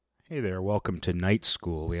Hey there, welcome to Night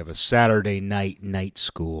School. We have a Saturday night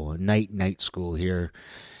school, a night school here.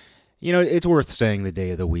 You know, it's worth saying the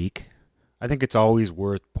day of the week. I think it's always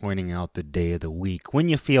worth pointing out the day of the week when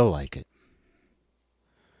you feel like it.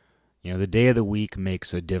 You know, the day of the week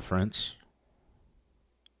makes a difference.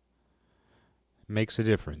 Makes a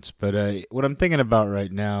difference. But what I'm thinking about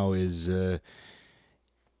right now is, the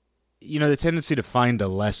tendency to find a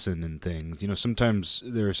lesson in things. You know, sometimes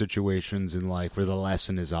there are situations in life where the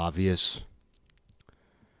lesson is obvious.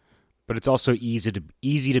 But it's also easy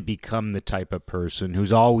to become the type of person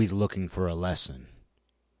who's always looking for a lesson.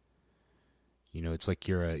 You know, it's like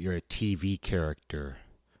you're a TV character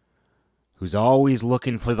who's always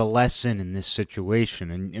looking for the lesson in this situation.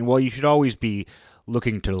 And while you should always be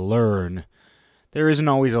looking to learn, there isn't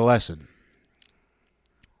always a lesson.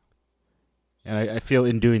 And I feel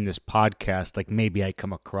in doing this podcast, like maybe I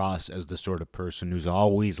come across as the sort of person who's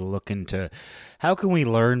always looking to, how can we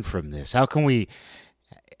learn from this? In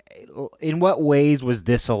what ways was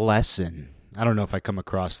this a lesson? I don't know if I come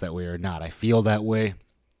across that way or not. I feel that way,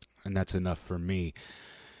 and that's enough for me.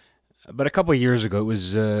 But a couple of years ago, it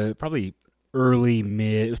was probably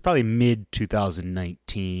mid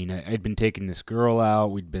 2019. I'd been taking this girl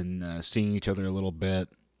out. We'd been seeing each other a little bit,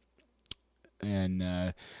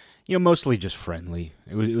 and mostly just friendly.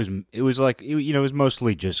 It was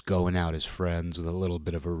mostly just going out as friends with a little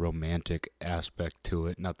bit of a romantic aspect to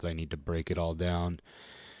it. Not that I need to break it all down.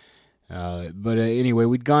 But anyway,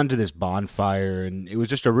 we'd gone to this bonfire, and it was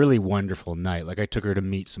just a really wonderful night. Like, I took her to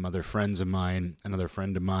meet some other friends of mine, another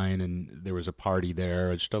friend of mine, and there was a party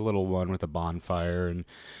there, just a little one with a bonfire, and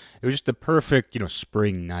it was just the perfect,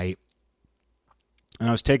 spring night. And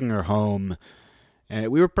I was taking her home, and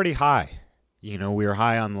we were pretty high. We were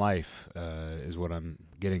high on life, is what I'm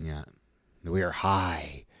getting at. We were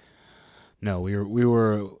high. No, we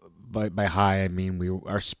were by high, I mean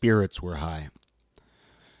our spirits were high.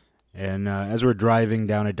 And as we're driving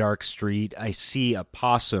down a dark street, I see a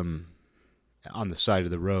possum on the side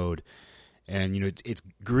of the road. And, its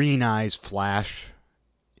green eyes flash,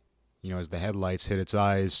 as the headlights hit its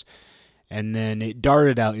eyes. And then it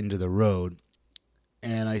darted out into the road.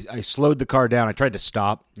 And I slowed the car down. I tried to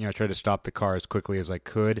stop. I tried to stop the car as quickly as I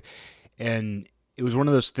could. And it was one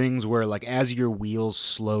of those things where, like, as your wheels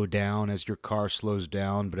slow down, as your car slows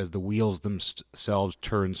down, but as the wheels themselves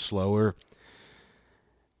turn slower,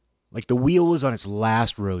 like the wheel was on its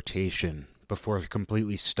last rotation before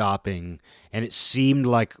completely stopping, and it seemed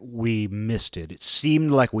like we missed it. It seemed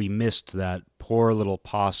like we missed that poor little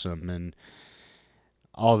possum, and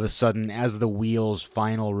all of a sudden, as the wheel's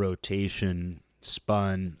final rotation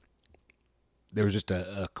spun, there was just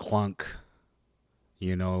a clunk.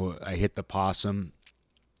 I hit the possum,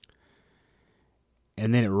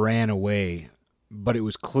 and then it ran away, but it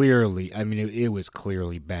was clearly, it was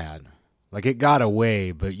clearly bad. Like, it got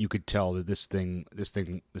away, but you could tell that this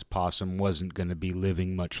possum wasn't going to be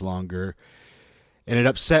living much longer. And it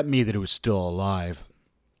upset me that it was still alive.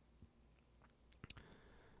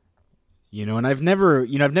 And I've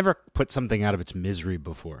never put something out of its misery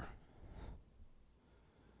before.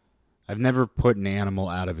 I've never put an animal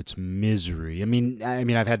out of its misery. I mean,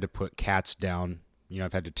 I've had to put cats down.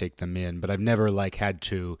 I've had to take them in, but I've never, had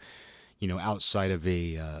to, outside of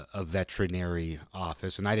a veterinary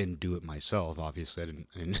office, and I didn't do it myself. Obviously, I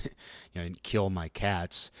didn't kill my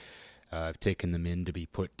cats. I've taken them in to be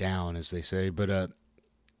put down, as they say. But I've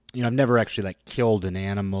never actually killed an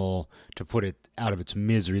animal to put it out of its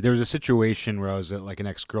misery. There was a situation where I was at an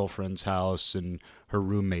ex-girlfriend's house, and her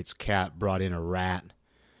roommate's cat brought in a rat,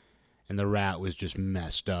 and the rat was just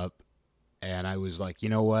messed up. And I was like, you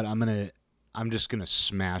know what? I'm just gonna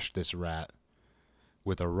smash this rat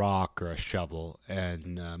with a rock or a shovel.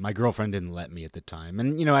 And my girlfriend didn't let me at the time.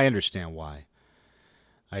 And, I understand why.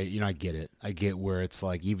 I get it. I get where it's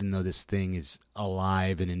like, even though this thing is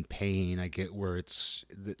alive and in pain, I get where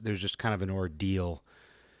there's just kind of an ordeal.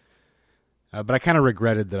 But I kind of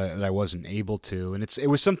regretted that I wasn't able to. And it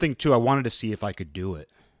was something, too, I wanted to see if I could do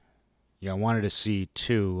it. I wanted to see,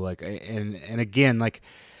 too, and again,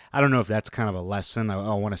 I don't know if that's kind of a lesson.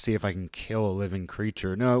 I want to see if I can kill a living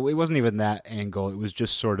creature. No, it wasn't even that angle. It was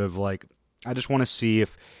just sort of I just want to see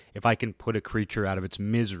if I can put a creature out of its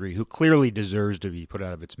misery who clearly deserves to be put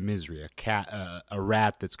out of its misery. A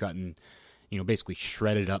rat that's gotten, basically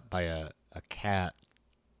shredded up by a cat.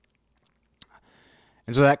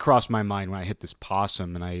 And so that crossed my mind when I hit this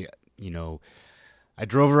possum, and I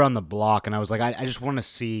drove around the block, and I was like, I just want to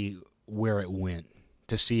see where it went,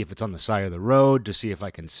 to see if it's on the side of the road, to see if I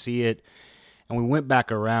can see it. And we went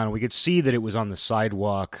back around, and we could see that it was on the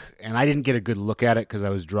sidewalk, and I didn't get a good look at it because I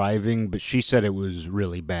was driving, but she said it was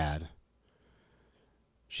really bad.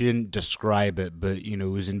 She didn't describe it, but, it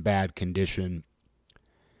was in bad condition.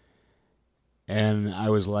 And I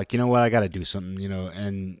was like, you know what, I got to do something,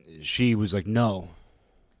 and she was like, no,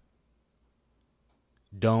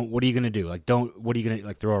 don't, what are you going to do? Like, what are you going to,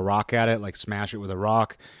 like, throw a rock at it, like, smash it with a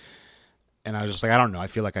rock? And I was just like, I don't know, I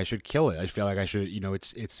feel like I should kill it. I feel like I should,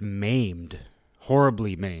 it's maimed,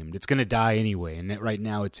 horribly maimed. It's going to die anyway, and right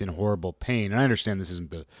now it's in horrible pain. And I understand this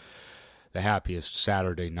isn't the happiest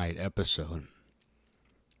Saturday night episode.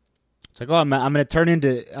 It's like, oh, I'm going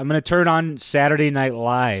to turn on Saturday Night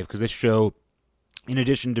Live, because this show, in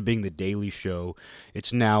addition to being the Daily Show,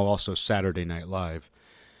 it's now also Saturday Night Live.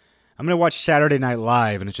 I'm going to watch Saturday Night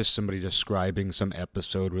Live, and it's just somebody describing some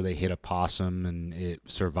episode where they hit a possum and it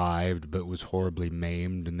survived but was horribly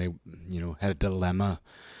maimed, and they, had a dilemma.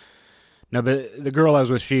 No, but the girl I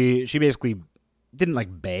was with, she basically didn't,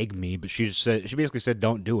 like, beg me, but she basically said,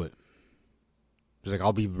 don't do it. She's like,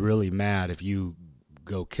 I'll be really mad if you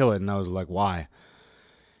go kill it. And I was like, why?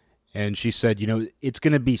 And she said, it's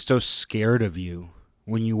going to be so scared of you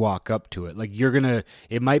when you walk up to it. Like,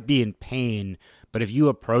 it might be in pain, but if you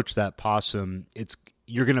approach that possum,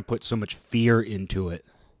 you're going to put so much fear into it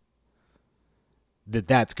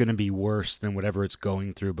that's going to be worse than whatever it's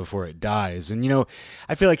going through before it dies. And,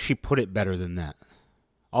 I feel like she put it better than that.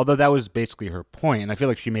 Although that was basically her point, and I feel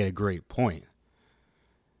like she made a great point.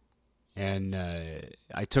 And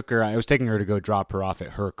I was taking her to go drop her off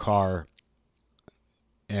at her car,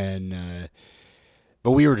 and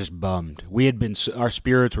but we were just bummed. Our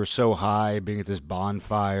spirits were so high being at this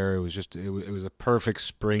bonfire. It was a perfect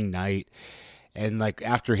spring night, and like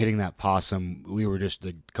after hitting that possum, we were just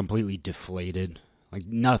like, completely deflated, like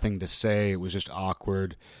nothing to say. It was just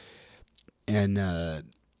awkward. And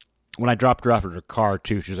when I dropped her off at her car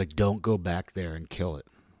too, she was like, "Don't go back there and kill it."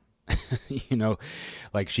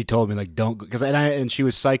 Like she told me, like, don't, because and she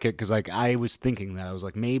was psychic, because like I was thinking that I was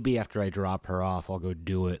like, maybe after I drop her off I'll go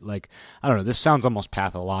do it. Like, I don't know, this sounds almost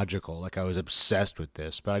pathological, like I was obsessed with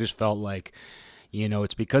this, but I just felt like,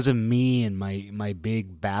 it's because of me and my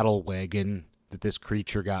big battle wagon that this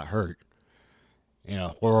creature got hurt in a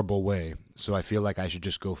horrible way. So I feel like I should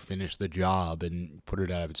just go finish the job and put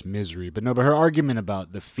it out of its misery. But her argument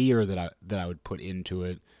about the fear that I would put into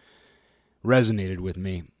it resonated with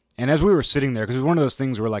me. And as we were sitting there, because it was one of those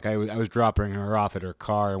things where like I was dropping her off at her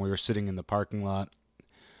car, and we were sitting in the parking lot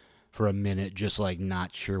for a minute, just like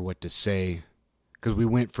not sure what to say, because we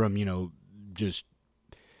went from just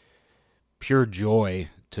pure joy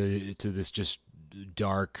to this just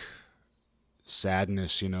dark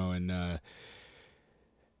sadness, and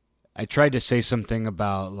I tried to say something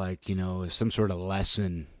about like some sort of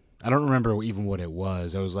lesson. I don't remember even what it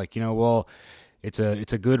was. I was like, well, it's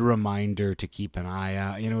a good reminder to keep an eye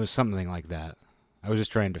out. It was something like that. I was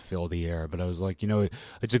just trying to fill the air, but I was like,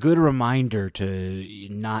 it's a good reminder to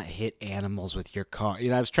not hit animals with your car.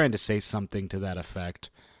 I was trying to say something to that effect.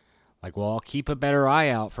 Like, well, I'll keep a better eye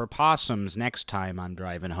out for possums next time I'm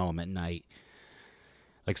driving home at night.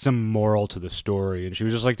 Like some moral to the story. And she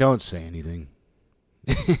was just like, don't say anything.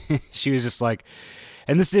 She was just like,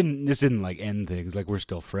 and this didn't like end things. Like, we're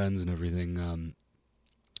still friends and everything.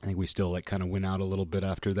 I think we still like kind of went out a little bit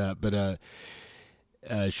after that, but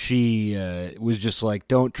she was just like,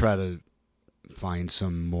 don't try to find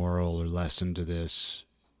some moral or lesson to this,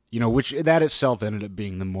 which that itself ended up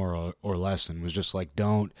being the moral or lesson, was just like,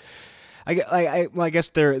 don't. I guess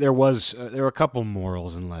there were a couple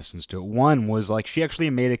morals and lessons to it. One was like, she actually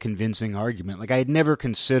made a convincing argument. Like, I had never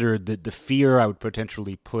considered that the fear I would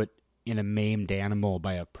potentially put in a maimed animal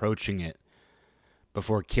by approaching it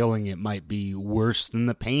before killing it might be worse than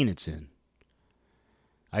the pain it's in.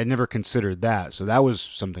 I had never considered that, so that was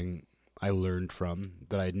something I learned from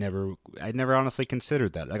that I'd never honestly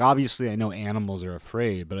considered that. Like, obviously I know animals are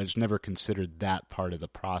afraid, but I just never considered that part of the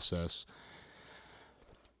process.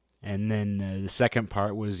 And then the second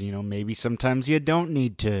part was, maybe sometimes you don't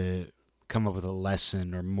need to come up with a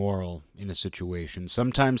lesson or moral in a situation.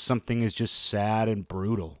 Sometimes something is just sad and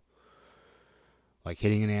brutal, like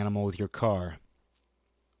hitting an animal with your car.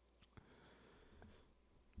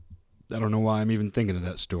 I don't know why I'm even thinking of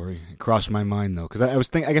that story. It crossed my mind though, because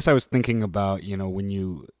I guess I was thinking about when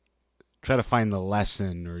you try to find the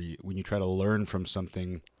lesson, or when you try to learn from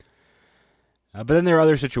something. But then there are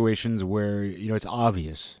other situations where it's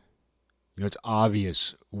obvious. It's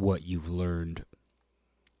obvious what you've learned,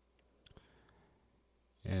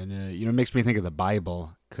 and it makes me think of the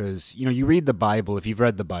Bible, because you read the Bible if you've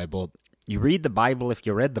read the Bible. You read the Bible if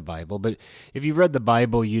you read the Bible, but if you've read the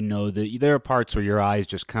Bible, you know that there are parts where your eyes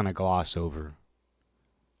just kind of gloss over.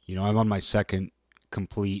 I'm on my second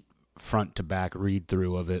complete front-to-back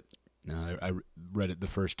read-through of it. I read it the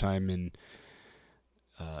first time in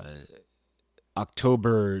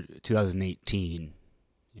October 2018.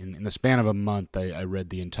 In the span of a month, I read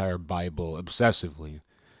the entire Bible obsessively.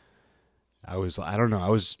 I don't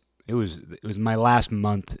know, it was my last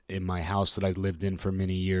month in my house that I'd lived in for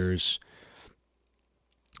many years.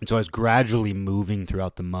 And so I was gradually moving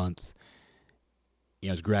throughout the month. I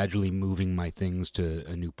was gradually moving my things to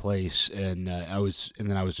a new place, and then I was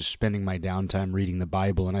just spending my downtime reading the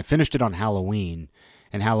Bible. And I finished it on Halloween,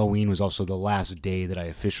 and Halloween was also the last day that I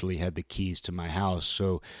officially had the keys to my house.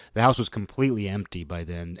 So the house was completely empty by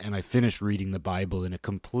then, and I finished reading the Bible in a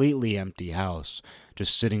completely empty house,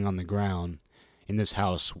 just sitting on the ground in this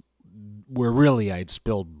house where really I'd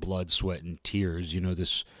spilled blood, sweat, and tears.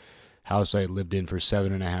 This house I had lived in for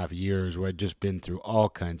 7.5 years, where I'd just been through all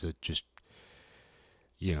kinds of just,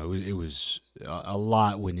 it was a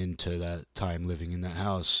lot went into that time living in that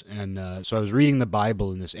house. And so I was reading the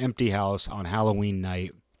Bible in this empty house on Halloween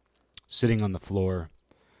night, sitting on the floor.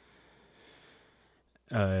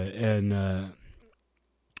 But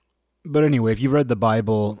anyway, if you've read the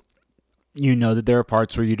Bible, you know that there are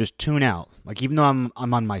parts where you just tune out. Like, even though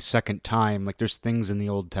I'm on my second time, like, there's things in the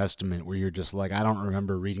Old Testament where you're just like, I don't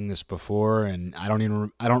remember reading this before, and I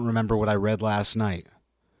don't remember what I read last night.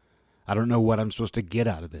 I don't know what I'm supposed to get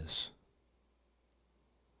out of this.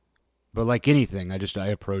 But like anything, I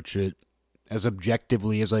approach it as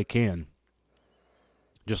objectively as I can.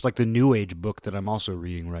 Just like the New Age book that I'm also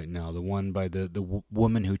reading right now, the one by the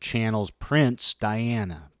woman who channels Prince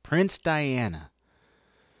Diana. Prince Diana.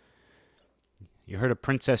 You heard of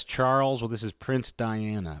Princess Charles? Well, this is Prince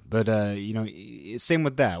Diana. But, same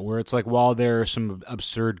with that, where it's like, while there are some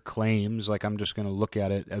absurd claims, like, I'm just going to look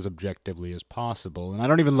at it as objectively as possible. And I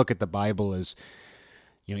don't even look at the Bible as,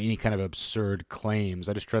 any kind of absurd claims.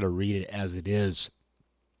 I just try to read it as it is.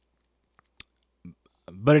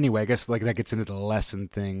 But anyway, I guess, like, that gets into the lesson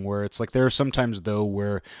thing, where it's like, there are sometimes, though,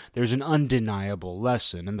 where there's an undeniable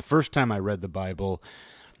lesson. And the first time I read the Bible,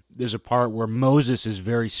 there's a part where Moses is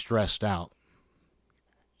very stressed out.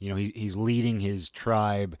 He's leading his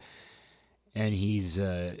tribe, and he's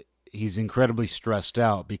incredibly stressed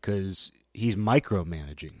out because he's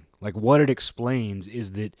micromanaging. Like, what it explains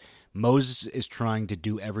is that Moses is trying to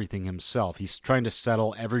do everything himself. He's trying to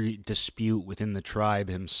settle every dispute within the tribe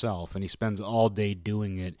himself, and he spends all day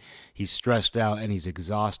doing it. He's stressed out and he's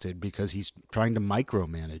exhausted because he's trying to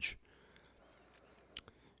micromanage.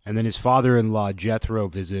 And then his father-in-law, Jethro,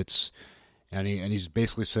 visits. And he's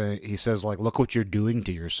basically saying, he says, like, look what you're doing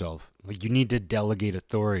to yourself. Like, you need to delegate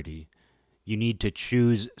authority. You need to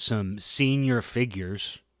choose some senior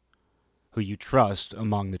figures who you trust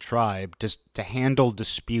among the tribe to handle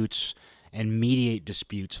disputes and mediate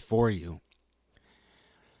disputes for you.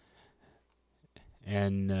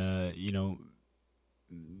 And,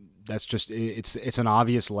 that's just, it's an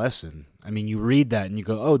obvious lesson. I mean, you read that and you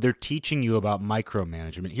go, oh, they're teaching you about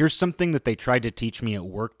micromanagement. Here's something that they tried to teach me at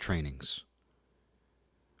work trainings.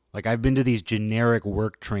 Like, I've been to these generic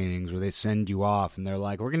work trainings where they send you off and they're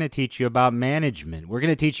like, we're going to teach you about management. We're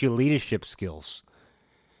going to teach you leadership skills.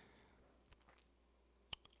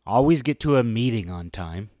 Always get to a meeting on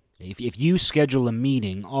time. If you schedule a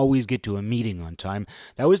meeting, always get to a meeting on time.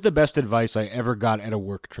 That was the best advice I ever got at a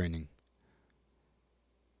work training.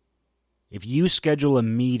 If you schedule a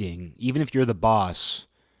meeting, even if you're the boss,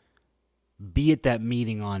 be at that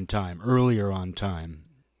meeting on time, earlier on time.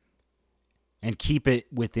 And keep it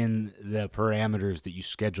within the parameters that you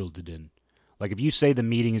scheduled it in. Like, if you say the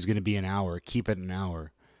meeting is going to be an hour, keep it an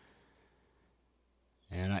hour.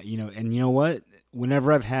 And you know what?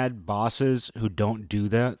 Whenever I've had bosses who don't do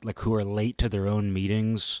that, like, who are late to their own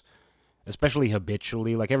meetings, especially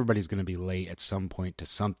habitually, like, everybody's going to be late at some point to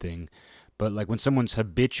something. But, like, when someone's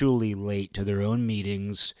habitually late to their own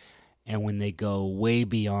meetings, and when they go way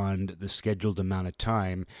beyond the scheduled amount of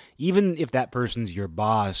time, even if that person's your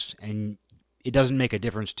boss and it doesn't make a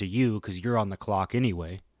difference to you because you're on the clock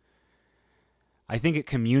anyway, I think it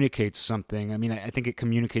communicates something. I mean, I think it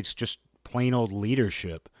communicates just plain old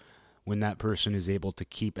leadership when that person is able to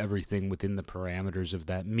keep everything within the parameters of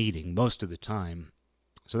that meeting most of the time.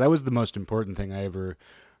 So that was the most important thing I ever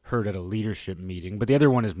heard at a leadership meeting. But the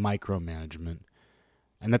other one is micromanagement.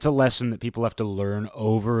 And that's a lesson that people have to learn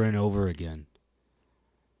over and over again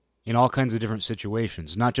in all kinds of different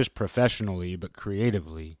situations, not just professionally, but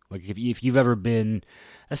creatively. Like, if you've ever been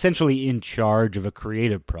essentially in charge of a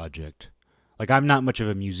creative project. Like, I'm not much of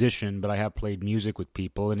a musician, but I have played music with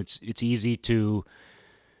people, and it's easy to,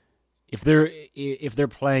 if they're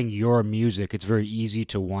playing your music, it's very easy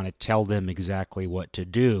to want to tell them exactly what to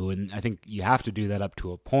do. And I think you have to do that up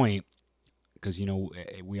to a point, because,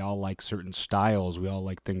 we all like certain styles. We all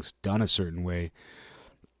like things done a certain way.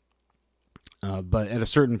 But at a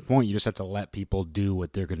certain point, you just have to let people do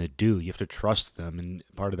what they're going to do. You have to trust them, and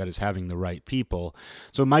part of that is having the right people.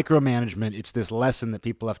 So micromanagement, it's this lesson that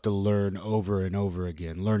people have to learn over and over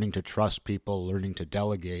again, learning to trust people, learning to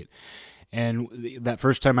delegate. And that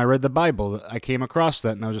first time I read the Bible, I came across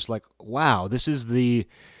that, and I was just like, wow, this is the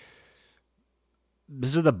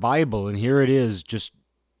Bible, and here it is, just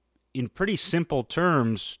in pretty simple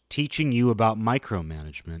terms, teaching you about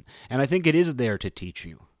micromanagement. And I think it is there to teach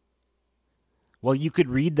you. Well, you could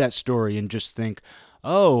read that story and just think,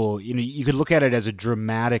 oh, you could look at it as a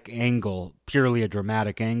dramatic angle, purely a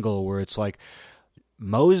dramatic angle, where it's like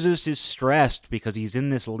Moses is stressed because he's in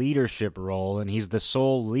this leadership role and he's the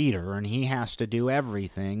sole leader and he has to do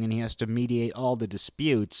everything and he has to mediate all the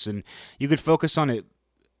disputes. And you could focus on it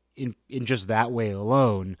in just that way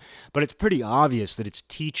alone, but it's pretty obvious that it's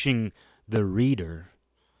teaching the reader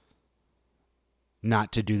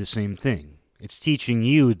not to do the same thing. It's teaching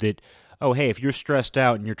you that, oh, hey, if you're stressed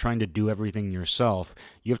out and you're trying to do everything yourself,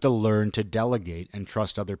 you have to learn to delegate and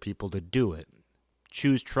trust other people to do it.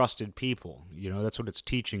 Choose trusted people. That's what it's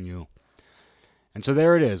teaching you. And so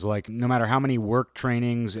there it is. Like, no matter how many work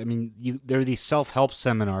trainings, there are these self-help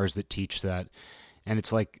seminars that teach that. And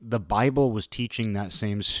it's like the Bible was teaching that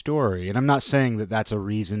same story. And I'm not saying that that's a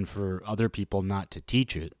reason for other people not to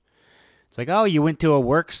teach it. It's like, oh, you went to a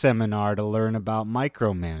work seminar to learn about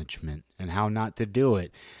micromanagement and how not to do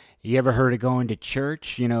it. You ever heard of going to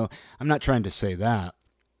church? I'm not trying to say that.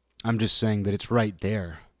 I'm just saying that it's right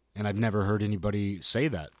there. And I've never heard anybody say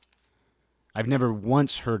that. I've never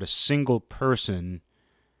once heard a single person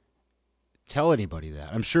tell anybody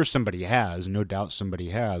that. I'm sure somebody has. No doubt somebody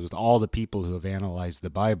has. With all the people who have analyzed the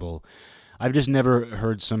Bible, I've just never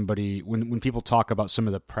heard somebody, when people talk about some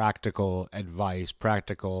of the practical advice,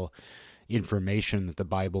 practical information that the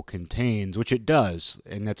Bible contains, which it does,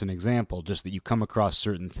 and that's an example, just that you come across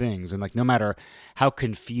certain things, and like no matter how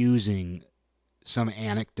confusing some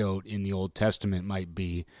anecdote in the Old Testament might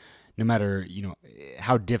be, no matter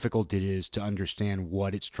how difficult it is to understand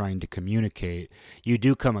what it's trying to communicate, you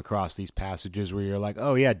do come across these passages where you're like,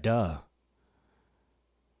 oh yeah, duh.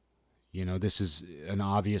 This is an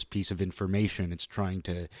obvious piece of information it's trying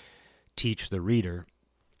to teach the reader.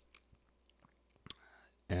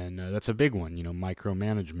 And that's a big one,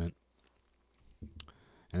 micromanagement.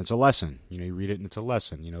 And it's a lesson. You read it and it's a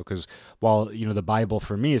lesson, because while, the Bible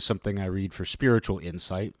for me is something I read for spiritual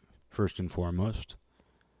insight, first and foremost,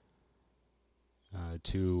 I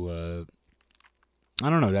don't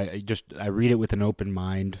know, I read it with an open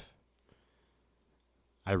mind.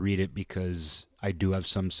 I read it because I do have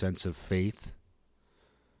some sense of faith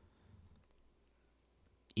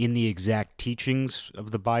in the exact teachings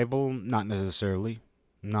of the Bible, not necessarily.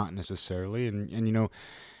 And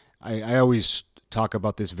I always talk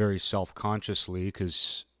about this very self-consciously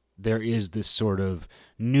because there is this sort of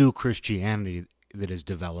new Christianity that is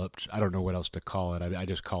developed. I don't know what else to call it. I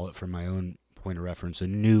just call it, from my own point of reference, a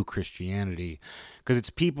new Christianity, because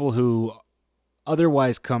it's people who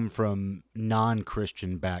otherwise come from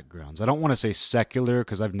non-Christian backgrounds. I don't want to say secular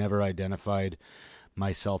because I've never identified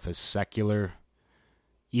myself as secular,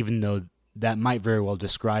 even though that might very well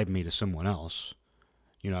describe me to someone else.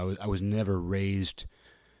 I was never raised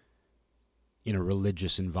in a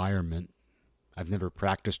religious environment. I've never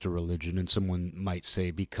practiced a religion, and someone might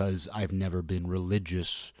say because I've never been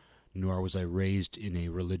religious, nor was I raised in a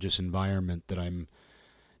religious environment, that I'm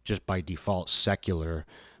just by default secular.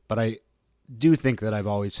 But I do think that I've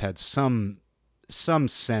always had some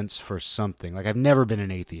sense for something. Like, I've never been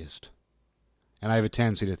an atheist. And I have a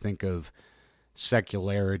tendency to think of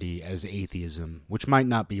secularity as atheism, which might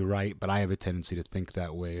not be right, but I have a tendency to think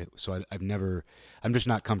that way. So I'm just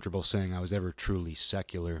not comfortable saying I was ever truly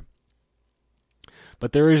secular.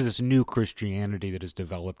 But there is this new Christianity that has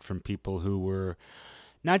developed from people who were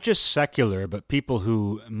not just secular, but people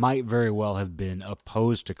who might very well have been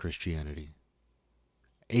opposed to Christianity.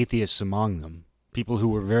 Atheists among them. People who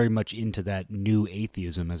were very much into that new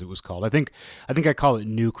atheism, as it was called. I think I call it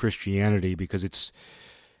new Christianity because it's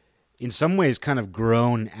in some ways kind of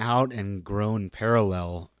grown out and grown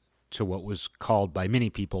parallel to what was called by many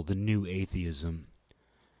people the new atheism.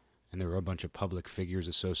 And there were a bunch of public figures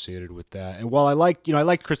associated with that. And while I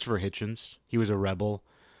liked Christopher Hitchens, he was a rebel.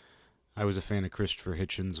 I was a fan of Christopher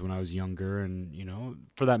Hitchens when I was younger, and,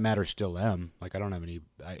 for that matter, still am. Like, I don't have any,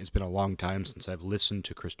 it's been a long time since I've listened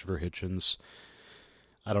to Christopher Hitchens.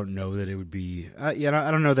 I don't know that it would be, I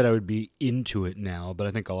don't know that I would be into it now, but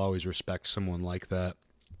I think I'll always respect someone like that.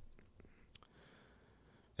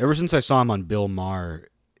 Ever since I saw him on Bill Maher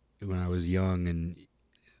when I was young, and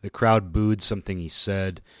the crowd booed something he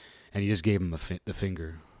said, and he just gave him the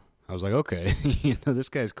finger. I was like, okay, this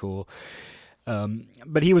guy's cool.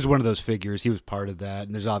 But he was one of those figures. He was part of that.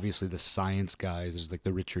 And there's obviously the science guys. There's like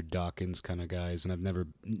the Richard Dawkins kind of guys, and I've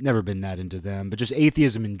never been that into them. But just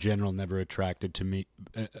atheism in general never was attractive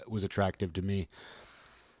to me.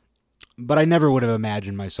 But I never would have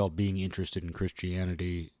imagined myself being interested in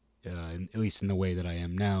Christianity, at least in the way that I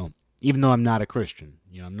am now. Even though I'm not a Christian,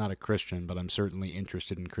 I'm not a Christian, but I'm certainly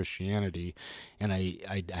interested in Christianity, and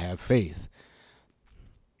I have faith.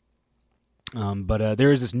 But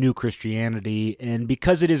there is this new Christianity, and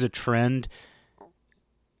because it is a trend,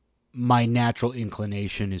 my natural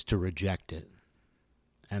inclination is to reject it.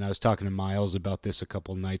 And I was talking to Miles about this a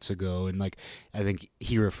couple nights ago, and I think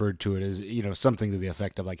he referred to it as something to the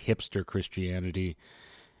effect of hipster Christianity.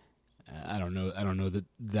 I don't know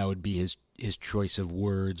that would be his choice of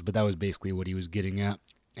words, but that was basically what he was getting at.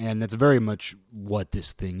 And that's very much what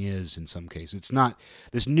this thing is in some cases. It's not,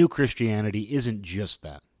 this new Christianity isn't just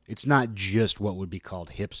that. It's not just what would be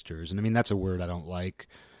called hipsters. And I mean, that's a word I don't like,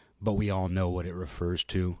 but we all know what it refers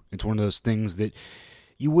to. It's one of those things that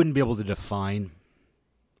you wouldn't be able to define.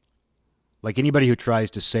 Like anybody who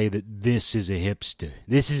tries to say that this is a hipster.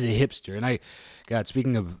 And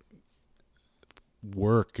speaking of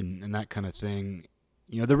work and that kind of thing,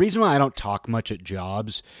 the reason why I don't talk much at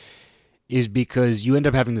jobs is because you end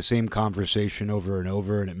up having the same conversation over and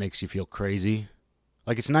over, and it makes you feel crazy.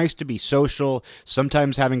 It's nice to be social.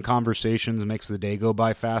 Sometimes having conversations makes the day go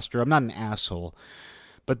by faster. I'm not an asshole,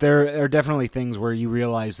 but there are definitely things where you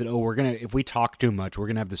realize that, if we talk too much, we're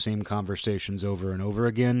going to have the same conversations over and over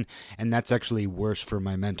again, and that's actually worse for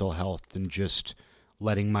my mental health than just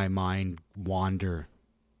letting my mind wander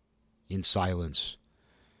in silence.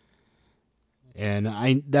 And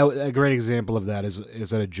a great example of that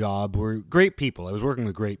is at a job where great people. I was working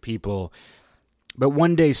with great people, but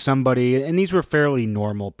one day somebody, and these were fairly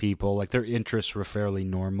normal people, their interests were fairly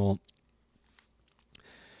normal.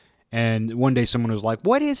 And one day someone was like,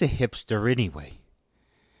 "What is a hipster anyway?"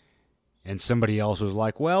 And somebody else was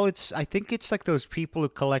like, "Well, I think it's like those people who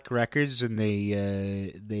collect records, and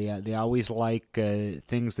they always like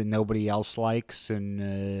things that nobody else likes."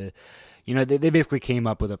 And they basically came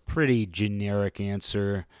up with a pretty generic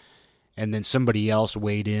answer. And then somebody else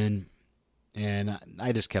weighed in, and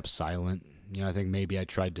I just kept silent. I think maybe I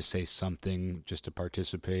tried to say something just to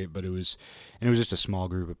participate, but it was just a small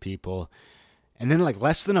group of people. And then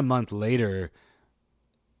less than a month later,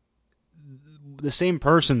 the same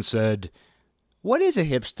person said, "What is a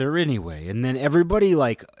hipster anyway?" And then everybody,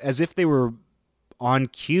 as if they were on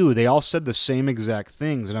cue, they all said the same exact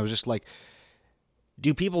things. And I was just like,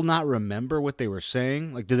 do people not remember what they were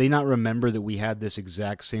saying? Do they not remember that we had this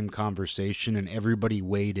exact same conversation and everybody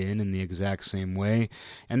weighed in the exact same way?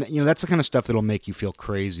 And, that's the kind of stuff that'll make you feel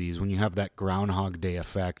crazy, is when you have that Groundhog Day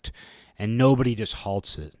effect and nobody just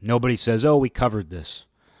halts it. Nobody says, "Oh, we covered this."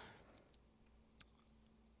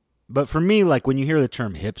 But for me, when you hear the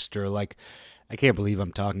term hipster, I can't believe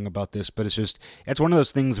I'm talking about this, but it's one of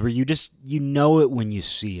those things where you know it when you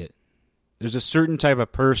see it. There's a certain type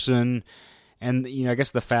of person. And, I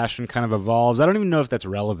guess the fashion kind of evolves. I don't even know if that's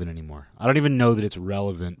relevant anymore. I don't even know that it's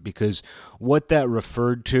relevant, because what that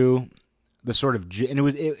referred to, the sort of, and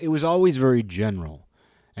it was always very general,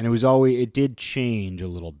 and it did change a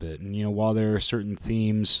little bit. And, while there are certain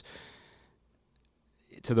themes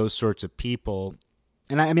to those sorts of people,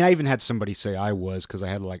 and I even had somebody say I was, because I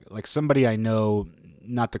had like somebody I know,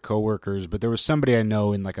 not the coworkers, but there was somebody I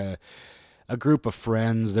know in a group of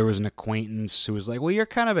friends. There was an acquaintance who was like, "Well, you're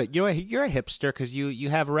kind of you're a hipster because you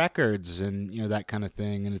have records," and that kind of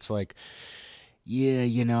thing. And it's like, yeah,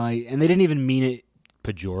 and they didn't even mean it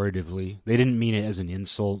pejoratively. They didn't mean it as an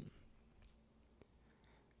insult,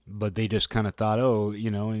 but they just kind of thought, "Oh,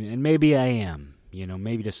 and maybe I am,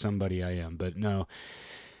 maybe to somebody I am," but no.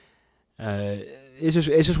 It's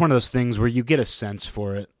just one of those things where you get a sense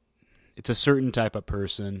for it. It's a certain type of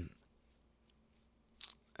person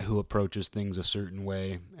who approaches things a certain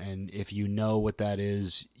way, and if you know what that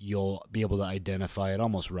is, you'll be able to identify it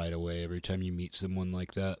almost right away every time you meet someone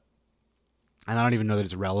like that. And I don't even know that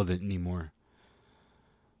it's relevant anymore.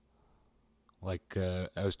 I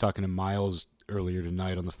was talking to Miles earlier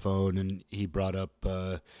tonight on the phone, and he brought up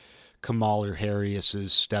Kamala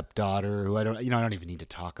Harris's stepdaughter, who I don't even need to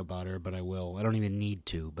talk about her, but I will. I don't even need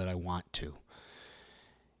to, but I want to.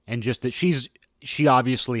 And just that she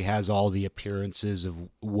obviously has all the appearances of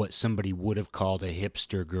what somebody would have called a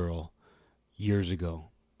hipster girl years ago.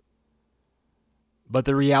 But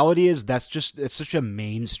the reality is it's such a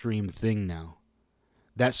mainstream thing now.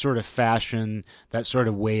 That sort of fashion, that sort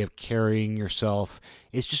of way of carrying yourself,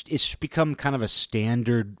 it's become kind of a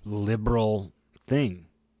standard liberal thing.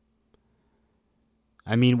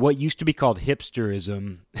 I mean, what used to be called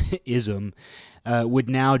hipsterism would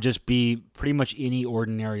now just be pretty much any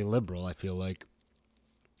ordinary liberal, I feel like.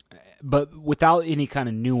 But without any kind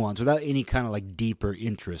of nuance, without any kind of like deeper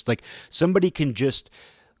interest. Like somebody can just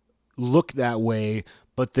look that way,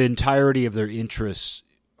 but the entirety of their interests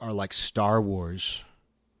are like Star Wars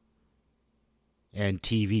and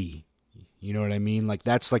TV. You know what I mean? Like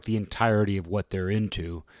that's like the entirety of what they're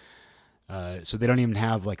into. So they don't even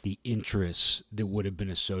have like the interests that would have been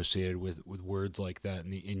associated with words like that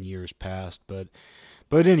in years past. But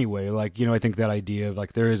anyway, like, you know, I think that idea of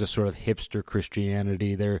like there is a sort of hipster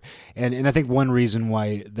Christianity there, and I think one reason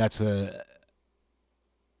why that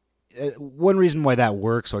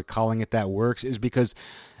works, or calling it that works, is because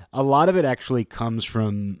a lot of it actually comes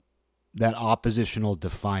from that oppositional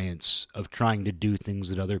defiance of trying to do things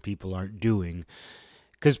that other people aren't doing.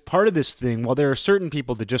 Because part of this thing, while there are certain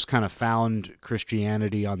people that just kind of found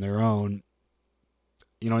Christianity on their own,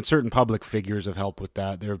 you know, and certain public figures have helped with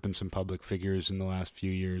that. There have been some public figures in the last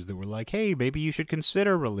few years that were like, hey, maybe you should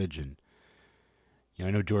consider religion. You know,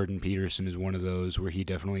 I know Jordan Peterson is one of those where he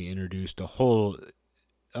definitely introduced a whole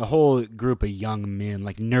group of young men,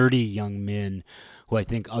 like nerdy young men, who I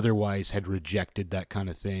think otherwise had rejected that kind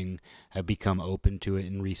of thing, have become open to it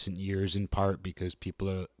in recent years, in part because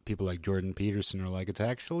people like Jordan Peterson are like, it's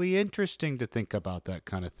actually interesting to think about that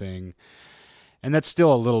kind of thing. And that's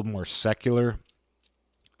still a little more secular,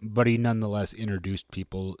 but he nonetheless introduced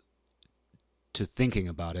people to thinking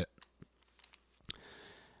about it.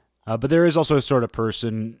 But there is also a sort of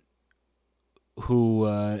person who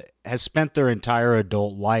has spent their entire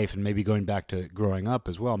adult life, and maybe going back to growing up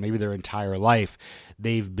as well, maybe their entire life,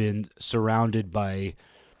 they've been surrounded by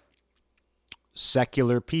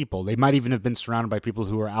secular people. They might even have been surrounded by people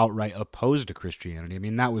who are outright opposed to Christianity. I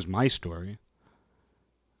mean, that was my story.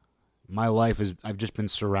 My life is, I've just been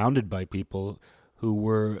surrounded by people who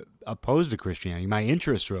were opposed to Christianity. My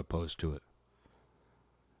interests were opposed to it.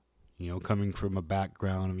 You know, coming from a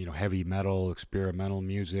background of, you know, heavy metal, experimental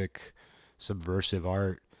music, subversive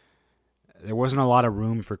art, there wasn't a lot of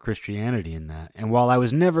room for Christianity in that. And while I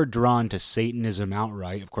was never drawn to Satanism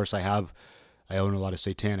outright, of course I own a lot of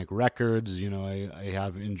satanic records, you know, I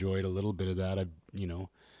have enjoyed a little bit of that. I've, you know,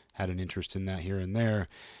 had an interest in that here and there.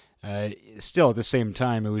 Still, at the same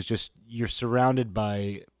time, it was just, you're surrounded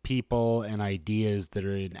by people and ideas that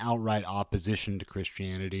are in outright opposition to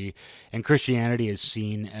Christianity, and Christianity is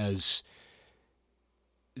seen as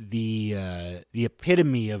the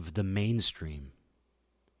epitome of the mainstream.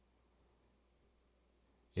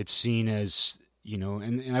 It's seen as, you know,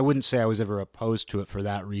 and I wouldn't say I was ever opposed to it for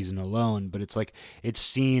that reason alone, but it's like, it's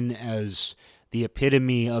seen as the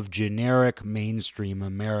epitome of generic mainstream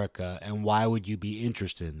America, and why would you be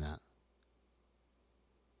interested in that?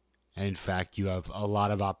 And in fact, you have a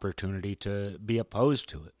lot of opportunity to be opposed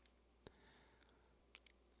to it.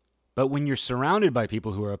 But when you're surrounded by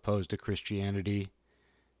people who are opposed to Christianity,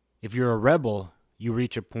 if you're a rebel, you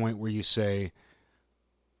reach a point where you say,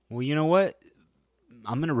 well, you know what?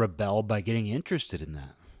 I'm going to rebel by getting interested in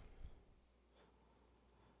that.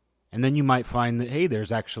 And then you might find that, hey,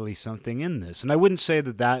 there's actually something in this. And I wouldn't say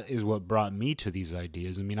that that is what brought me to these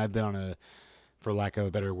ideas. I mean, I've been on for lack of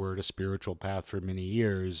a better word, a spiritual path for many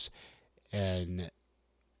years, and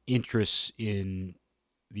interests in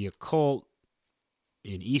the occult,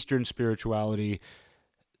 in Eastern spirituality,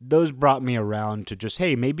 those brought me around to just,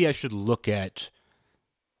 hey, maybe I should look at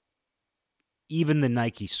even the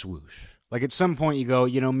Nike swoosh. Like at some point you go,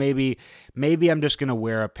 you know, maybe I'm just going to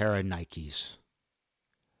wear a pair of Nikes.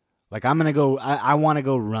 Like I'm going to go, I want to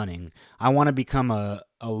go running. I want to become a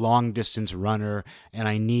long distance runner, and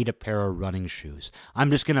I need a pair of running shoes. I'm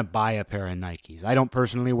just going to buy a pair of Nikes. I don't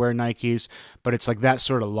personally wear Nikes, but it's like that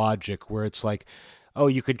sort of logic where it's like, oh,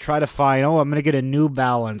 you could try to find, oh, I'm going to get a New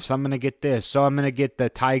Balance. I'm going to get this. So I'm going to get the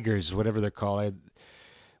Tigers, whatever they're called,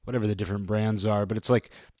 whatever the different brands are. But it's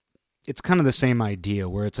like, it's kind of the same idea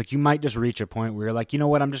where it's like you might just reach a point where you're like, you know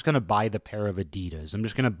what, I'm just going to buy the pair of Adidas. I'm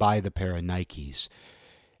just going to buy the pair of Nikes.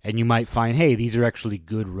 And you might find, hey, these are actually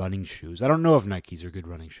good running shoes. I don't know if Nikes are good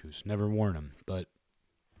running shoes. Never worn them. But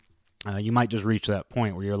you might just reach that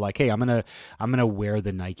point where you're like, hey, I'm gonna wear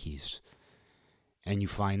the Nikes. And you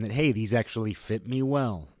find that, hey, these actually fit me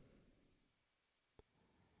well.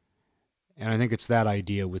 And I think it's that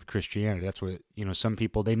idea with Christianity. That's what, you know, some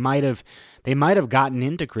people, they might have gotten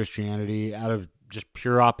into Christianity out of just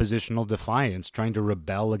pure oppositional defiance, trying to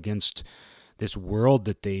rebel against this world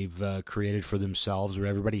that they've created for themselves where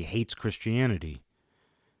everybody hates Christianity.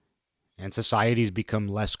 And society's become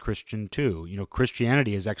less Christian too. You know,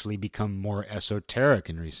 Christianity has actually become more esoteric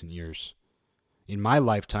in recent years. In my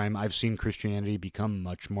lifetime, I've seen Christianity become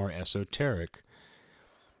much more esoteric.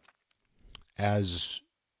 as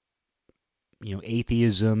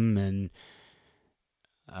atheism and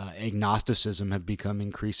agnosticism have become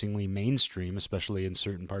increasingly mainstream, especially in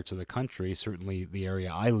certain parts of the country, certainly the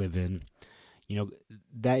area I live in,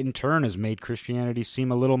 that in turn has made Christianity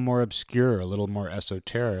seem a little more obscure, a little more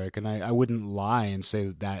esoteric, and I wouldn't lie and say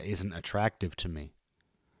that isn't attractive to me.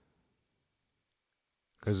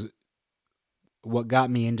 Because what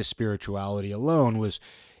got me into spirituality alone was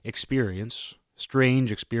experience,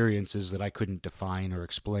 strange experiences that I couldn't define or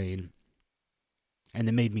explain, and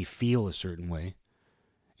that made me feel a certain way,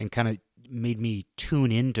 and kind of made me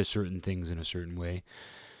tune into certain things in a certain way.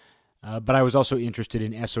 But I was also interested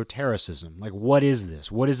in esotericism. Like, what is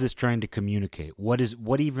this? What is this trying to communicate? What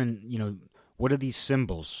are these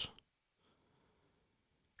symbols?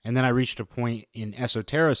 And then I reached a point in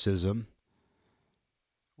esotericism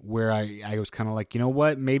where I was kind of like, you know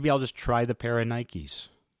what? Maybe I'll just try the pair of Nikes.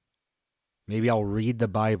 Maybe I'll read the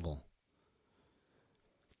Bible.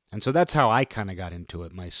 And so that's how I kind of got into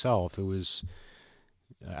it myself. It was,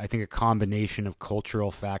 I think, a combination of cultural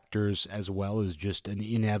factors as well as just an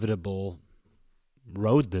inevitable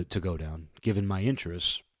road to go down, given my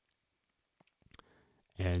interests.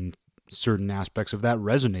 And certain aspects of that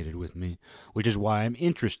resonated with me, which is why I'm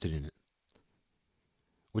interested in it.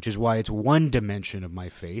 Which is why it's one dimension of my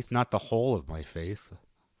faith, not the whole of my faith.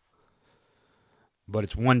 But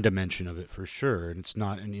it's one dimension of it for sure, and it's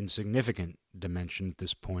not an insignificant dimension at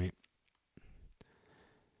this point.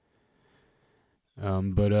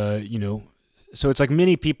 So it's like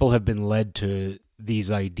many people have been led to these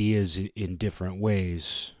ideas in different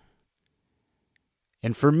ways.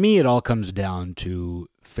 And for me, it all comes down to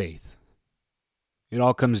faith. It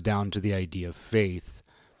all comes down to the idea of faith.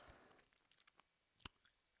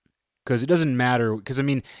 Because it doesn't matter, because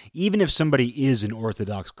even if somebody is an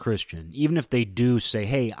Orthodox Christian, even if they do say,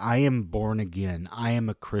 hey, I am born again, I am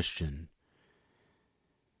a Christian,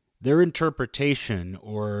 their interpretation,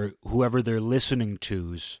 or whoever they're listening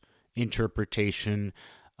to's interpretation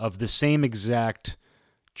of the same exact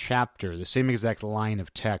chapter, the same exact line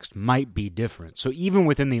of text might be different. So even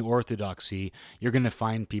within the Orthodoxy, you're going to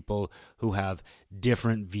find people who have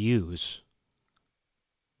different views,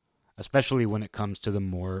 especially when it comes to the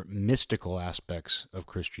more mystical aspects of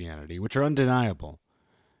Christianity, which are undeniable.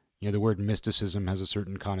 The word mysticism has a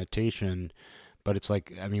certain connotation, but it's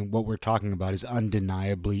like, what we're talking about is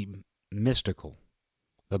undeniably mystical.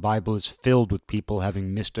 The Bible is filled with people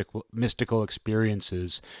having mystical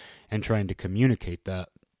experiences and trying to communicate that.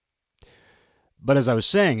 But as I was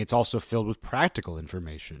saying, it's also filled with practical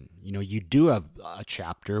information. You do have a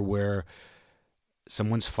chapter where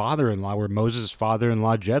someone's father-in-law, where Moses'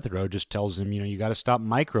 father-in-law Jethro just tells him, you got to stop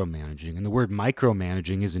micromanaging. And the word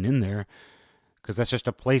micromanaging isn't in there because that's just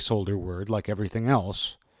a placeholder word like everything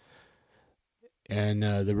else. And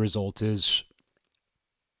the result is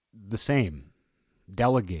the same.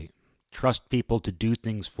 Delegate. Trust people to do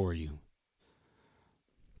things for you.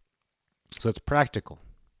 So it's practical.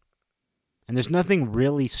 And there's nothing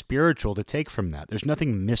really spiritual to take from that. There's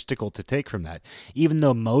nothing mystical to take from that. Even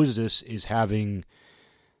though Moses is having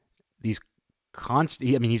these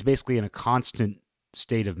he's basically in a constant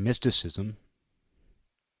state of mysticism.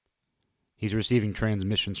 He's receiving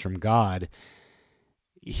transmissions from God.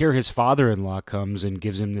 Here his father-in-law comes and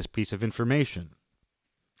gives him this piece of information.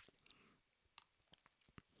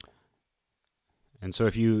 And so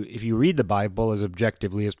if you read the Bible as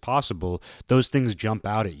objectively as possible, those things jump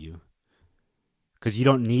out at you. Because you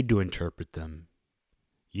don't need to interpret them.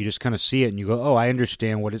 You just kind of see it and you go, oh, I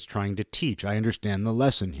understand what it's trying to teach. I understand the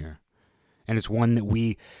lesson here. And it's one that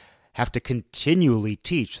we have to continually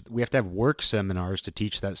teach. We have to have work seminars to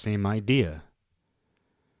teach that same idea.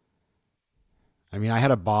 I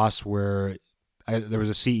had a boss where there was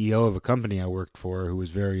a CEO of a company I worked for who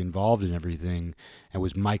was very involved in everything and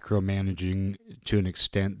was micromanaging to an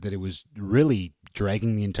extent that it was really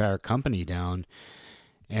dragging the entire company down.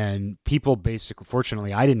 And people basically,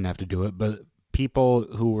 fortunately I didn't have to do it, but people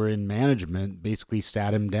who were in management basically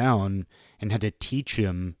sat him down and had to teach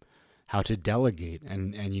him how to delegate.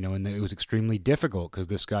 And it was extremely difficult because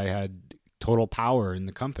this guy had total power in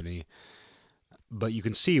the company. But you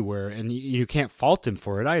can see where, and you can't fault him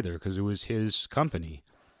for it either because it was his company.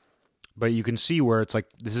 But you can see where it's like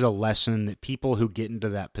this is a lesson that people who get into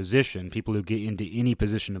that position, people who get into any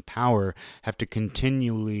position of power, have to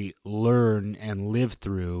continually learn and live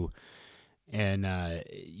through. And,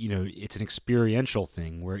 it's an experiential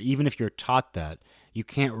thing where even if you're taught that, you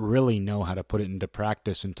can't really know how to put it into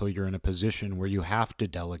practice until you're in a position where you have to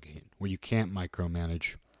delegate, where you can't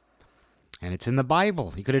micromanage. And it's in the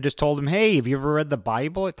Bible. You could have just told him, hey, have you ever read the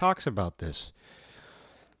Bible? It talks about this.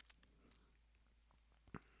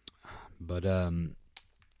 But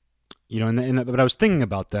but I was thinking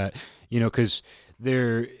about that, because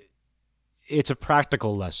it's a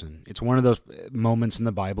practical lesson. It's one of those moments in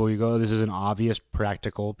the Bible you go, this is an obvious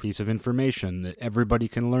practical piece of information that everybody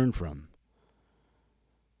can learn from.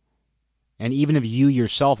 And even if you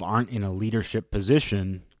yourself aren't in a leadership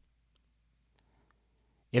position,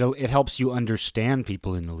 it helps you understand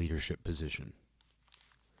people in the leadership position.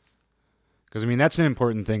 Because, that's an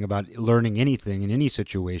important thing about learning anything in any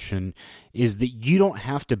situation, is that you don't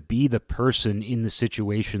have to be the person in the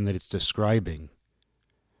situation that it's describing.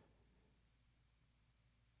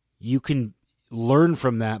 You can learn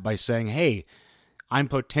from that by saying, hey, I'm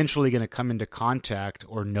potentially going to come into contact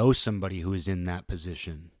or know somebody who is in that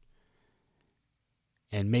position.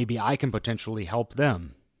 And maybe I can potentially help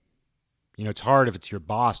them. It's hard if it's your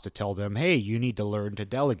boss to tell them, hey, you need to learn to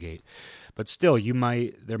delegate. But still,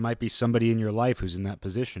 there might be somebody in your life who's in that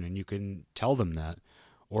position, and you can tell them that.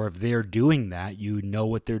 Or if they're doing that, you know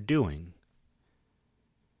what they're doing.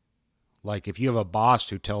 Like if you have a boss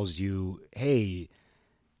who tells you, hey,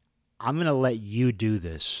 I'm going to let you do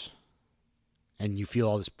this, and you feel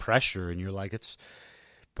all this pressure, and you're like,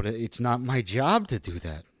 but it's not my job to do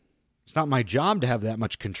that. It's not my job to have that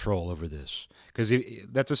much control over this. Because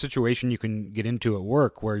that's a situation you can get into at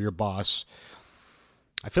work where your boss,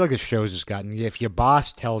 I feel like this show's just gotten, if your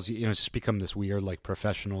boss tells you, it's just become this weird like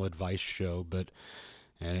professional advice show,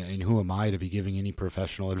 and who am I to be giving any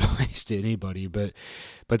professional advice to anybody?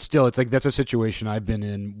 But still, it's like that's a situation I've been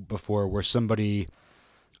in before where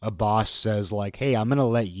a boss says like, hey, I'm going to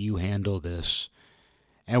let you handle this.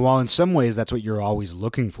 And while in some ways that's what you're always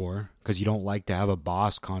looking for, because you don't like to have a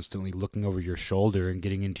boss constantly looking over your shoulder and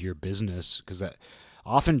getting into your business, because that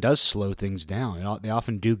often does slow things down. They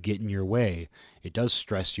often do get in your way. It does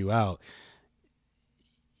stress you out.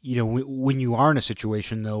 When you are in a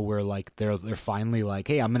situation though where like they're finally like,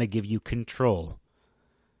 hey, I'm going to give you control.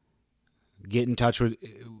 Get in touch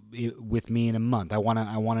with me in a month. I want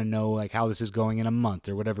to know like how this is going in a month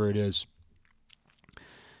or whatever it is.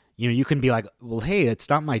 You can be like, well, hey, it's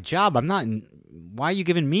not my job. Why are you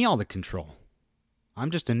giving me all the control?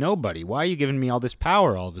 I'm just a nobody. Why are you giving me all this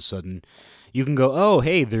power all of a sudden? You can go, oh,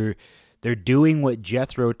 hey, they're doing what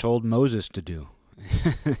Jethro told Moses to do.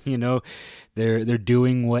 They're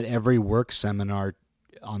doing what every work seminar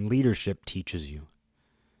on leadership teaches you.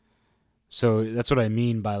 So that's what I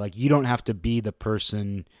mean by like, you don't have to be the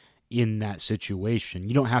person in that situation.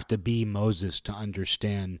 You don't have to be Moses to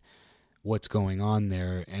understand what's going on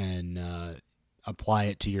there and apply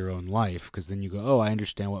it to your own life, because then you go, oh, I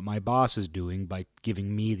understand what my boss is doing by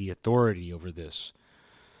giving me the authority over this.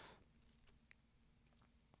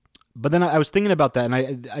 But then I was thinking about that,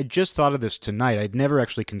 and I just thought of this tonight. I'd never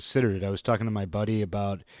actually considered it. I was talking to my buddy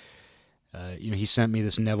about, he sent me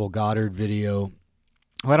this Neville Goddard video,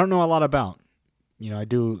 who I don't know a lot about.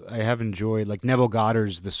 I have enjoyed, like Neville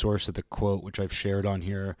Goddard's the source of the quote, which I've shared on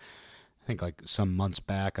here. I think like some months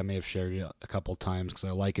back, I may have shared it a couple times because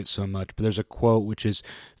I like it so much. But there's a quote which is,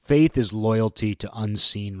 faith is loyalty to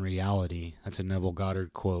unseen reality. That's a Neville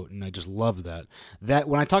Goddard quote, and I just love that. That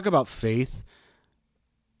when I talk about faith,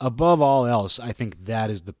 above all else, I think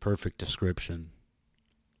that is the perfect description.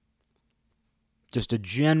 Just a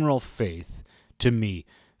general faith, to me.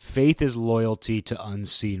 Faith is loyalty to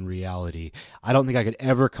unseen reality. I don't think I could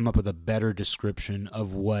ever come up with a better description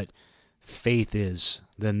of what faith is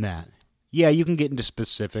than that. Yeah, you can get into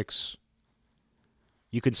specifics.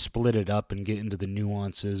 You can split it up and get into the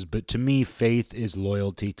nuances, but to me, faith is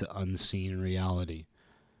loyalty to unseen reality.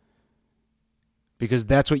 Because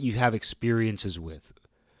that's what you have experiences with.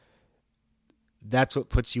 That's what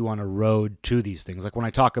puts you on a road to these things. Like when I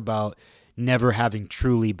talk about never having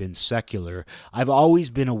truly been secular, I've always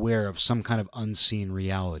been aware of some kind of unseen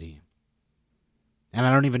reality. And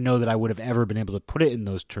I don't even know that I would have ever been able to put it in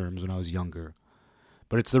those terms when I was younger.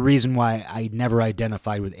 But it's the reason why I never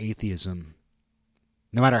identified with atheism.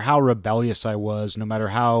 No matter how rebellious I was, no matter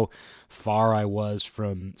how far I was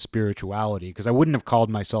from spirituality, because I wouldn't have called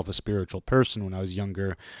myself a spiritual person when I was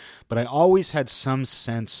younger, but I always had some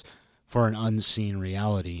sense for an unseen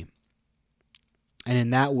reality. And in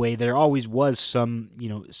that way, there always was some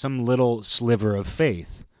little sliver of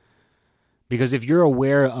faith. Because if you're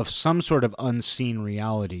aware of some sort of unseen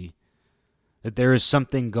reality, that there is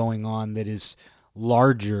something going on that is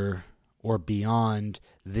larger or beyond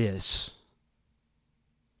this,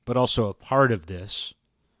 but also a part of this,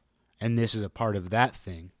 and this is a part of that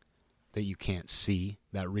thing that you can't see,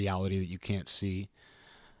 that reality that you can't see,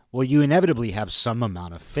 well, you inevitably have some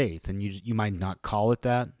amount of faith, and you might not call it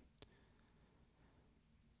that.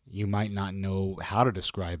 You might not know how to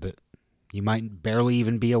describe it. You might barely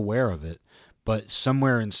even be aware of it. but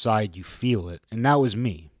somewhere inside you feel it. And that was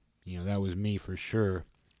me. That was me for sure.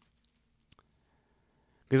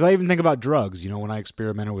 Because I even think about drugs, when I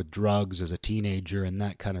experimented with drugs as a teenager and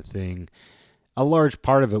that kind of thing, a large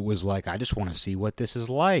part of it was like, I just want to see what this is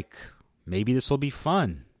like. Maybe this will be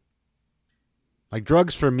fun. Like,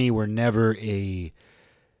 drugs for me were never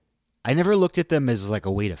I never looked at them as like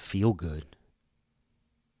a way to feel good.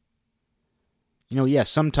 Yes,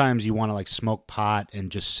 sometimes you want to like smoke pot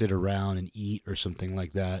and just sit around and eat or something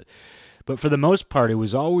like that. But for the most part, it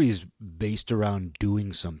was always based around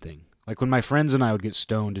doing something. Like when my friends and I would get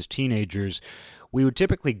stoned as teenagers, we would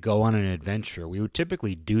typically go on an adventure. We would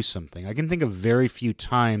typically do something. I can think of very few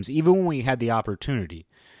times, even when we had the opportunity,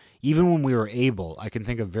 even when we were able, I can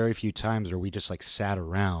think of very few times where we just like sat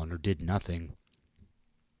around or did nothing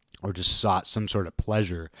or just sought some sort of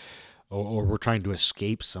pleasure or we're trying to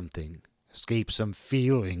escape something, escape some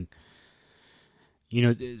feeling.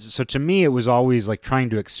 So to me, it was always like trying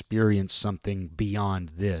to experience something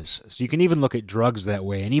beyond this. So you can even look at drugs that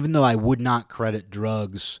way. And even though I would not credit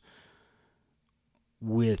drugs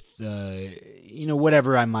with,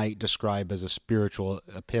 whatever I might describe as a spiritual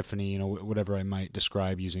epiphany, whatever I might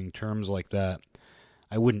describe using terms like that,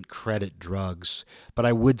 I wouldn't credit drugs. But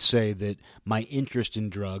I would say that my interest in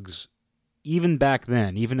drugs, even back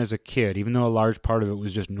then, even as a kid, even though a large part of it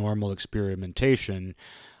was just normal experimentation,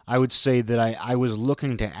 I would say that I was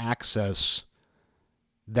looking to access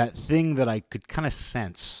that thing that I could kind of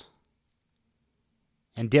sense.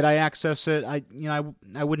 And did I access it?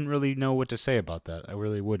 I wouldn't really know what to say about that. I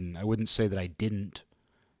really wouldn't. I wouldn't say that I didn't,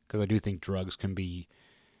 because I do think drugs can be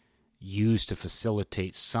used to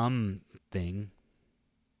facilitate something.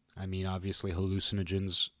 I mean, obviously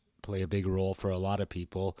hallucinogens play a big role for a lot of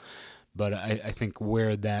people, but I think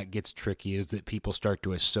where that gets tricky is that people start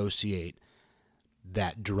to associate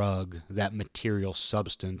that drug, that material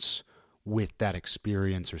substance, with that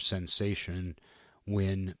experience or sensation,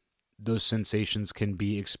 when those sensations can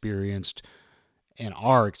be experienced and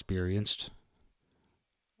are experienced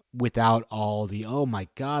without all the, oh my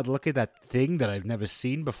God, look at that thing that I've never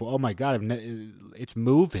seen before. Oh my God, it's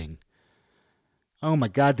moving. Oh my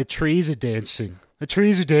God, the trees are dancing. The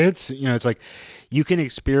trees are dancing. It's like you can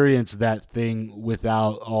experience that thing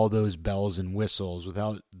without all those bells and whistles,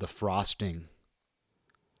 without the frosting,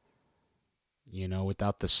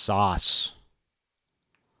 without the sauce.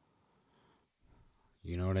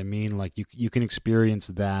 You know what I mean? Like you can experience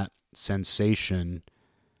that sensation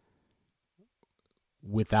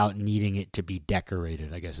without needing it to be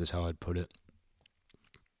decorated, I guess is how I'd put it.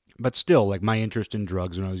 But still, like my interest in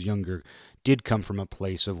drugs when I was younger did come from a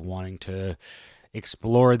place of wanting to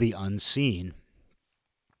explore the unseen.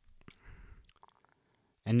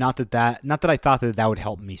 And not that I thought that would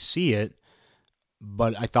help me see it,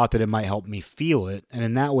 but I thought that it might help me feel it. And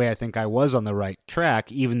in that way, I think I was on the right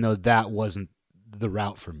track, even though that wasn't the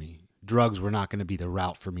route for me. Drugs were not going to be the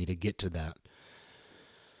route for me to get to that.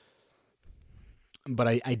 But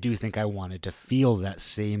I do think I wanted to feel that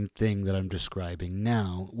same thing that I'm describing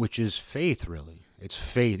now, which is faith, really. It's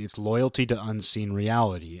faith. It's loyalty to unseen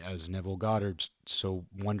reality, as Neville Goddard so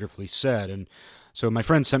wonderfully said. And so my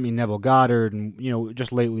friend sent me Neville Goddard, and,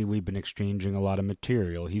 just lately we've been exchanging a lot of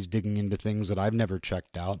material. He's digging into things that I've never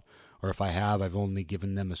checked out, or if I have, I've only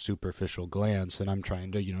given them a superficial glance, and I'm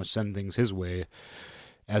trying to, send things his way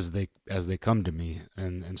as they come to me.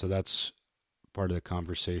 And so that's part of the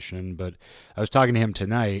conversation. But I was talking to him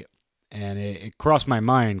tonight, and it crossed my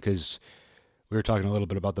mind, because we were talking a little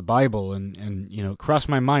bit about the Bible, and it crossed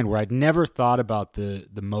my mind where I'd never thought about the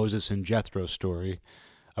Moses and Jethro story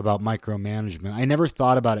about micromanagement. I never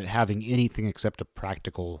thought about it having anything except a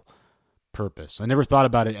practical purpose. I never thought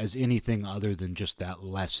about it as anything other than just that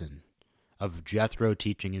lesson of Jethro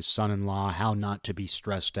teaching his son-in-law how not to be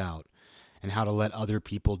stressed out and how to let other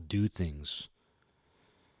people do things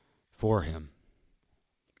for him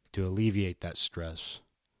to alleviate that stress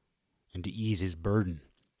and to ease his burden.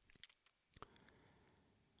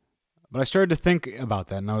 But I started to think about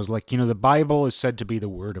that, and I was like, the Bible is said to be the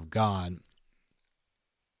Word of God,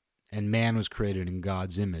 and man was created in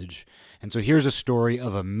God's image. And so here's a story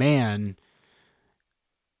of a man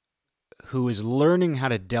who is learning how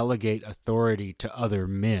to delegate authority to other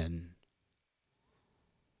men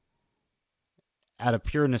out of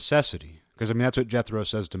pure necessity. Because, that's what Jethro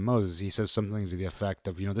says to Moses. He says something to the effect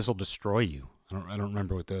of, this will destroy you. I don't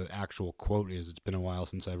remember what the actual quote is. It's been a while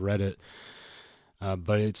since I read it.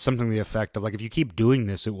 But it's something to the effect of, like, if you keep doing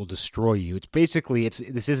this, it will destroy you. It's basically,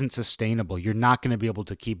 this isn't sustainable. You're not going to be able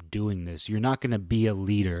to keep doing this. You're not going to be a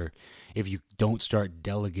leader if you don't start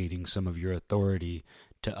delegating some of your authority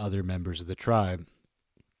to other members of the tribe.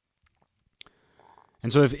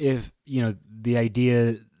 And so if the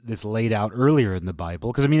idea that's laid out earlier in the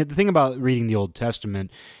Bible, because I mean the thing about reading the Old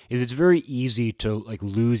Testament is it's very easy to like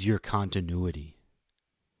lose your continuity.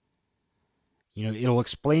 It'll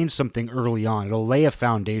explain something early on. It'll lay a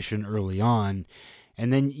foundation early on,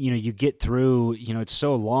 and then you get through, it's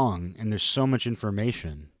so long and there's so much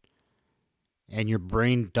information. And your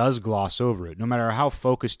brain does gloss over it. No matter how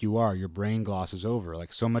focused you are, your brain glosses over.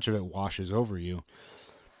 Like so much of it washes over you.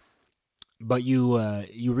 But you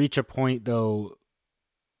reach a point though.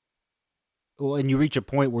 Well, and you reach a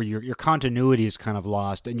point where your continuity is kind of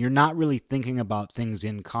lost, and you're not really thinking about things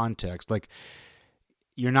in context. Like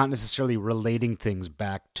you're not necessarily relating things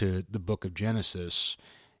back to the book of Genesis.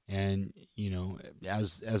 And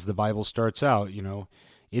as the Bible starts out,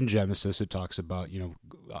 in Genesis, it talks about,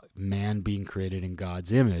 man being created in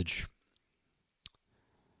God's image.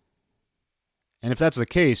 And if that's the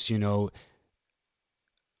case,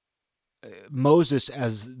 Moses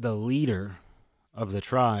as the leader of the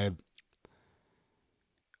tribe,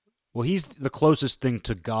 well, he's the closest thing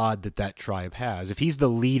to God that tribe has. If he's the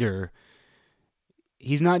leader,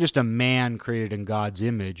 he's not just a man created in God's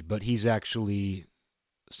image, but he's actually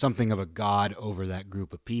something of a God over that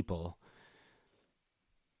group of people.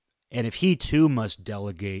 And if he too must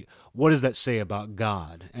delegate, what does that say about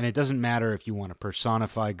God? And it doesn't matter if you want to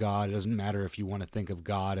personify God. It doesn't matter if you want to think of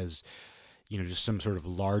God as, just some sort of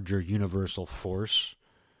larger universal force.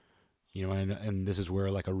 And this is where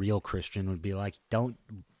like a real Christian would be like, don't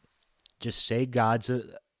just say God's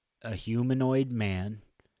a humanoid man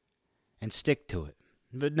and stick to it.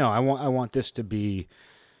 But no, I want this to be,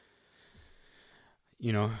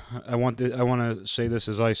 I want to say this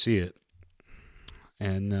as I see it.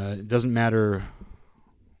 And it doesn't matter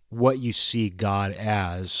what you see God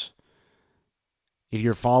as. If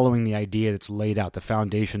you're following the idea that's laid out, the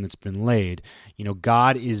foundation that's been laid,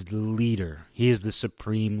 God is the leader. He is the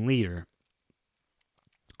supreme leader.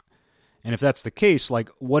 And if that's the case, like,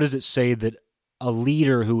 what does it say that a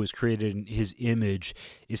leader who was created in his image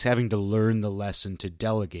is having to learn the lesson to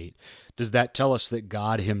delegate? Does that tell us that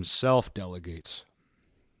God himself delegates?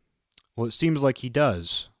 Well, it seems like he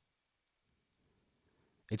does.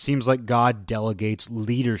 It seems like God delegates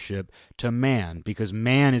leadership to man because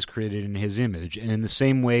man is created in his image. And in the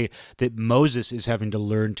same way that Moses is having to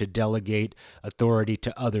learn to delegate authority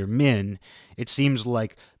to other men, it seems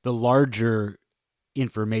like the larger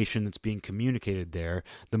information that's being communicated there,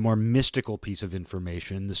 the more mystical piece of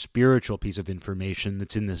information, the spiritual piece of information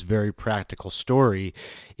that's in this very practical story,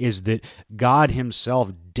 is that God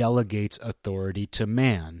himself delegates authority to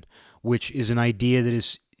man, which is an idea that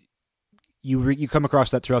is you come across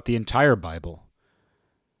that throughout the entire Bible.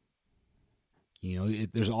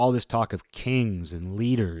 There's all this talk of kings and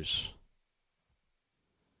leaders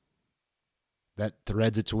that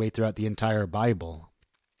threads its way throughout the entire Bible.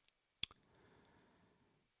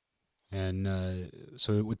 And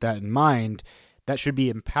so with that in mind, that should be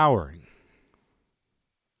empowering.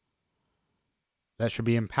 That should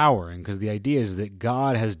be empowering because the idea is that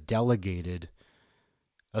God has delegated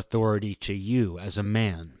authority to you as a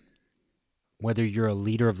man. Whether you're a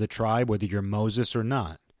leader of the tribe, whether you're Moses or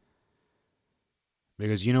not.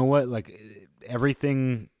 Because you know what? Like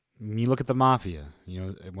everything, when you look at the mafia,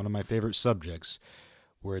 one of my favorite subjects,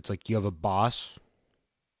 where it's like you have a boss,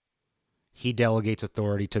 he delegates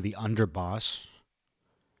authority to the underboss,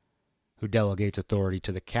 who delegates authority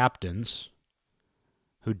to the captains,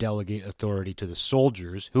 who delegate authority to the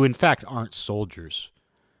soldiers, who in fact aren't soldiers.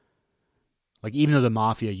 Like even though the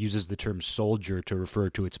mafia uses the term soldier to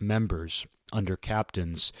refer to its members under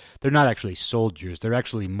captains, they're not actually soldiers. They're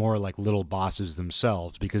actually more like little bosses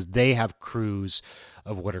themselves because they have crews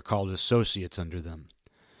of what are called associates under them.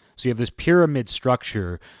 So you have this pyramid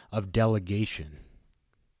structure of delegation.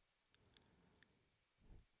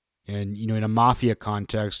 And, in a mafia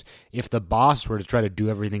context, if the boss were to try to do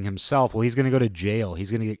everything himself, well, he's going to go to jail.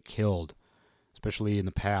 He's going to get killed, especially in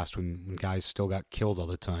the past when guys still got killed all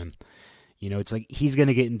the time. It's like he's going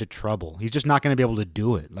to get into trouble. He's just not going to be able to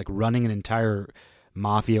do it. Like running an entire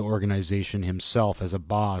mafia organization himself as a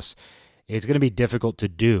boss, it's going to be difficult to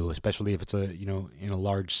do, especially if it's in a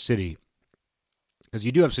large city. Because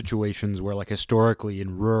you do have situations where, like historically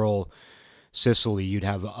in rural Sicily, you'd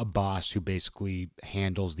have a boss who basically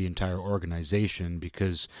handles the entire organization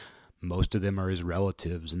because most of them are his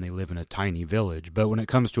relatives and they live in a tiny village. But when it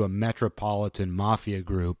comes to a metropolitan mafia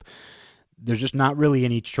group, there's just not really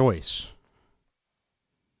any choice.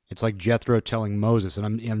 It's like Jethro telling Moses, and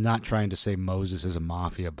I'm not trying to say Moses is a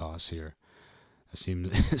mafia boss here. It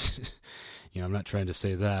seems, I'm not trying to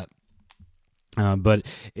say that. But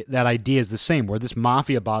that idea is the same, where this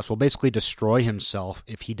mafia boss will basically destroy himself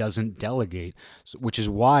if he doesn't delegate, which is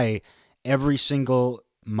why every single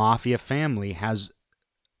mafia family has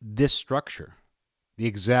this structure, the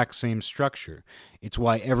exact same structure. It's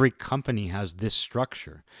why every company has this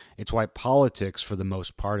structure. It's why politics, for the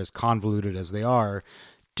most part, as convoluted as they are,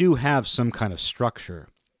 do have some kind of structure.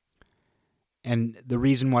 And the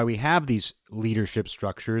reason why we have these leadership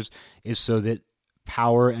structures is so that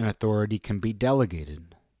power and authority can be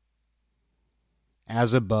delegated.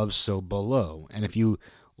 As above, so below. And if you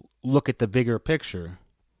look at the bigger picture,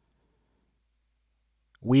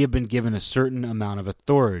 we have been given a certain amount of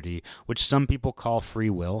authority, which some people call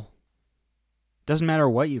free will. Doesn't matter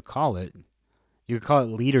what you call it. You could call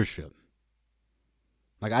it leadership.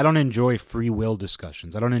 Like, I don't enjoy free will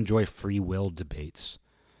discussions. I don't enjoy free will debates.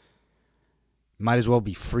 Might as well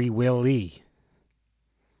be free will-y.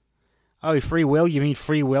 Oh, free will? You mean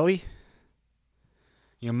free willy?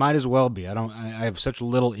 Might as well be. I have such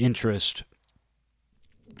little interest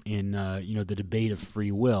in the debate of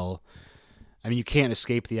free will. I mean, you can't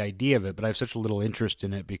escape the idea of it, but I have such little interest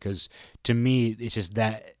in it because, to me, it's just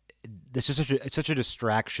that this is such a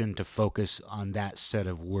distraction to focus on that set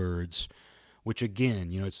of words. Which, again,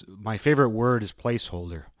 it's my favorite word is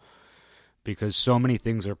placeholder, because so many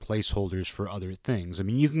things are placeholders for other things. I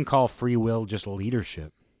mean, you can call free will just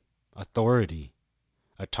leadership, authority,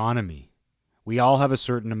 autonomy. We all have a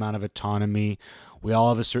certain amount of autonomy. We all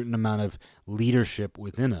have a certain amount of leadership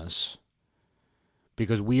within us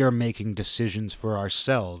because we are making decisions for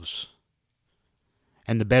ourselves.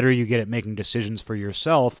 And the better you get at making decisions for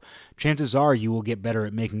yourself, chances are you will get better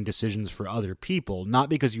at making decisions for other people, not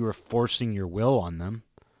because you are forcing your will on them,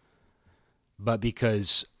 but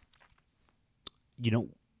because,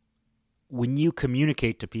 when you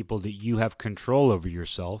communicate to people that you have control over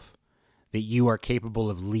yourself, that you are capable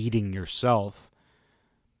of leading yourself,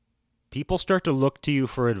 people start to look to you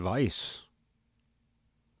for advice.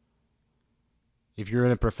 If you're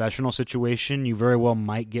in a professional situation, you very well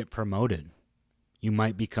might get promoted. You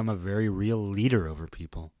might become a very real leader over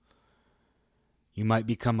people. You might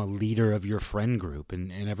become a leader of your friend group,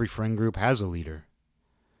 and every friend group has a leader.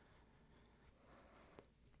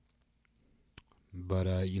 But,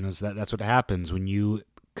 so that's what happens when you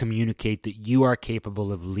communicate that you are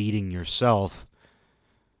capable of leading yourself.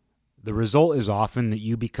 The result is often that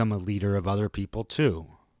you become a leader of other people too.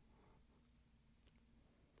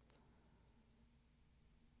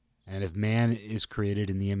 And if man is created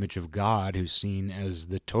in the image of God, who's seen as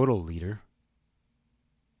the total leader,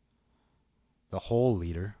 the whole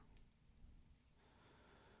leader,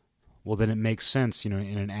 well, then it makes sense, in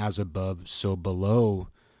an as above, so below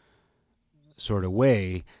sort of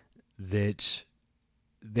way, that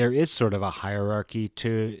there is sort of a hierarchy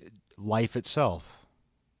to life itself,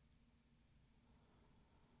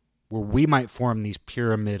 where we might form these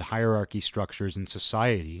pyramid hierarchy structures in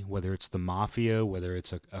society, whether it's the mafia, whether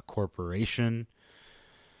it's a corporation,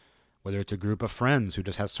 whether it's a group of friends who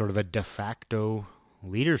just has sort of a de facto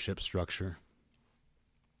leadership structure.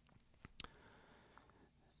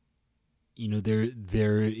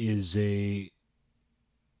 There is a,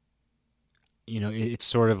 it's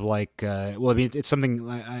sort of like, it's something,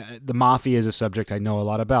 the mafia is a subject I know a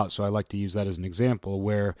lot about, so I like to use that as an example,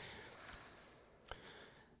 where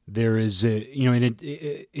there is,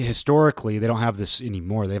 historically, they don't have this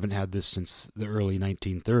anymore. They haven't had this since the early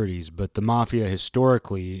 1930s, but the mafia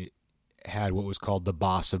historically had what was called the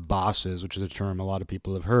boss of bosses, which is a term a lot of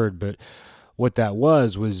people have heard, but what that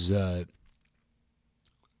was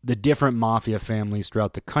the different mafia families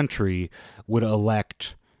throughout the country would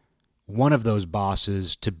elect one of those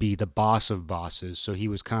bosses to be the boss of bosses, so he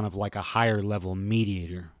was kind of like a higher level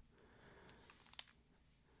mediator.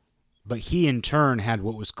 But he in turn had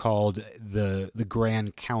what was called the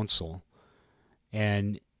Grand Council,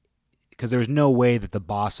 and because there was no way that the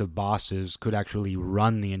boss of bosses could actually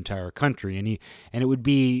run the entire country,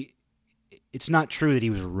 it's not true that he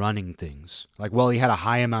was running things. Like, well, he had a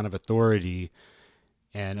high amount of authority,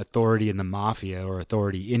 and authority in the mafia or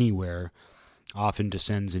authority anywhere often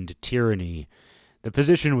descends into tyranny. The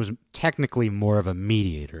position was technically more of a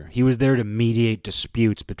mediator. He was there to mediate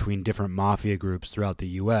disputes between different mafia groups throughout the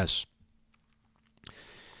U.S.,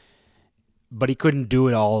 but he couldn't do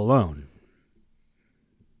it all alone.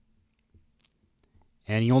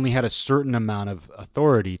 And he only had a certain amount of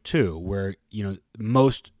authority, too, where,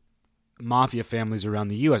 most mafia families around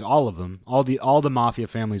the U.S., all of them, all the mafia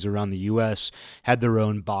families around the U.S. had their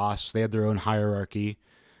own boss. They had their own hierarchy.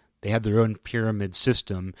 They had their own pyramid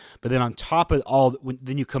system. But then on top of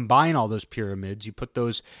then you combine all those pyramids, you put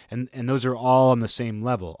those, and those are all on the same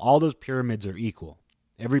level. All those pyramids are equal.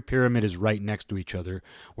 Every pyramid is right next to each other,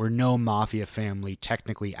 where no mafia family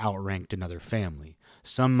technically outranked another family.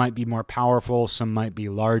 Some might be more powerful, some might be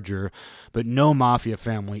larger, but no mafia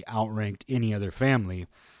family outranked any other family.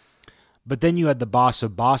 But then you had the boss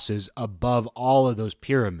of bosses above all of those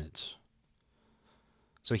pyramids.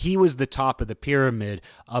 So he was the top of the pyramid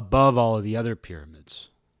above all of the other pyramids.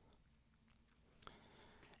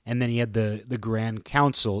 And then he had the Grand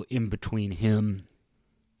Council in between him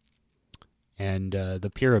and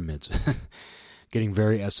the pyramids. Getting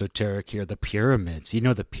very esoteric here. The pyramids. You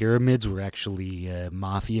know, the pyramids were actually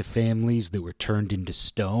mafia families that were turned into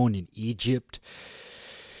stone in Egypt.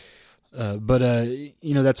 But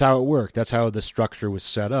that's how it worked. That's how the structure was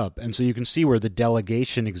set up. And so you can see where the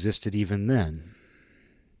delegation existed even then.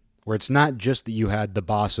 Where it's not just that you had the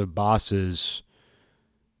boss of bosses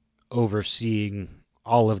overseeing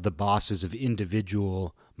all of the bosses of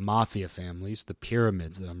individual mafia families, the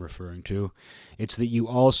pyramids that I'm referring to. It's that you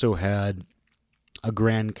also had a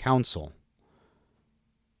Grand Council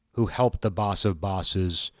who helped the boss of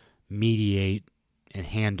bosses mediate and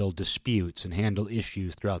handle disputes and handle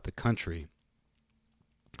issues throughout the country.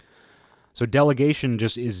 So delegation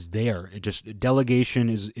just is there. Delegation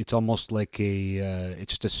it's almost like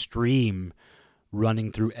it's just a stream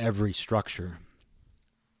running through every structure.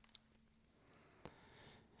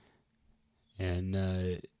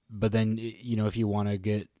 And but then, if you want to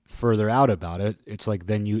get further out about it, it's like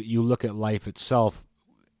then you look at life itself,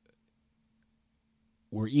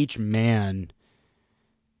 where each man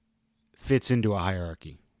fits into a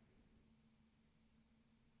hierarchy.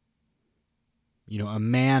 A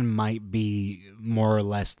man might be more or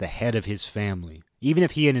less the head of his family, even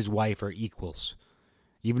if he and his wife are equals.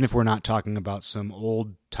 Even if we're not talking about some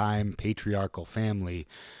old-time patriarchal family,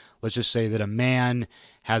 let's just say that a man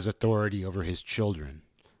has authority over his children,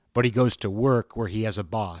 but he goes to work where he has a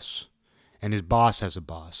boss, and his boss has a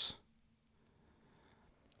boss.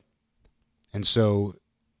 And so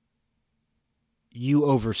you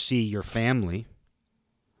oversee your family,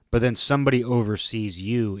 but then somebody oversees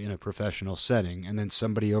you in a professional setting, and then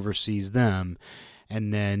somebody oversees them,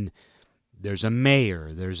 and then there's a mayor,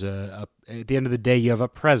 there's at the end of the day, you have a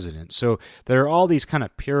president. So there are all these kind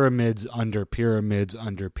of pyramids under pyramids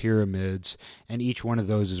under pyramids, and each one of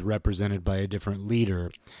those is represented by a different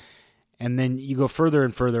leader. And then you go further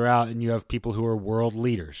and further out, and you have people who are world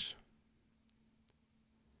leaders.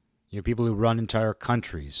 You have people who run entire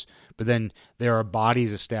countries. But then there are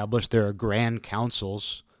bodies established, there are grand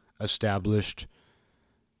councils established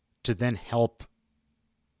to then help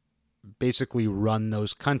basically run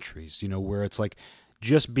those countries, where it's like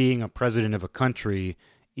just being a president of a country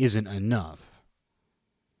isn't enough.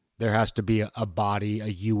 There has to be a body, a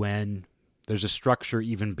UN. There's a structure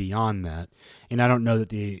even beyond that. And I don't know that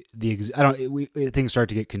things start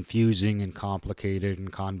to get confusing and complicated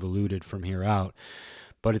and convoluted from here out.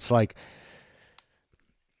 But it's like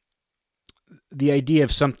the idea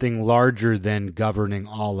of something larger than governing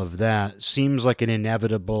all of that seems like an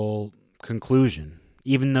inevitable conclusion.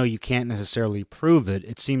 Even though you can't necessarily prove it,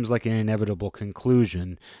 it seems like an inevitable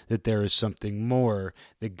conclusion that there is something more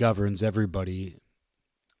that governs everybody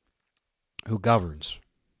who governs.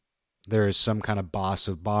 There is some kind of boss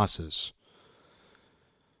of bosses.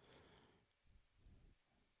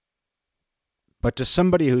 But to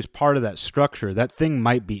somebody who's part of that structure, that thing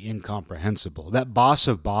might be incomprehensible. That boss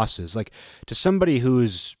of bosses, like to somebody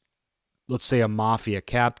who's, let's say, a mafia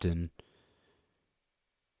captain,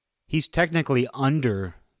 he's technically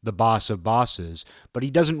under the boss of bosses, but he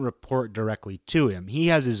doesn't report directly to him. He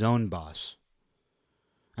has his own boss.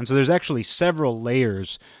 And so there's actually several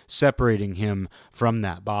layers separating him from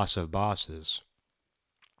that boss of bosses.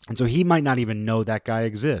 And so he might not even know that guy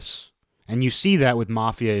exists. And you see that with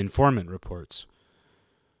mafia informant reports.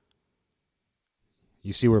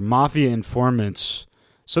 You see where mafia informants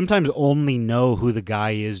sometimes only know who the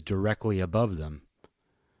guy is directly above them.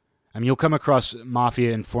 I mean, you'll come across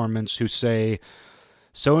mafia informants who say,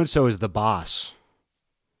 so-and-so is the boss.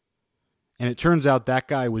 And it turns out that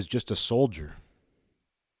guy was just a soldier.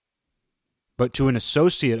 But to an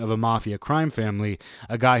associate of a mafia crime family,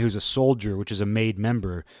 a guy who's a soldier, which is a made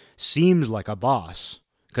member, seems like a boss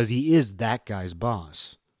because he is that guy's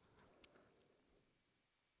boss.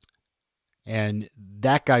 And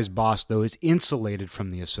that guy's boss, though, is insulated from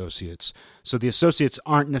the associates. So the associates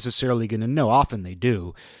aren't necessarily going to know. Often they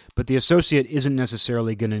do. But the associate isn't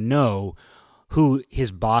necessarily going to know who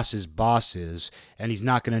his boss's boss is. And he's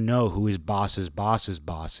not going to know who his boss's boss's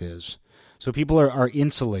boss is. So people are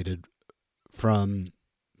insulated from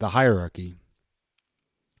the hierarchy.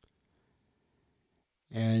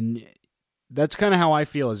 And that's kind of how I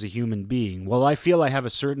feel as a human being. Well, I feel I have a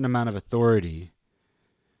certain amount of authority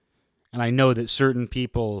And I know that certain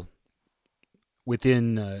people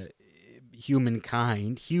within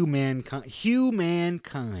humankind,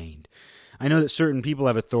 I know that certain people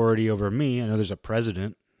have authority over me. I know there's a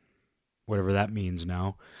president, whatever that means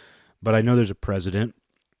now, but I know there's a president.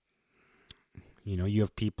 You know, you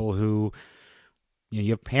have people who, you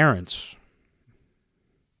have parents.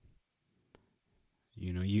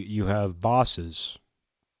 You know, you have bosses.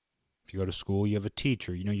 If you go to school, you have a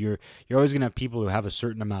teacher. You know, you're always going to have people who have a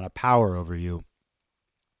certain amount of power over you.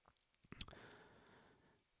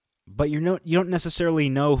 But you don't necessarily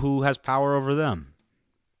know who has power over them.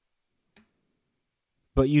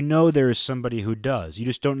 But you know there is somebody who does. You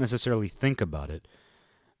just don't necessarily think about it.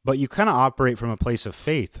 But you kind of operate from a place of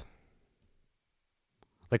faith.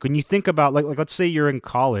 Like when you think about, like let's say you're in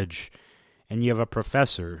college and you have a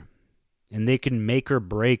professor and they can make or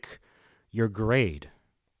break your grade.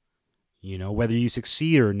 You know, whether you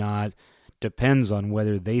succeed or not depends on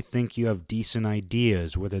whether they think you have decent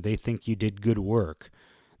ideas, whether they think you did good work.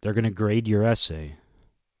 They're going to grade your essay.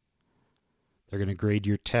 They're going to grade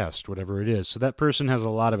your test, whatever it is. So that person has a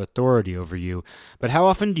lot of authority over you. But how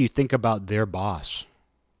often do you think about their boss?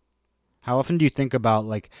 How often do you think about,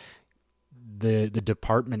 like, the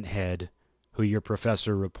department head who your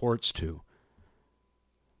professor reports to?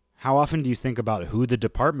 How often do you think about who the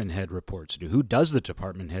department head reports to? Who does the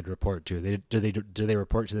department head report to? Do they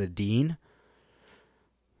report to the dean?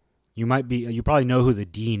 You probably know who the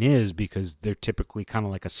dean is because they're typically kind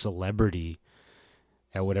of like a celebrity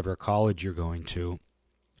at whatever college you're going to.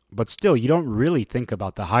 But still, you don't really think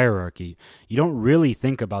about the hierarchy. You don't really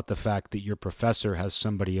think about the fact that your professor has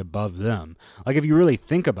somebody above them. Like, if you really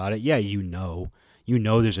think about it, yeah, you know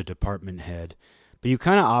there's a department head. But you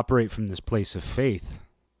kind of operate from this place of faith,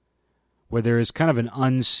 where there is kind of an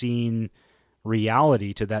unseen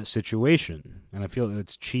reality to that situation. And I feel that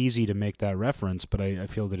it's cheesy to make that reference, but I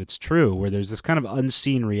feel that it's true, where there's this kind of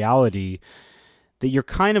unseen reality that you're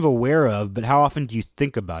kind of aware of, but how often do you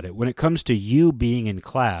think about it? When it comes to you being in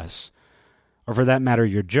class, or for that matter,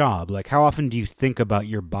 your job, like how often do you think about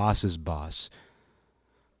your boss's boss?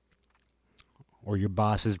 Or your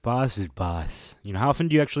boss's boss's boss? You know, how often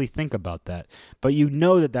do you actually think about that? But you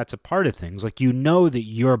know that that's a part of things. Like, you know that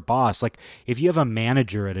your boss, like if you have a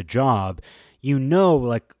manager at a job, you know,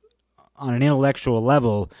 like on an intellectual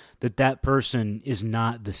level, that person is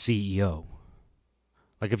not the CEO.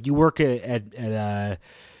 Like if you work at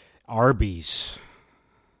Arby's,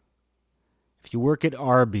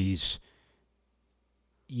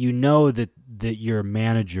 you know that your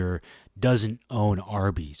manager doesn't own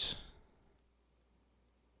Arby's.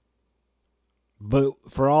 But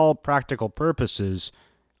for all practical purposes,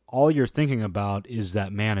 all you're thinking about is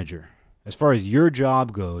that manager. As far as your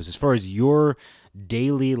job goes, as far as your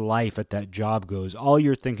daily life at that job goes, all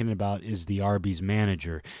you're thinking about is the Arby's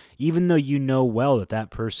manager, even though you know well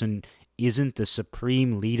that person isn't the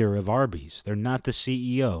supreme leader of Arby's. They're not the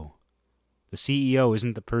CEO. The CEO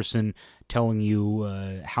isn't the person telling you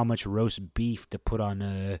how much roast beef to put on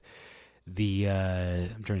I'm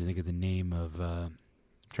trying to think of the name of... I'm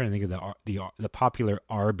trying to think of the popular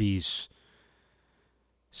Arby's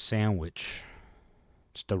sandwich.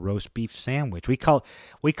 Just a roast beef sandwich. We call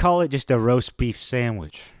it just a roast beef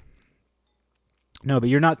sandwich. No, but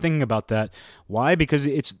you're not thinking about that. Why? Because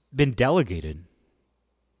it's been delegated.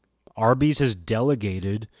 Arby's has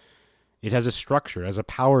delegated. It has a structure, has a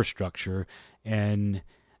power structure, and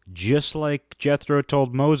just like Jethro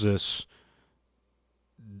told Moses,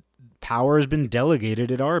 power has been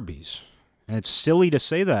delegated at Arby's. And it's silly to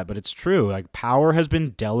say that, but it's true. Like, power has been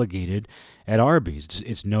delegated at Arby's.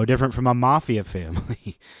 It's no different from a mafia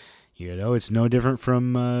family. You know, it's no different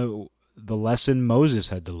from the lesson Moses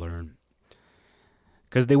had to learn.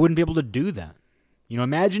 Because they wouldn't be able to do that. You know,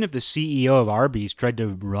 imagine if the CEO of Arby's tried to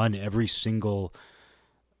run every single,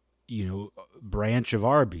 branch of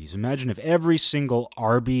Arby's. Imagine if every single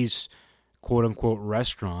Arby's quote-unquote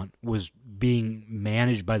restaurant was being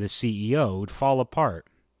managed by the CEO. It would fall apart.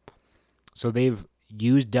 So they've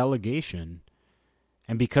used delegation,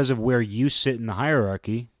 and because of where you sit in the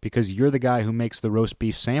hierarchy, because you're the guy who makes the roast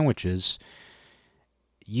beef sandwiches,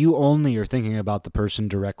 you only are thinking about the person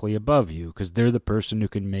directly above you, because they're the person who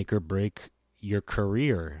can make or break your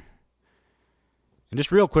career. And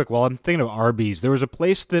just real quick, while I'm thinking of Arby's, there was a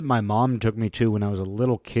place that my mom took me to when I was a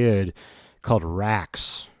little kid called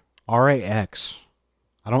Rax. R-A-X.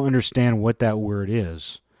 I don't understand what that word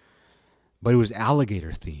is, but it was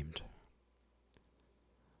alligator themed.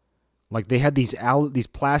 Like, they had these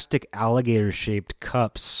plastic alligator-shaped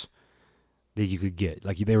cups that you could get.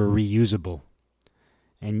 Like, they were reusable.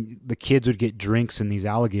 And the kids would get drinks in these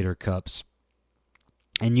alligator cups.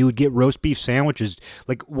 and you would get roast beef sandwiches.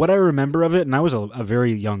 Like, what I remember of it, and I was a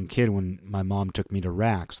very young kid when my mom took me to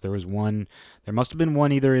Rax. There must have been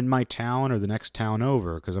one either in my town or the next town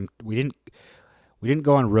over, because we didn't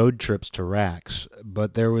go on road trips to Rax,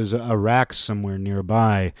 but there was a Rax somewhere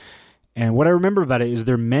nearby. And what I remember about it is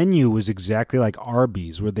their menu was exactly like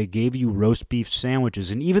Arby's, where they gave you roast beef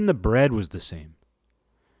sandwiches, and even the bread was the same.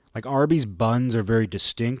 Like, Arby's buns are very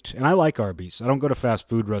distinct, and I like Arby's. I don't go to fast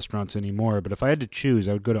food restaurants anymore, but if I had to choose,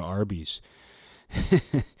 I would go to Arby's.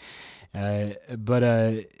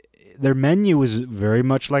 But their menu was very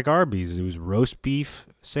much like Arby's. It was roast beef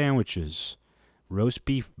sandwiches, roast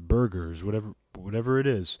beef burgers, whatever it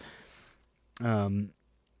is.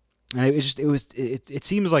 And it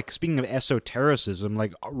seems like, speaking of esotericism,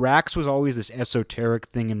 like Rax was always this esoteric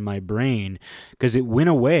thing in my brain because it went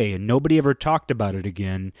away and nobody ever talked about it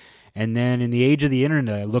again. And then in the age of the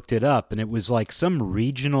internet, I looked it up and it was like some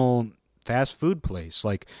regional fast food place.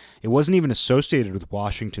 Like, it wasn't even associated with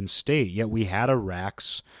Washington State, yet we had a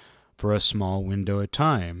Rax for a small window of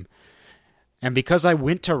time. And because I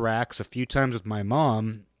went to Rax a few times with my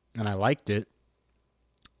mom and I liked it,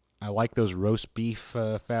 I like those roast beef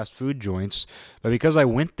fast food joints. But because I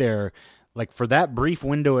went there, like, for that brief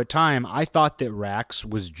window of time, I thought that Rax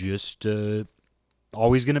was just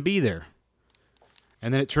always going to be there.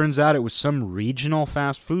 And then it turns out it was some regional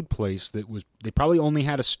fast food place they probably only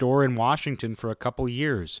had a store in Washington for a couple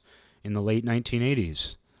years in the late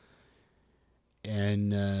 1980s.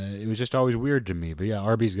 And it was just always weird to me. But yeah,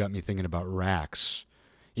 Arby's got me thinking about Rax.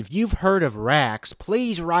 If you've heard of Rax,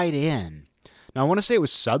 please write in. Now, I want to say it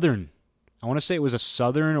was Southern. I want to say it was a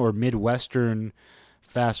Southern or Midwestern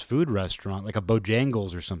fast food restaurant, like a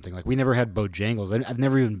Bojangles or something. Like, we never had Bojangles. I've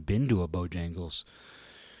never even been to a Bojangles.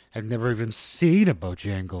 I've never even seen a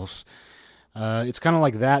Bojangles. It's kind of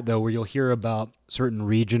like that, though, where you'll hear about certain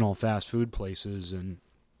regional fast food places, and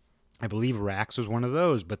I believe Rax was one of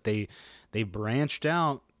those, but they branched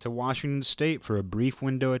out to Washington State for a brief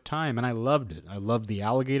window of time, and I loved it. I loved the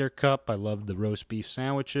alligator cup. I loved the roast beef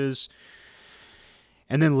sandwiches.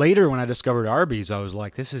 And then later, when I discovered Arby's, I was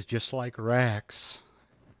like, this is just like Rax.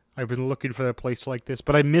 I've been looking for a place like this,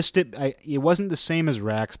 but I missed it. It wasn't the same as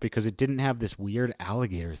Rax because it didn't have this weird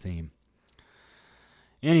alligator theme.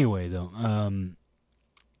 Anyway, though,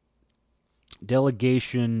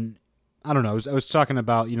 delegation, I don't know. I was talking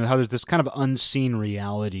about, how there's this kind of unseen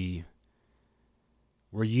reality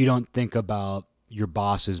where you don't think about your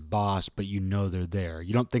boss's boss, but they're there.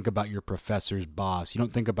 You don't think about your professor's boss. You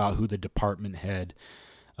don't think about who the department head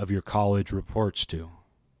of your college reports to.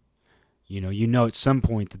 You know at some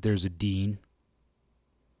point that there's a dean.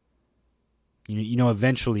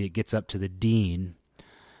 Eventually it gets up to the dean.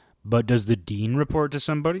 But does the dean report to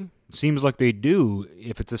somebody? It seems like they do.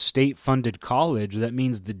 If it's a state-funded college, that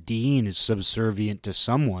means the dean is subservient to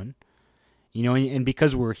someone. And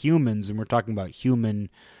because we're humans and we're talking about human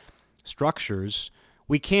structures,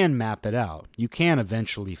 we can map it out. You can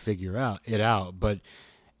eventually figure it out, but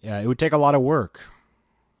it would take a lot of work.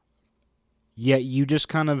 Yet you just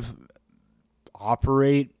kind of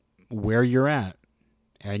operate where you're at,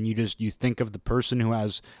 and you think of the person who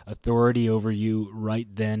has authority over you right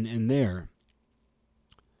then and there.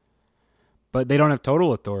 But they don't have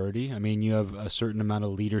total authority. I mean, you have a certain amount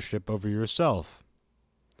of leadership over yourself.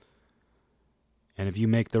 And if you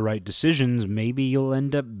make the right decisions, maybe you'll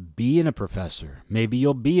end up being a professor. Maybe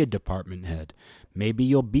you'll be a department head. Maybe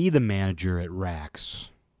you'll be the manager at Rax.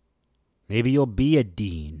 Maybe you'll be a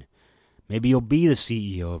dean. Maybe you'll be the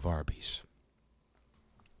CEO of Arby's.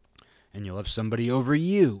 And you'll have somebody over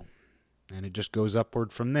you. And it just goes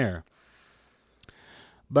upward from there.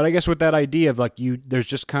 But I guess with that idea of it's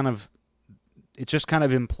just kind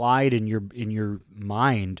of implied in your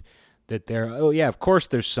mind that of course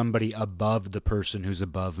there's somebody above the person who's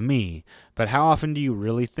above me. But how often do you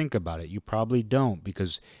really think about it? You probably don't,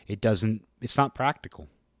 because it's not practical.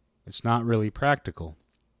 It's not really practical.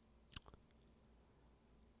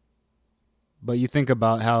 But you think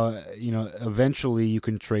about how, eventually you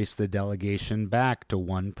can trace the delegation back to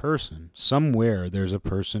one person. Somewhere there's a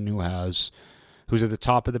person who's at the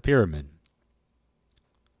top of the pyramid.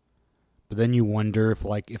 But then you wonder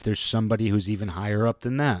if there's somebody who's even higher up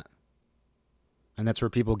than that. And that's where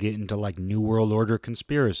people get into New World Order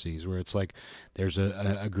conspiracies, where it's like there's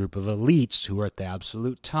a group of elites who are at the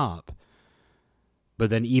absolute top.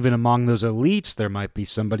 But then even among those elites, there might be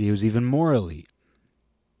somebody who's even more elite.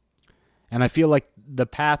 And I feel like the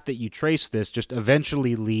path that you trace this just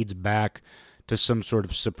eventually leads back to some sort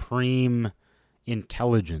of supreme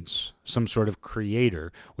intelligence, some sort of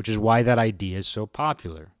creator, which is why that idea is so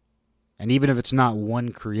popular. And even if it's not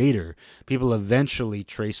one creator, people eventually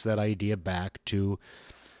trace that idea back to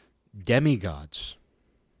demigods,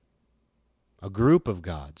 a group of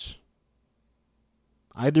gods.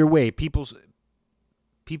 Either way, people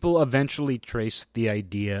eventually trace the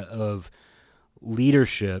idea of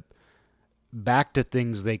leadership back to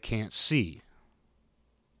things they can't see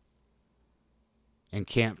and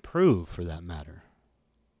can't prove, for that matter.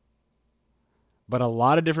 But a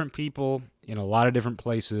lot of different people in a lot of different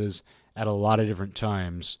places at a lot of different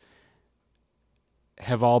times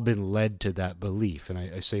have all been led to that belief. And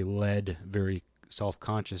I say led very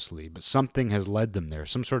self-consciously, but something has led them there.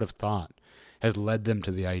 Some sort of thought has led them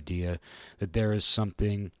to the idea that there is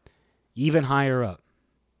something even higher up.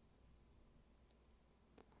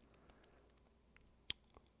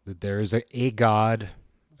 That there is a God,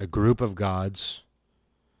 a group of gods.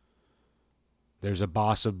 There's a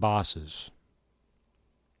boss of bosses.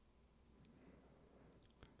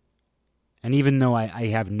 And even though I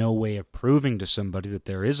have no way of proving to somebody that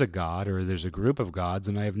there is a God or there's a group of gods,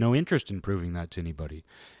 and I have no interest in proving that to anybody,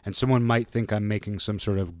 and someone might think I'm making some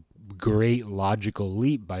sort of great logical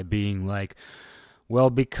leap by being like, well,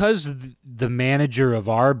 because the manager of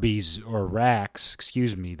Arby's or Rax,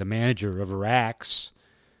 the manager of Rax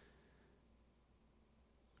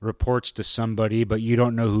reports to somebody, but you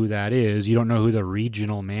don't know who that is. You don't know who the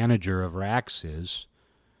regional manager of Rax is.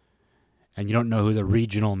 And you don't know who the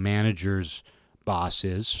regional manager's boss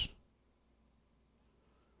is.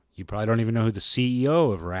 You probably don't even know who the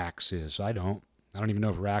CEO of Rax is. I don't even know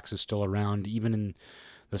if Rax is still around, even in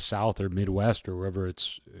the South or Midwest or wherever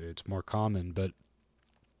it's more common. But,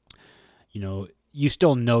 you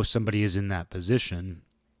still know somebody is in that position.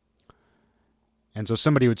 And so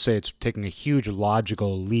somebody would say it's taking a huge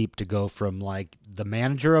logical leap to go from like the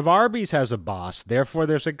manager of Arby's has a boss, therefore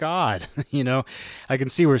there's a God. I can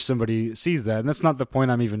see where somebody sees that. And that's not the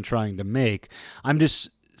point I'm even trying to make. I'm just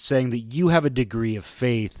saying that you have a degree of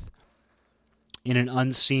faith in an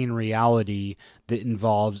unseen reality that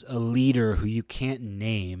involves a leader who you can't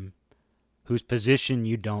name, whose position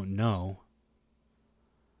you don't know,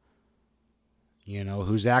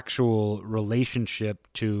 whose actual relationship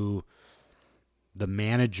to the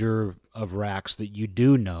manager of Rax that you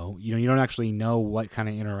do know. You don't actually know what kind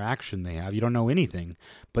of interaction they have. You don't know anything,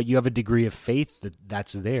 but you have a degree of faith that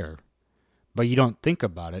that's there. But you don't think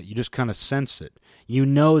about it. You just kind of sense it. You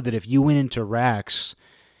know that if you went into Rax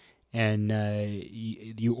and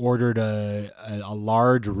you ordered a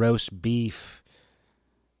large roast beef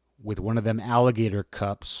with one of them alligator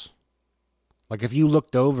cups, like if you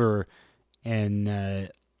looked over and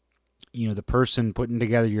the person putting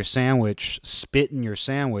together your sandwich spit in your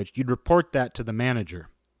sandwich, you'd report that to the manager.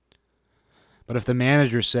 But if the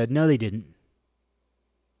manager said, no, they didn't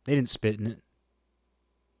spit in it,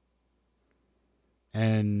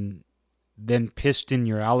 and then pissed in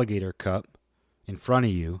your alligator cup in front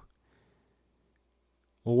of you,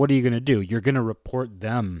 well, what are you going to do? You're going to report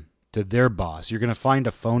them to their boss. You're going to find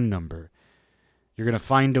a phone number. You're going to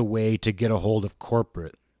find a way to get a hold of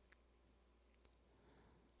corporate.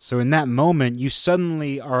 So in that moment, you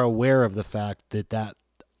suddenly are aware of the fact that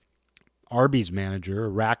Arby's manager,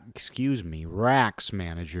 Rax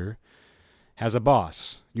manager, has a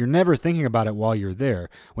boss. You're never thinking about it while you're there.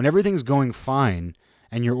 When everything's going fine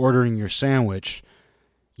and you're ordering your sandwich,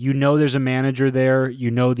 you know there's a manager there, you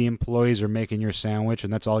know the employees are making your sandwich,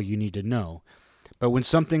 and that's all you need to know. But when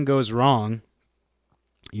something goes wrong,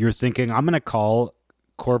 you're thinking, I'm going to call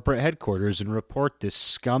corporate headquarters and report this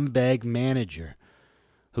scumbag manager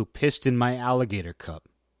who pissed in my alligator cup.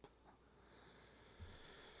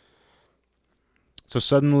 So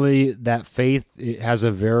suddenly that faith, it has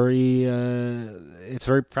a very, it's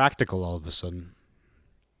very practical all of a sudden.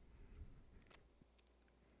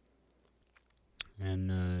 And,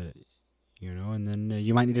 and then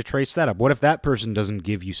you might need to trace that up. What if that person doesn't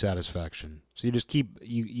give you satisfaction? So you just keep,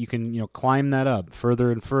 you can, climb that up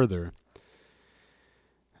further and further.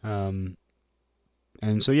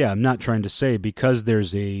 And so, I'm not trying to say because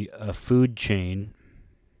there's a food chain,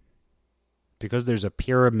 because there's a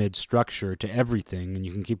pyramid structure to everything, and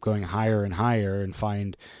you can keep going higher and higher and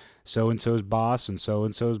find so-and-so's boss and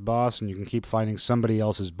so-and-so's boss, and you can keep finding somebody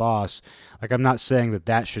else's boss. Like, I'm not saying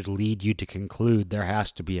that should lead you to conclude there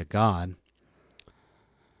has to be a God.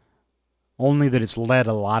 Only that it's led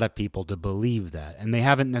a lot of people to believe that, and they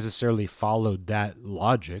haven't necessarily followed that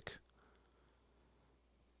logic.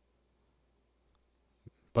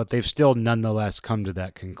 But they've still nonetheless come to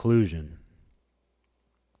that conclusion.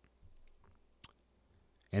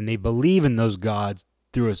 And they believe in those gods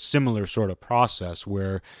through a similar sort of process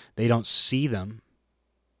where they don't see them.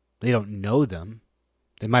 They don't know them.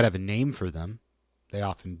 They might have a name for them. They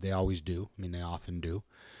always do. They often do.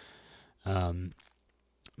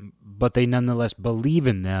 but they nonetheless believe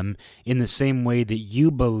in them in the same way that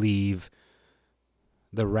you believe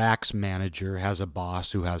the racks manager has a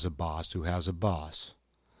boss who has a boss who has a boss.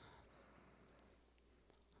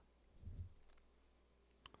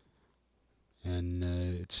 And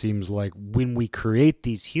it seems like when we create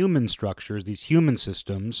these human structures, these human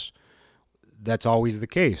systems, that's always the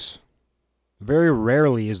case. Very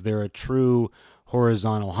rarely is there a true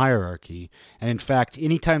horizontal hierarchy. And in fact,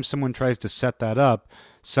 anytime someone tries to set that up,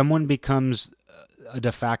 someone becomes a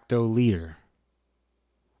de facto leader.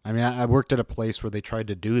 I mean, I worked at a place where they tried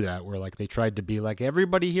to do that, where like they tried to be like,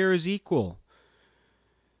 everybody here is equal,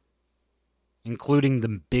 including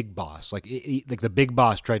the big boss. Like the big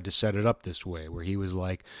boss tried to set it up this way, where he was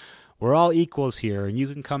like, we're all equals here, and you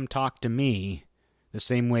can come talk to me the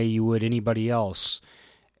same way you would anybody else.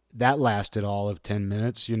 That lasted all of 10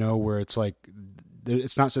 minutes, where it's like,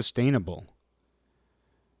 it's not sustainable.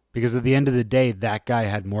 Because at the end of the day, that guy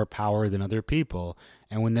had more power than other people.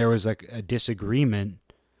 And when there was like a disagreement,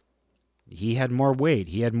 he had more weight,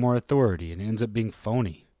 he had more authority, and it ends up being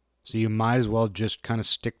phony. So you might as well just kind of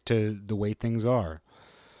stick to the way things are,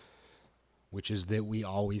 which is that we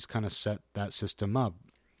always kind of set that system up.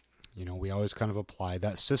 We always kind of apply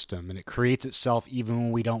that system, and it creates itself even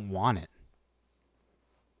when we don't want it.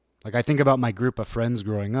 Like I think about my group of friends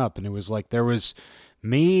growing up, and it was like there was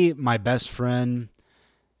me, my best friend,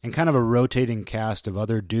 and kind of a rotating cast of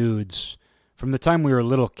other dudes from the time we were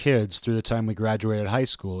little kids through the time we graduated high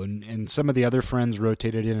school. And some of the other friends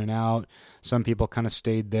rotated in and out. Some people kind of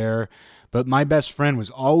stayed there. But my best friend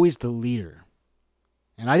was always the leader.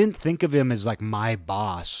 And I didn't think of him as like my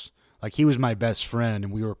boss. Like he was my best friend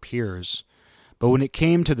and we were peers. But when it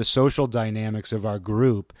came to the social dynamics of our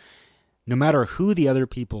group, no matter who the other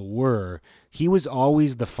people were, he was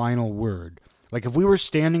always the final word. Like if we were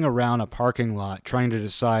standing around a parking lot trying to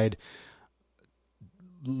decide,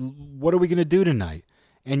 what are we going to do tonight?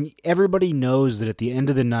 And everybody knows that at the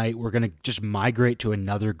end of the night, we're going to just migrate to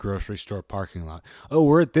another grocery store parking lot. Oh,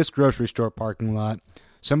 we're at this grocery store parking lot.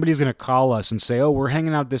 Somebody's going to call us and say, oh, we're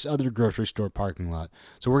hanging out at this other grocery store parking lot.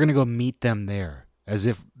 So we're going to go meet them there, as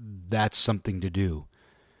if that's something to do.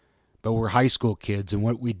 But we're high school kids, and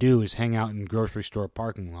what we do is hang out in grocery store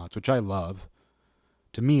parking lots, which I love.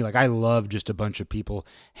 To me, like I love just a bunch of people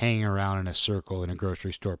hanging around in a circle in a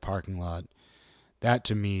grocery store parking lot. That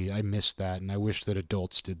to me, I miss that, and I wish that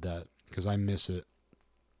adults did that, because I miss it.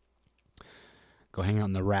 Go hang out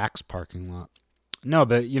in the Racks parking lot. No,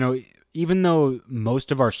 but, even though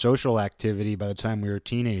most of our social activity by the time we were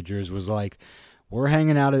teenagers was like, we're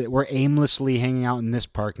aimlessly hanging out in this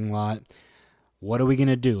parking lot. What are we going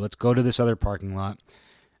to do? Let's go to this other parking lot.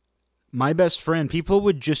 My best friend, people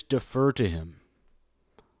would just defer to him.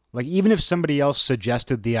 Like, even if somebody else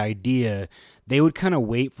suggested the idea, they would kind of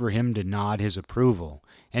wait for him to nod his approval.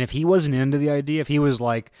 And if he wasn't into the idea, if he was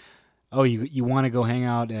like, oh, you want to go hang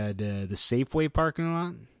out at the Safeway parking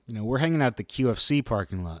lot? We're hanging out at the QFC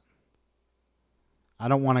parking lot. I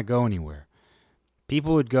don't want to go anywhere.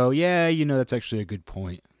 People would go, yeah, that's actually a good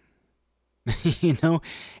point.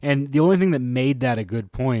 And the only thing that made that a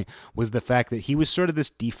good point was the fact that he was sort of this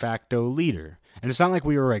de facto leader. And it's not like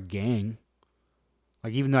we were a gang.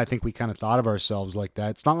 Like, even though I think we kind of thought of ourselves like that,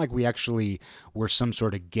 it's not like we actually were some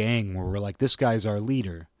sort of gang where we're like, this guy's our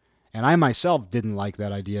leader. And I myself didn't like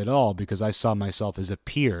that idea at all because I saw myself as a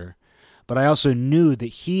peer. But I also knew that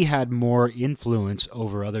he had more influence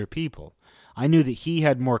over other people. I knew that he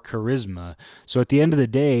had more charisma. So at the end of the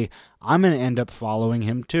day, I'm going to end up following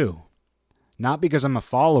him too. Not because I'm a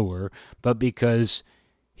follower, but because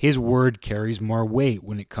his word carries more weight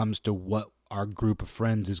when it comes to what our group of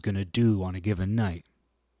friends is going to do on a given night.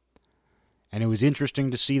 And it was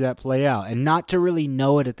interesting to see that play out. And not to really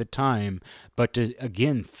know it at the time, but to,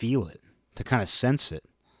 again, feel it. To kind of sense it.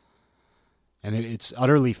 And it's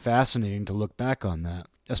utterly fascinating to look back on that.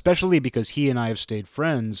 Especially because he and I have stayed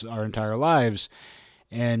friends our entire lives.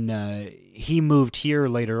 And he moved here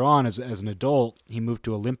later on as an adult. He moved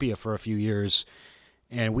to Olympia for a few years.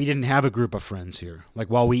 And we didn't have a group of friends here. Like,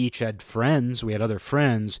 while we each had friends, we had other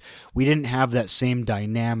friends, we didn't have that same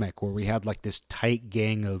dynamic where we had like this tight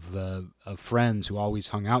gang of friends who always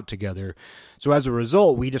hung out together. So as a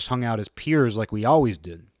result, we just hung out as peers like we always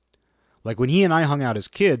did. Like, when he and I hung out as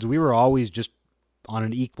kids, we were always just on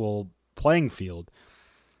an equal playing field.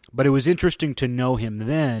 But it was interesting to know him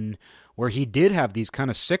then, where he did have these kind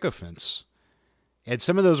of sycophants. And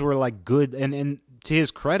some of those were like good, and to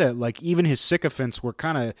his credit, like even his sycophants were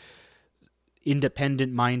kind of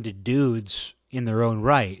independent-minded dudes in their own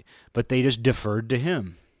right, but they just deferred to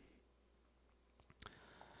him.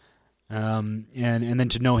 And then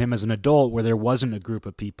to know him as an adult where there wasn't a group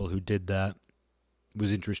of people who did that,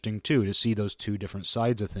 was interesting too, to see those two different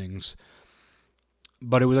sides of things.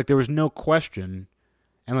 But it was like there was no question,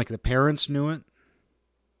 and like the parents knew it.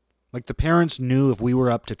 Like the parents knew if we were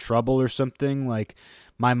up to trouble or something, like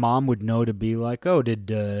my mom would know to be like, "Oh, did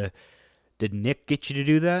Nick get you to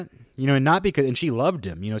do that?" You know, and not because, and she loved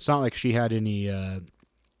him. You know, it's not like she had any,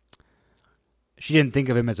 she didn't think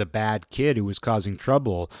of him as a bad kid who was causing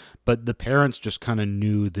trouble, but the parents just kind of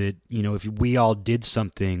knew that, you know, if we all did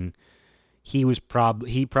something, he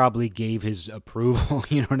probably gave his approval.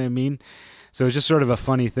 You know what I mean? So it's just sort of a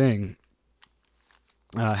funny thing,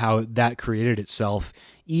 how that created itself,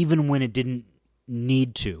 even when it didn't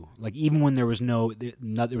need to. Like even when there was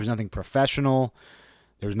there was nothing professional,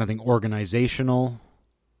 there was nothing organizational.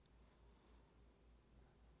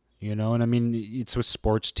 You know, and I mean, it's with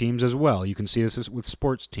sports teams as well. You can see this with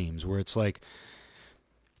sports teams where it's like,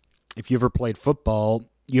 if you ever played football,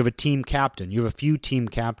 you have a team captain. You have a few team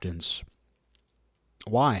captains.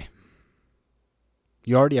 Why?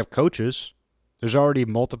 You already have coaches. There's already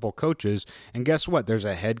multiple coaches. And guess what? There's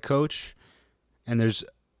a head coach, and there's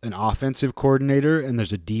an offensive coordinator, and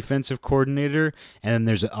there's a defensive coordinator, and then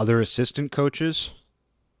there's other assistant coaches.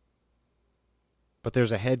 But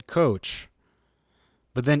there's a head coach.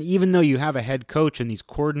 But then even though you have a head coach and these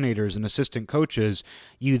coordinators and assistant coaches,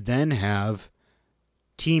 you then have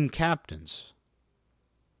team captains.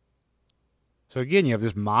 So again, you have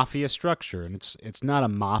this mafia structure, and it's not a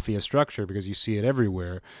mafia structure because you see it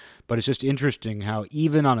everywhere, but it's just interesting how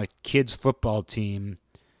even on a kids' football team,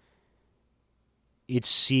 it's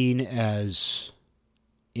seen as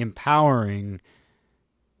empowering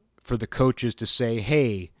for the coaches to say,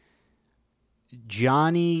 hey,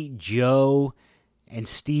 Johnny, Joe, and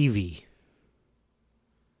Stevie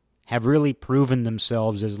have really proven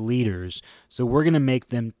themselves as leaders, so we're going to make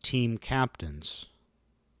them team captains.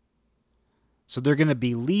 So they're going to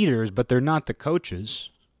be leaders, but they're not the coaches.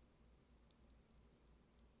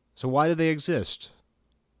 So why do they exist?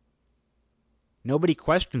 Nobody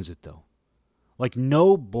questions it, though. Like,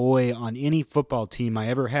 no boy on any football team I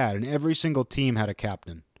ever had, and every single team had a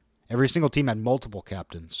captain. Every single team had multiple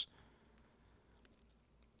captains.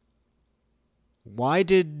 Why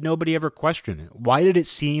did nobody ever question it? Why did it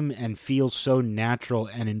seem and feel so natural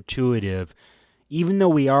and intuitive, even though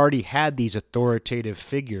we already had these authoritative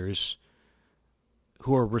figures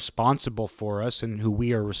who are responsible for us and who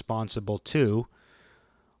we are responsible to?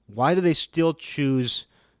 Why do they still choose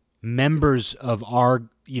members of our,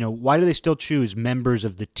 why do they still choose members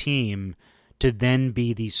of the team to then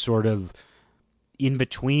be these sort of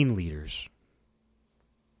in-between leaders?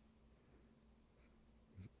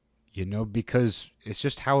 Because it's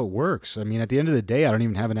just how it works. I mean, at the end of the day, I don't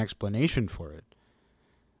even have an explanation for it.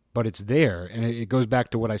 But it's there, and it goes back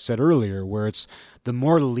to what I said earlier, where it's the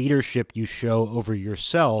more leadership you show over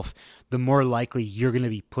yourself, the more likely you're going to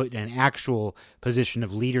be put in an actual position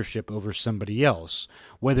of leadership over somebody else.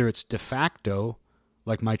 Whether it's de facto,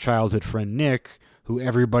 like my childhood friend Nick, who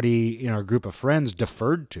everybody in our group of friends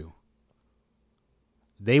deferred to.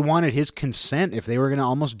 They wanted his consent if they were going to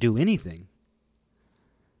almost do anything.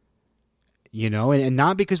 And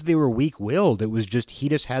not because they were weak-willed. It was just he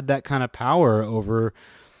just had that kind of power over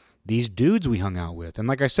these dudes we hung out with. And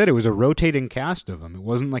like I said, it was a rotating cast of them. It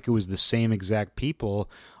wasn't like it was the same exact people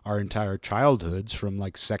our entire childhoods from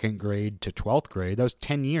like 2nd grade to 12th grade. That was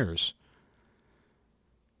 10 years.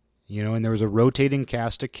 And there was a rotating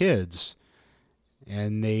cast of kids.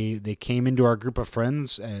 And they came into our group of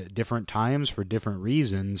friends at different times for different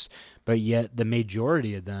reasons, but yet the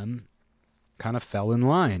majority of them kind of fell in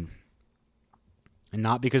line. And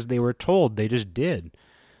not because they were told, they just did.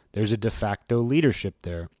 There's a de facto leadership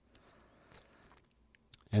there.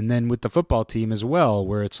 And then with the football team as well,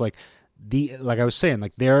 where it's like I was saying,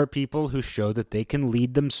 like there are people who show that they can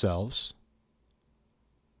lead themselves.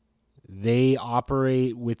 They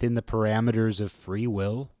operate within the parameters of free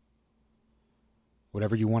will,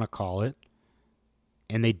 whatever you want to call it,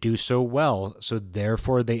 and they do so well, so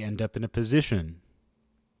therefore they end up in a position.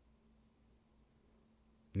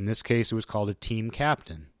 In this case, it was called a team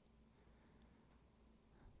captain.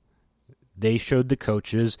 They showed the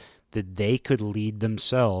coaches that they could lead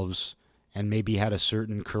themselves and maybe had a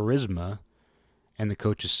certain charisma, and the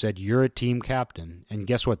coaches said, you're a team captain. And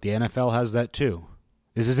guess what? The NFL has that too.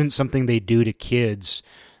 This isn't something they do to kids.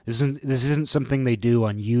 This isn't something they do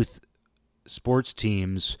on youth sports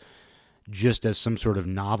teams just as some sort of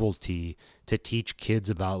novelty to teach kids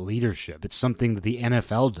about leadership. It's something that the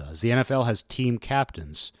NFL does. The NFL has team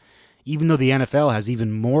captains, even though the NFL has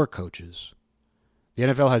even more coaches. The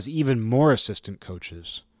NFL has even more assistant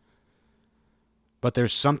coaches. But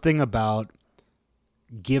there's something about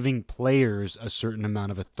giving players a certain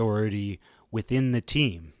amount of authority within the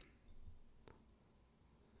team.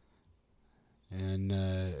 And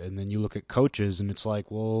then you look at coaches, and it's like,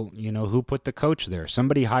 well, who put the coach there?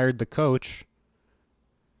 Somebody hired the coach.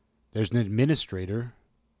 There's an administrator.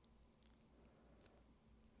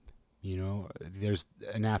 There's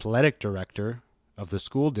an athletic director of the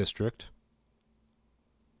school district.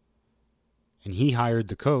 And he hired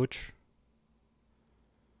the coach.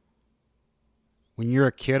 When you're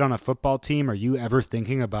a kid on a football team, are you ever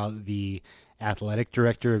thinking about the athletic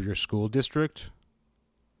director of your school district?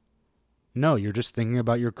 No, you're just thinking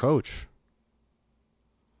about your coach.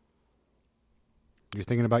 You're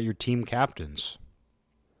thinking about your team captains.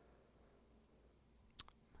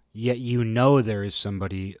 Yet there is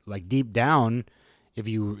somebody, like deep down,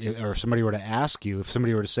 or somebody were to ask you, if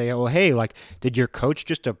somebody were to say, oh, hey, like, did your coach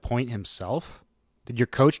just appoint himself? Did your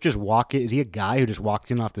coach just walk in? Is he a guy who just walked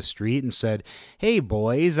in off the street and said, hey,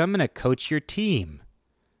 boys, I'm going to coach your team?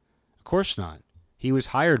 Of course not. He was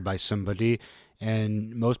hired by somebody,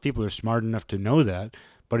 and most people are smart enough to know that,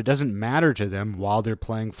 but it doesn't matter to them while they're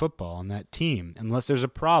playing football on that team, unless there's a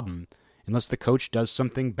problem, unless the coach does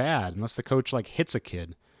something bad, unless the coach hits a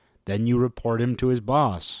kid. Then you report him to his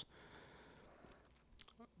boss.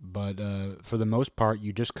 But for the most part,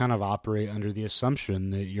 you just kind of operate under the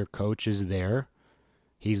assumption that your coach is there.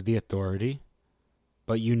 He's the authority.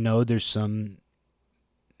 But there's some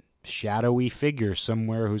shadowy figure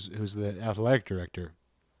somewhere who's the athletic director.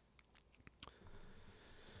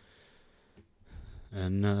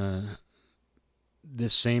 And the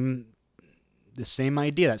same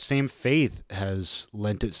idea, that same faith has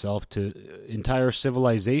lent itself to entire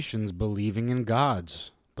civilizations believing in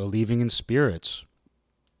gods, believing in spirits,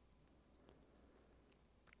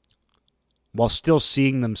 while still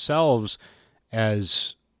seeing themselves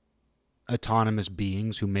as autonomous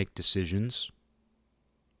beings who make decisions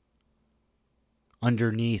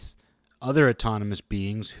underneath other autonomous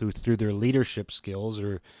beings who, through their leadership skills,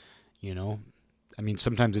 or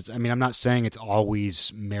sometimes I'm not saying it's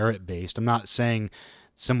always merit-based. I'm not saying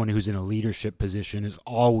someone who's in a leadership position is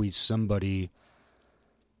always somebody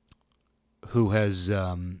who has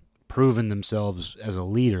proven themselves as a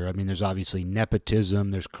leader. I mean, there's obviously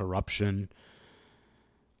nepotism, there's corruption.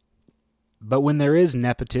 But when there is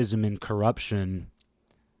nepotism and corruption,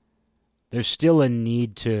 there's still a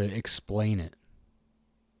need to explain it.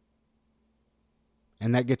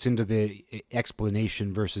 And that gets into the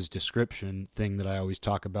explanation versus description thing that I always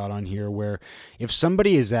talk about on here, where if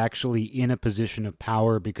somebody is actually in a position of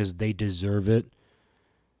power because they deserve it,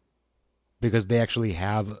 because they actually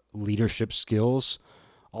have leadership skills,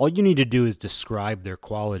 all you need to do is describe their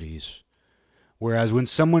qualities. Whereas when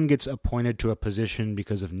someone gets appointed to a position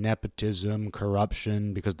because of nepotism,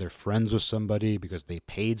 corruption, because they're friends with somebody, because they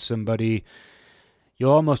paid somebody,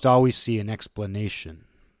 you'll almost always see an explanation.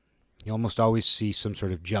 You almost always see some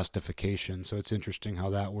sort of justification. So it's interesting how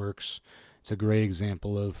that works. It's a great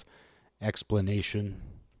example of explanation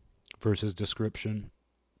versus description,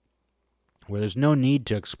 where there's no need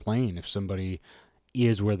to explain if somebody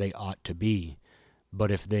is where they ought to be. But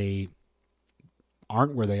if they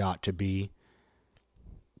aren't where they ought to be,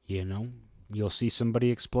 you'll see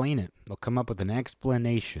somebody explain it. They'll come up with an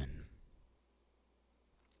explanation.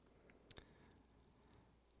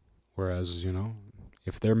 Whereas,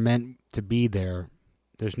 if they're meant to be there,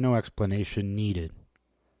 there's no explanation needed,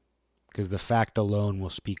 because the fact alone will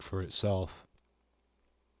speak for itself.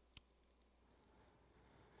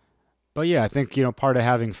 But yeah, I think, part of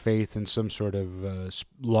having faith in some sort of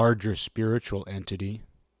larger spiritual entity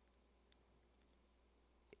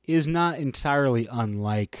is not entirely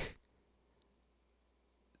unlike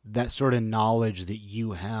that sort of knowledge that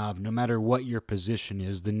you have, no matter what your position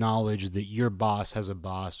is, the knowledge that your boss has a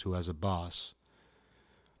boss who has a boss.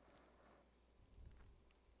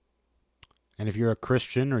 And if you're a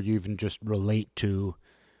Christian, or you even just relate to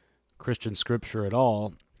Christian scripture at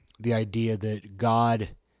all, the idea that God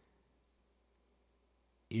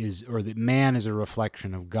is, or that man is a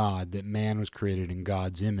reflection of God, that man was created in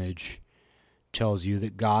God's image, tells you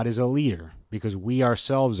that God is a leader, because we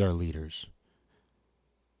ourselves are leaders.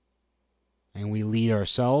 And we lead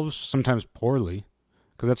ourselves, sometimes poorly,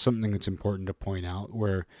 because that's something that's important to point out,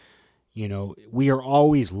 where we are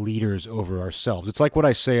always leaders over ourselves. It's like what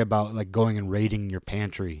I say about going and raiding your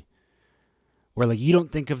pantry, where you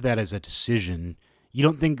don't think of that as a decision. You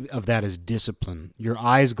don't think of that as discipline. Your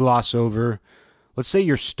eyes gloss over. Let's say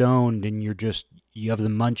you're stoned and you have the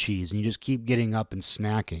munchies and you just keep getting up and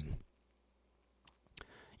snacking.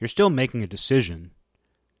 You're still making a decision.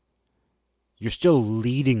 You're still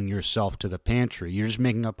leading yourself to the pantry. You're just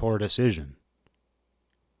making a poor decision.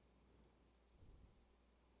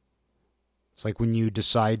 It's like when you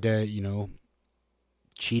decide to,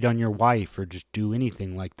 cheat on your wife or just do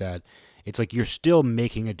anything like that. It's like you're still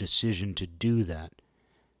making a decision to do that.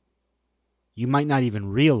 You might not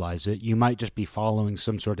even realize it. You might just be following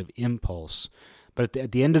some sort of impulse. But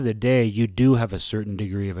at the end of the day, you do have a certain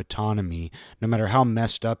degree of autonomy. No matter how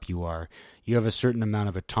messed up you are, you have a certain amount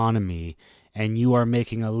of autonomy, and you are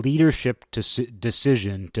making a leadership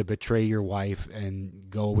decision to betray your wife and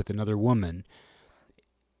go with another woman.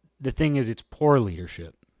 The thing is, it's poor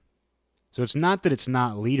leadership. So it's not that it's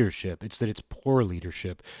not leadership, it's that it's poor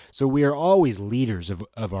leadership. So we are always leaders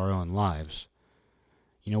of our own lives.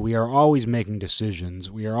 We are always making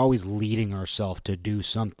decisions. We are always leading ourselves to do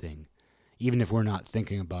something, even if we're not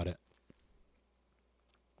thinking about it.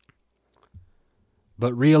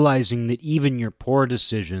 But realizing that even your poor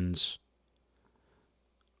decisions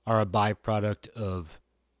are a byproduct of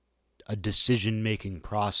a decision-making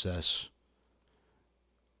process,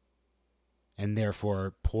 and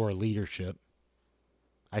therefore poor leadership,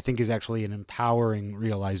 I think is actually an empowering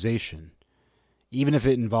realization. Even if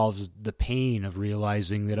it involves the pain of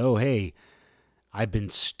realizing that, oh, hey, I've been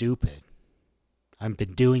stupid. I've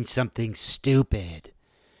been doing something stupid.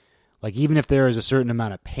 Like, even if there is a certain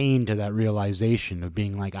amount of pain to that realization of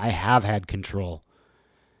being like, I have had control.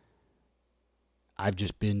 I've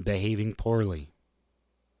just been behaving poorly.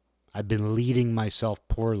 I've been leading myself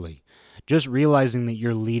poorly. Just realizing that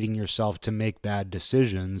you're leading yourself to make bad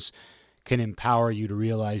decisions can empower you to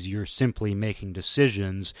realize you're simply making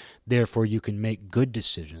decisions, therefore you can make good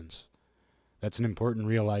decisions. That's an important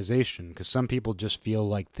realization, because some people just feel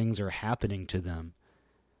like things are happening to them,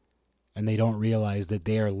 and they don't realize that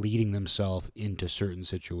they are leading themselves into certain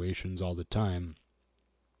situations all the time.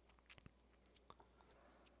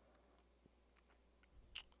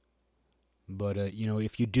 But,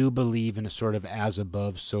 if you do believe in a sort of as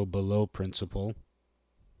above, so below principle,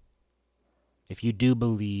 if you do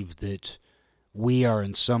believe that we are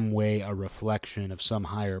in some way a reflection of some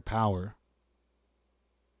higher power,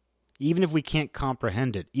 even if we can't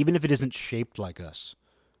comprehend it, even if it isn't shaped like us,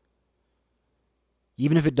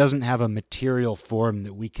 even if it doesn't have a material form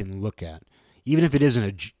that we can look at, even if it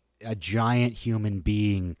isn't a giant human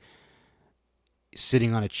being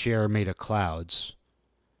sitting on a chair made of clouds,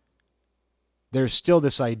 there's still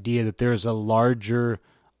this idea that there's a larger,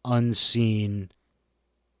 unseen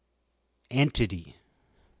entity.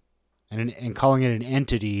 And calling it an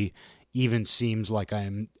entity even seems like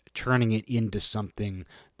I'm turning it into something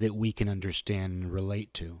that we can understand and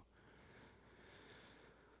relate to.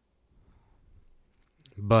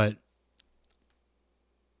 But,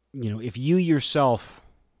 if you yourself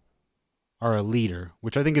are a leader,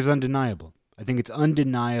 which I think is undeniable. I think it's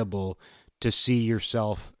undeniable to see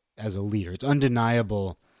yourself as a leader. It's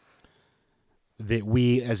undeniable that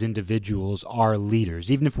we as individuals are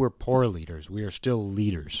leaders. Even if we're poor leaders, we are still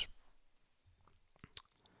leaders.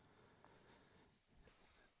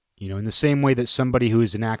 In the same way that somebody who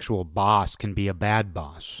is an actual boss can be a bad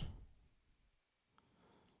boss.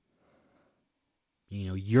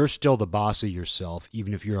 You're still the boss of yourself,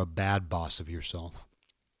 even if you're a bad boss of yourself.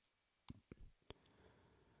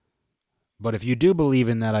 But if you do believe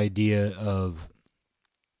in that idea of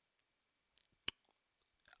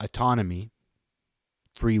autonomy,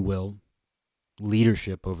 free will,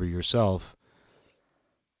 leadership over yourself,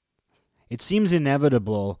 it seems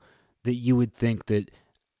inevitable that you would think that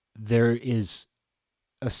there is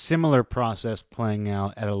a similar process playing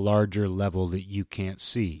out at a larger level that you can't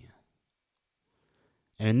see.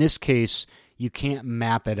 And in this case, you can't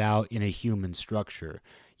map it out in a human structure.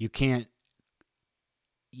 You can't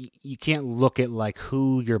look at like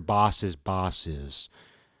who your boss's boss is.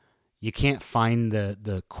 You can't find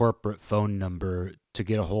the corporate phone number to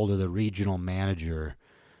get a hold of the regional manager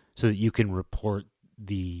so that you can report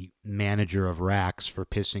the manager of racks for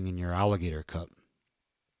pissing in your alligator cup.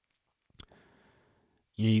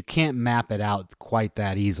 You can't map it out quite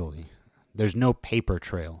that easily. There's no paper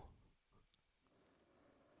trail.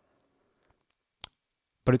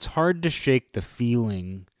 But it's hard to shake the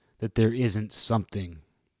feeling that there isn't something.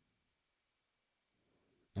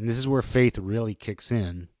 And this is where faith really kicks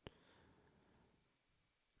in.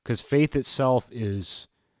 Because faith itself is,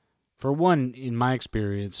 for one, in my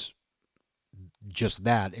experience, just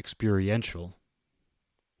that, experiential.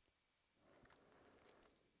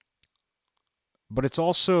 But it's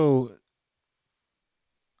also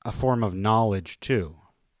a form of knowledge, too.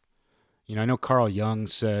 I know Carl Jung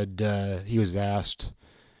said, he was asked,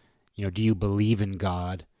 do you believe in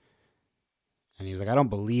God? And he was like, I don't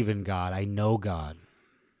believe in God, I know God.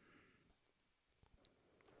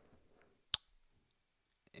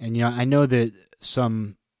 And, I know that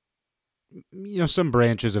some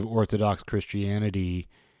branches of Orthodox Christianity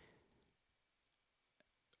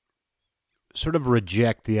sort of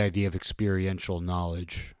reject the idea of experiential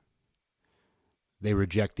knowledge. They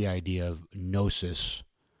reject the idea of gnosis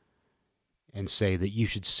and say that you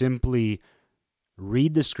should simply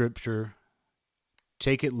read the scripture,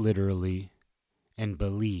 take it literally, and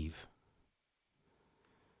believe.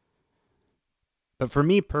 But for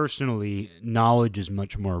me personally, knowledge is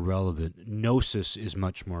much more relevant. Gnosis is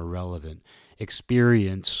much more relevant.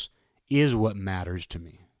 Experience is what matters to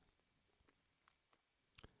me.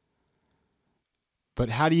 But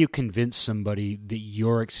how do you convince somebody that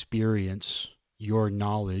your experience, your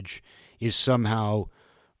knowledge, is somehow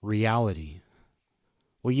reality?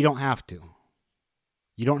 Well, you don't have to.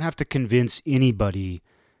 You don't have to convince anybody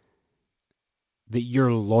that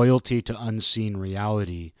your loyalty to unseen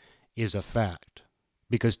reality is a fact,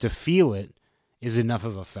 because to feel it is enough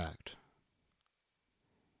of a fact.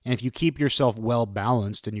 And if you keep yourself well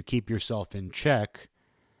balanced and you keep yourself in check,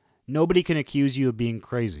 nobody can accuse you of being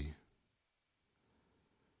crazy.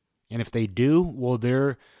 And if they do, well,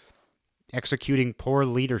 they're executing poor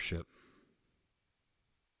leadership,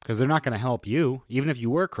 because they're not going to help you, even if you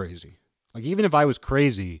were crazy. Like, even if I was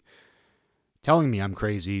crazy, telling me I'm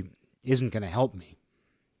crazy isn't going to help me.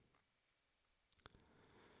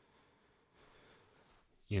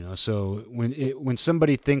 So when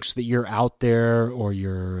somebody thinks that you're out there, or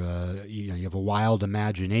you're you have a wild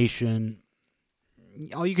imagination,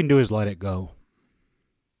 all you can do is let it go.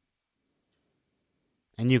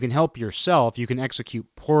 And you can help yourself. You can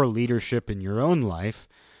execute poor leadership in your own life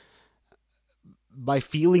by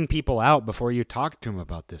feeling people out before you talk to them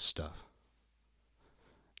about this stuff.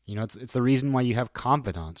 It's the reason why you have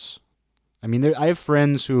confidants. I mean, I have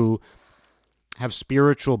friends who have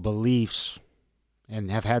spiritual beliefs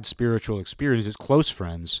and have had spiritual experiences, close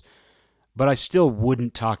friends, but I still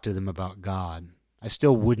wouldn't talk to them about God. I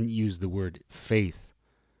still wouldn't use the word faith.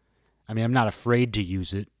 I mean, I'm not afraid to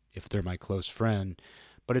use it if they're my close friend,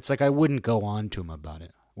 but it's like I wouldn't go on to them about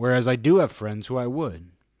it. Whereas I do have friends who I would,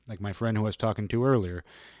 like my friend who I was talking to earlier.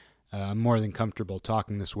 I'm more than comfortable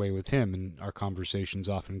talking this way with him, and our conversations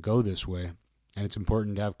often go this way. And it's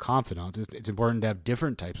important to have confidants. It's important to have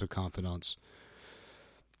different types of confidants.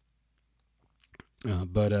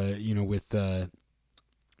 But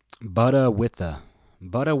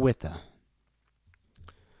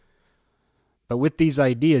with these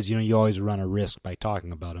ideas, you always run a risk by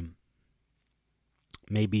talking about them.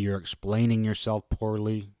 Maybe you're explaining yourself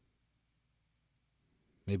poorly.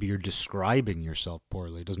 Maybe you're describing yourself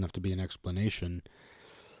poorly. It doesn't have to be an explanation.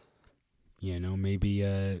 Maybe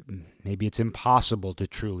it's impossible to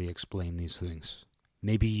truly explain these things.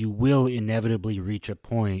 Maybe you will inevitably reach a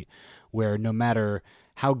point where no matter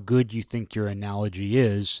how good you think your analogy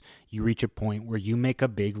is, you reach a point where you make a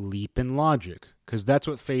big leap in logic. Because that's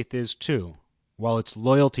what faith is too. While it's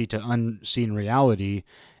loyalty to unseen reality,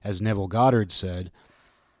 as Neville Goddard said,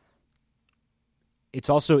 it's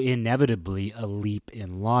also inevitably a leap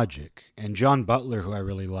in logic. And John Butler, who I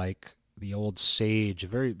really like, the old sage,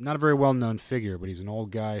 not a very well-known figure, but he's an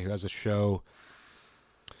old guy who has a show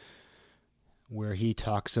where he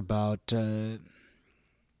talks about,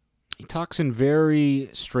 he talks in very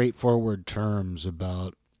straightforward terms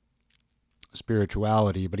about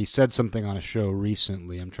spirituality, but he said something on a show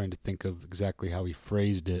recently. I'm trying to think of exactly how he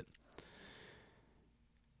phrased it.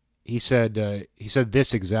 He said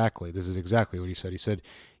this exactly. This is exactly what he said. He said,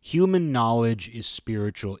 human knowledge is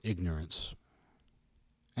spiritual ignorance.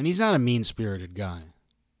 And he's not a mean-spirited guy.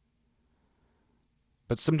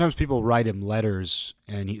 But sometimes people write him letters,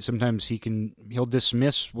 and he'll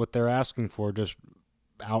dismiss what they're asking for just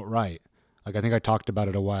outright. Like, I think I talked about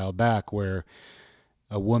it a while back, where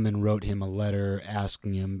a woman wrote him a letter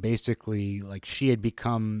asking him, basically, like, she had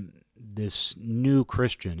become this new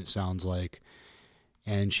Christian, it sounds like,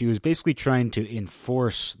 and she was basically trying to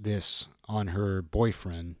enforce this on her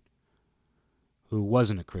boyfriend, who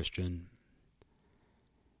wasn't a Christian.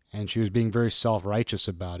 And she was being very self-righteous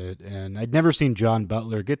about it. And I'd never seen John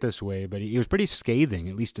Butler get this way, but he was pretty scathing,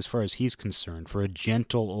 at least as far as he's concerned. For a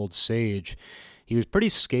gentle old sage, he was pretty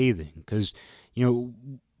scathing. Because,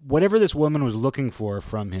 whatever this woman was looking for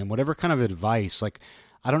from him, whatever kind of advice, like,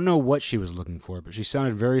 I don't know what she was looking for, but she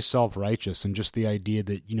sounded very self-righteous. And just the idea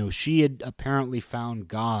that, she had apparently found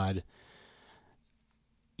God,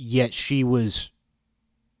 yet she was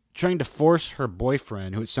trying to force her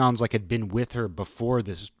boyfriend, who it sounds like had been with her before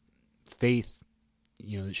this faith,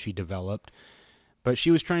 that she developed, but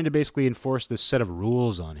she was trying to basically enforce this set of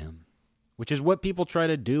rules on him, which is what people try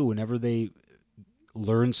to do whenever they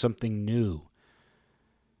learn something new.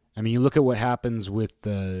 I mean, you look at what happens with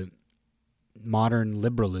modern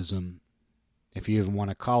liberalism, if you even want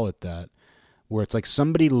to call it that, where it's like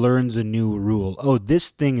somebody learns a new rule. Oh, this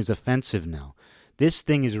thing is offensive now. This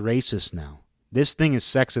thing is racist now. This thing is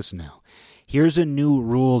sexist now. Here's a new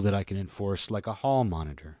rule that I can enforce like a hall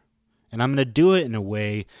monitor. And I'm going to do it in a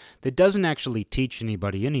way that doesn't actually teach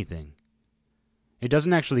anybody anything. It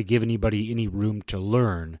doesn't actually give anybody any room to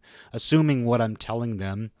learn, assuming what I'm telling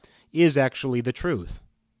them is actually the truth.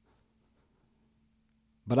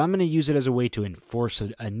 But I'm going to use it as a way to enforce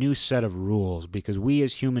a new set of rules, because we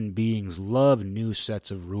as human beings love new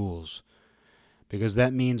sets of rules, because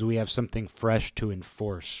that means we have something fresh to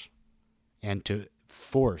enforce and to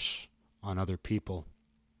force on other people.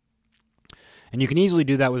 And you can easily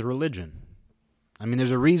do that with religion. I mean,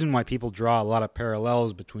 there's a reason why people draw a lot of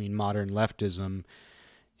parallels between modern leftism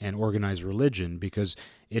and organized religion, because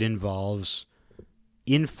it involves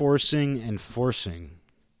enforcing and forcing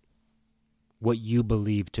what you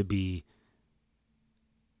believe to be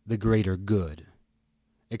the greater good.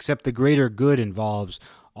 Except the greater good involves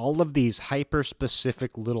all of these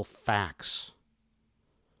hyper-specific little facts.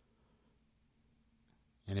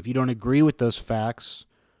 And if you don't agree with those facts,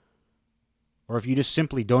 or if you just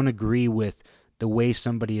simply don't agree with the way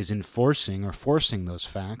somebody is enforcing or forcing those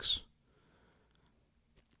facts,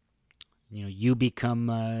 you become,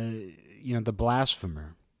 the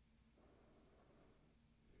blasphemer.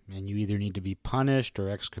 And you either need to be punished or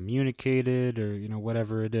excommunicated or,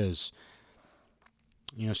 whatever it is.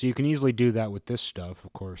 So you can easily do that with this stuff,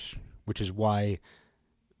 of course, which is why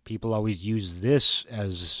people always use this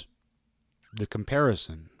as the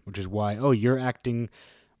comparison, which is why, oh, you're acting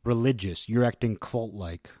religious, you're acting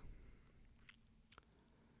cult-like.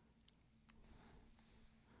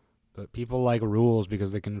 But people like rules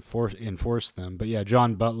because they can enforce them. But yeah,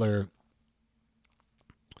 John Butler,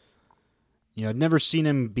 I'd never seen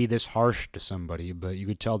him be this harsh to somebody, but you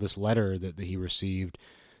could tell this letter that he received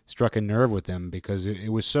struck a nerve with him, because it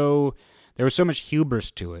was so, there was so much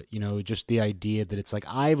hubris to it, just the idea that it's like,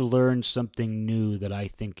 I've learned something new that I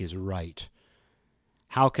think is right.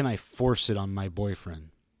 How can I force it on my boyfriend?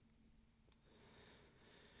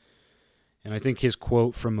 And I think his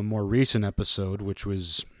quote from a more recent episode, which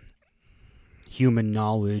was, human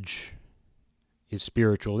knowledge is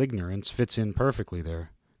spiritual ignorance, fits in perfectly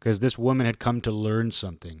there. Because this woman had come to learn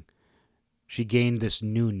something. She gained this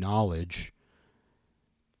new knowledge.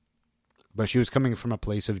 But she was coming from a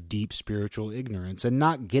place of deep spiritual ignorance and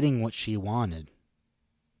not getting what she wanted.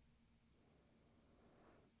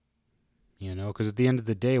 Because at the end of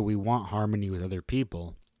the day, we want harmony with other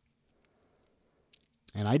people.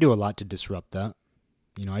 And I do a lot to disrupt that.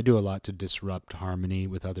 I do a lot to disrupt harmony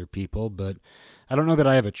with other people, but I don't know that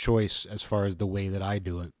I have a choice as far as the way that I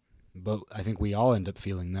do it. But I think we all end up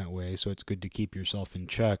feeling that way, so it's good to keep yourself in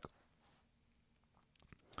check.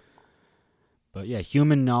 But yeah,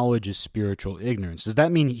 human knowledge is spiritual ignorance. Does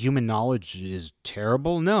that mean human knowledge is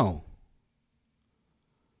terrible? No.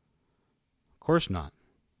 Of course not.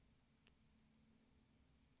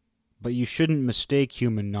 But you shouldn't mistake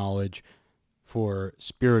human knowledge for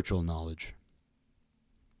spiritual knowledge.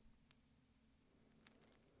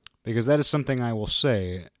 Because that is something I will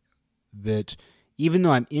say, that even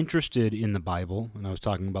though I'm interested in the Bible, and I was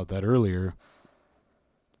talking about that earlier,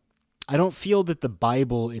 I don't feel that the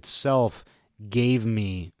Bible itself gave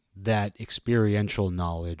me that experiential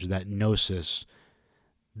knowledge, that gnosis,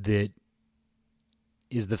 that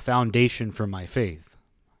is the foundation for my faith.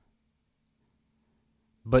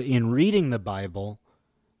 But in reading the Bible,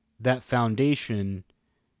 that foundation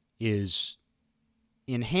is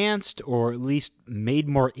enhanced, or at least made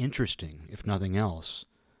more interesting, if nothing else.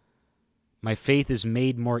 My faith is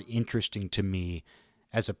made more interesting to me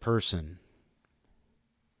as a person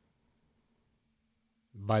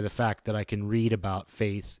by the fact that I can read about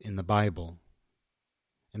faith in the Bible,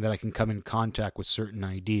 and that I can come in contact with certain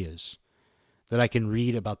ideas, that I can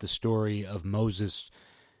read about the story of Moses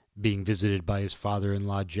being visited by his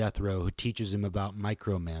father-in-law Jethro, who teaches him about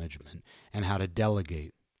micromanagement and how to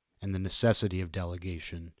delegate and the necessity of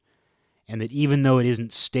delegation. And that even though it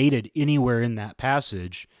isn't stated anywhere in that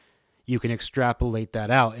passage, you can extrapolate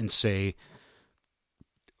that out and say,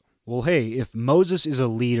 well, hey, if Moses is a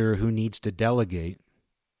leader who needs to delegate,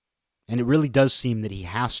 and it really does seem that he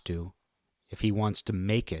has to, if he wants to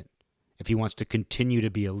make it, if he wants to continue to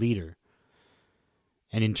be a leader,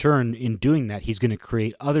 and in turn, in doing that, he's going to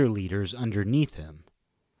create other leaders underneath him.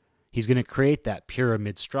 He's going to create that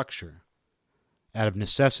pyramid structure out of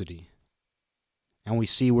necessity. And we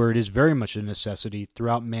see where it is very much a necessity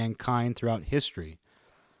throughout mankind, throughout history.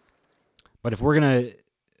 But if we're going to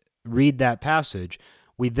read that passage,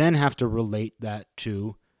 we then have to relate that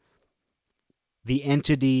to the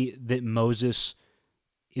entity that Moses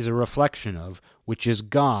is a reflection of, which is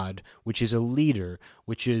God, which is a leader,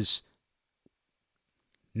 which is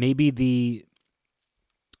maybe the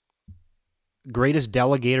greatest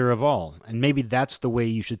delegator of all. And maybe that's the way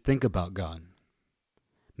you should think about God.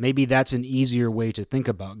 Maybe that's an easier way to think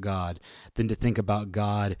about God than to think about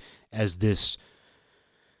God as this,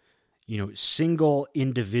 single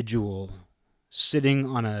individual sitting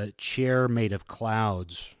on a chair made of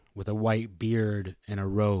clouds with a white beard and a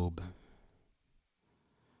robe.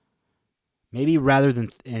 Maybe rather than,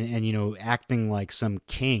 acting like some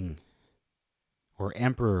king or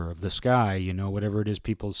emperor of the sky, whatever it is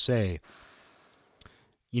people say,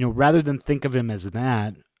 rather than think of him as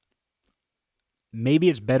that, maybe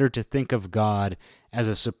it's better to think of God as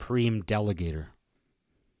a supreme delegator.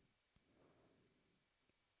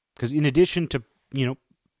 Because in addition to,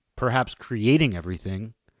 perhaps creating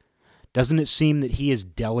everything, doesn't it seem that he has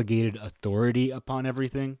delegated authority upon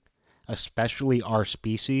everything, especially our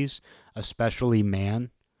species, especially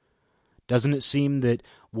man? Doesn't it seem that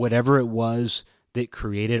whatever it was that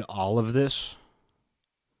created all of this,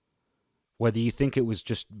 whether you think it was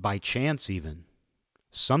just by chance even,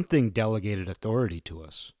 something delegated authority to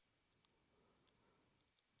us?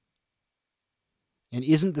 And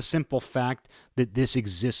isn't the simple fact that this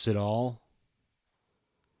exists at all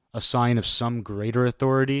a sign of some greater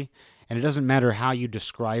authority? And it doesn't matter how you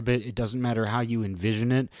describe it. It doesn't matter how you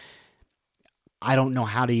envision it. I don't know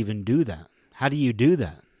how to even do that. How do you do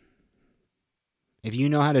that? If you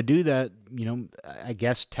know how to do that, I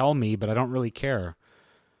guess tell me, but I don't really care.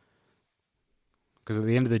 Because at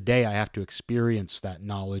the end of the day, I have to experience that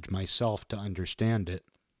knowledge myself to understand it.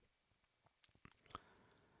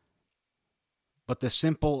 But the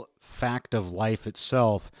simple fact of life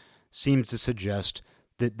itself seems to suggest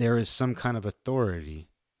that there is some kind of authority,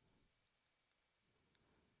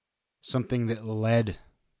 something that led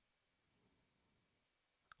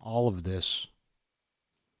all of this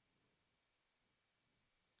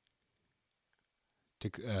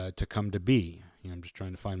to come to be. I'm just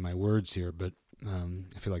trying to find my words here, but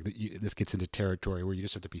I feel like this gets into territory where you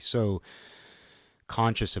just have to be so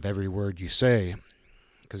conscious of every word you say,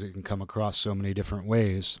 because it can come across so many different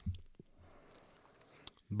ways.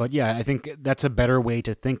 But yeah, I think that's a better way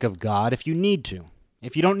to think of God if you need to.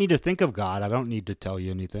 If you don't need to think of God, I don't need to tell you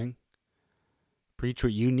anything. Preach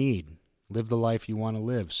what you need. Live the life you want to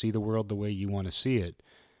live. See the world the way you want to see it.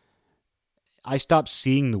 I stopped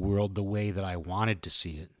seeing the world the way that I wanted to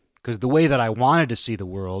see it. Because the way that I wanted to see the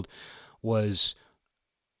world was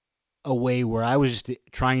a way where I was just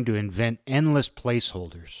trying to invent endless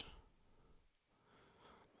placeholders.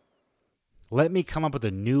 Let me come up with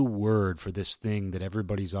a new word for this thing that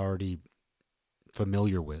everybody's already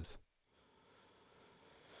familiar with.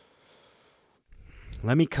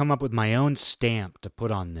 Let me come up with my own stamp to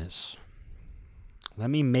put on this. Let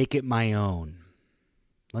me make it my own.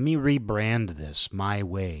 Let me rebrand this my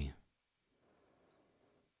way.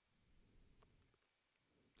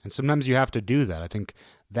 And sometimes you have to do that. I think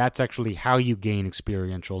that's actually how you gain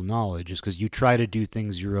experiential knowledge, is because you try to do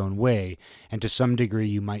things your own way, and to some degree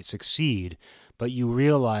you might succeed, but you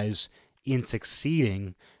realize in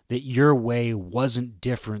succeeding that your way wasn't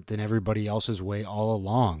different than everybody else's way all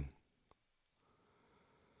along.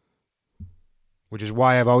 Which is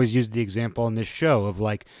why I've always used the example in this show of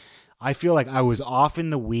I feel like I was off in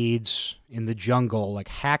the weeds, in the jungle,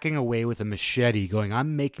 hacking away with a machete, going,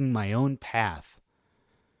 I'm making my own path.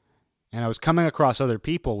 And I was coming across other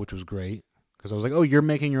people, which was great, because I was like, oh, you're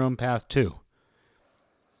making your own path too.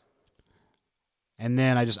 And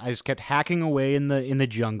then I just kept hacking away in the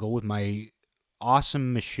jungle with my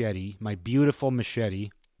awesome machete, my beautiful machete.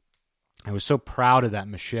 I was so proud of that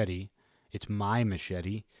machete. It's my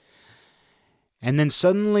machete. And then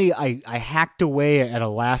suddenly I hacked away at a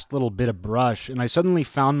last little bit of brush, and I suddenly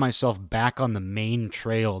found myself back on the main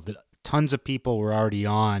trail that tons of people were already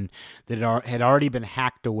on, that had already been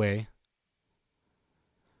hacked away.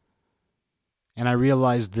 And I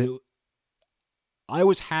realized that I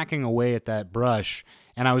was hacking away at that brush,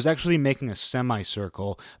 and I was actually making a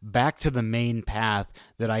semicircle back to the main path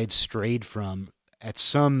that I had strayed from at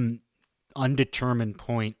some undetermined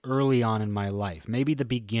point early on in my life. Maybe the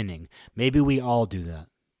beginning. Maybe we all do that.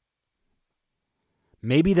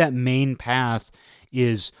 Maybe that main path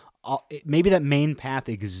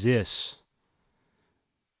exists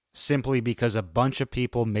simply because a bunch of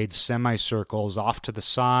people made semicircles off to the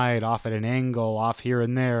side, off at an angle, off here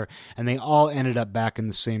and there, and they all ended up back in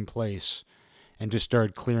the same place and just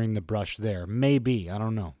started clearing the brush there. Maybe, I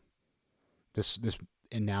don't know. This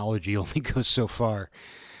analogy only goes so far.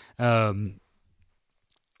 But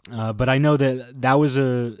I know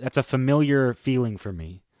that's a familiar feeling for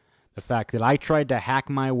me, The fact that I tried to hack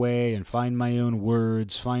my way and find my own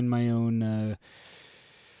words, find my own,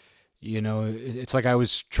 it's like I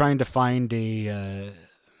was trying to find I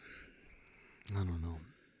don't know.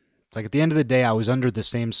 It's like at the end of the day, I was under the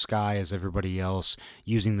same sky as everybody else,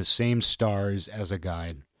 using the same stars as a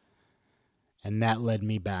guide. And that led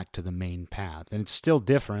me back to the main path. And it's still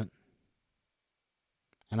different.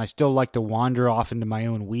 And I still like to wander off into my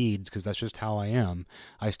own weeds because that's just how I am.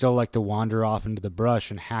 I still like to wander off into the brush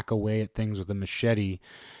and hack away at things with a machete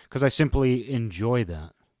because I simply enjoy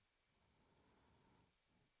that.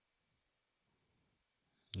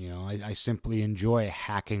 I simply enjoy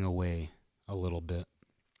hacking away a little bit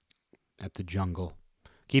at the jungle.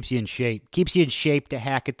 Keeps you in shape. Keeps you in shape to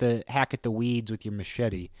hack at the weeds with your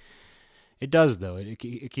machete. It does, though. It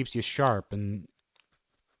keeps you sharp, and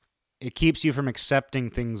it keeps you from accepting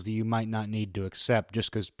things that you might not need to accept just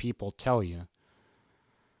because people tell you.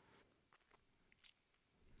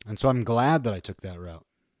 And so I'm glad that I took that route.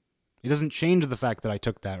 It doesn't change the fact that I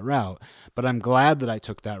took that route, but I'm glad that I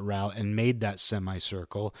took that route and made that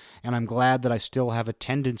semicircle, and I'm glad that I still have a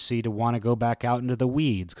tendency to want to go back out into the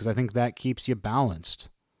weeds because I think that keeps you balanced.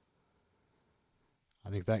 I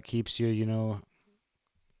think that keeps you,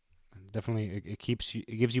 definitely it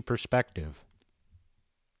gives you perspective.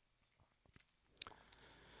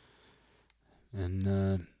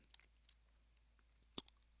 And,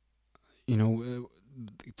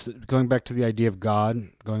 going back to the idea of God,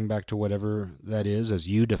 going back to whatever that is as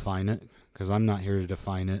you define it, because I'm not here to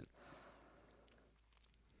define it.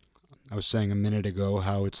 I was saying a minute ago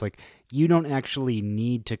how it's like you don't actually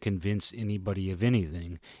need to convince anybody of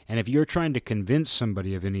anything. And if you're trying to convince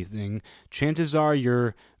somebody of anything, chances are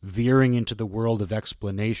you're veering into the world of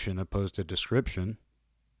explanation opposed to description.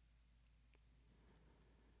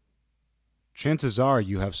 Chances are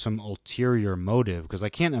you have some ulterior motive, because I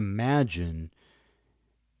can't imagine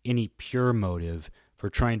any pure motive for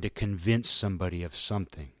trying to convince somebody of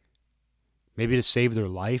something. Maybe to save their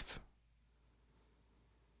life.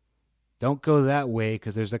 Don't go that way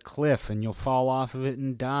because there's a cliff and you'll fall off of it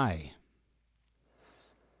and die.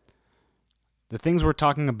 The things we're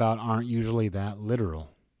talking about aren't usually that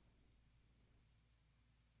literal.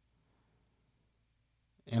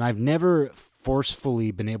 And I've never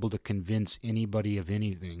forcefully been able to convince anybody of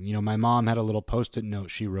anything. My mom had a little Post-it note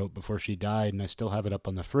she wrote before she died, and I still have it up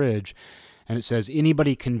on the fridge. And it says,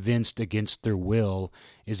 anybody convinced against their will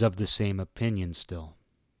is of the same opinion still.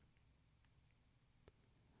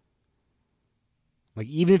 Like,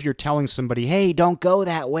 even if you're telling somebody, hey, don't go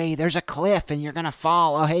that way, there's a cliff and you're going to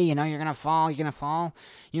fall. Oh, hey, you're going to fall, you're going to fall.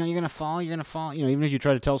 You're going to fall, you're going to fall. Even if you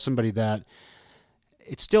try to tell somebody that,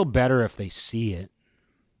 it's still better if they see it.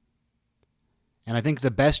 And I think the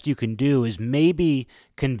best you can do is maybe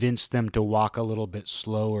convince them to walk a little bit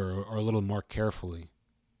slower or a little more carefully.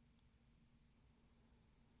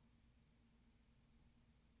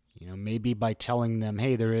 Maybe by telling them,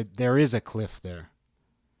 hey, there is a cliff there.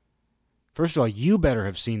 First of all, you better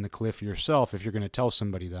have seen the cliff yourself if you're going to tell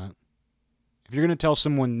somebody that. If you're going to tell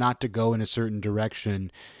someone not to go in a certain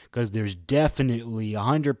direction because there's definitely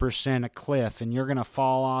 100% a cliff and you're going to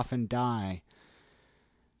fall off and die,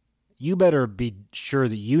 you better be sure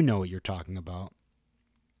that you know what you're talking about.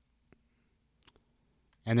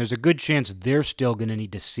 And there's a good chance they're still going to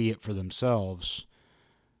need to see it for themselves.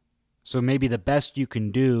 So maybe the best you can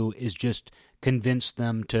do is just convince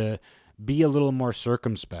them to be a little more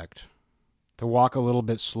circumspect, to walk a little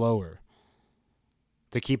bit slower,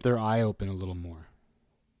 to keep their eye open a little more,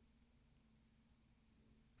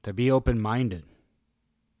 to be open-minded.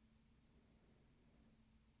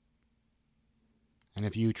 And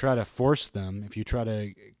if you try to force them, if you try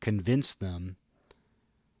to convince them,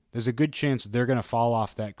 there's a good chance they're going to fall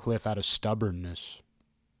off that cliff out of stubbornness.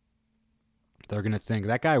 They're going to think,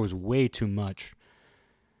 that guy was way too much.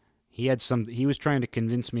 He was trying to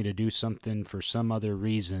convince me to do something for some other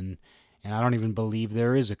reason, and I don't even believe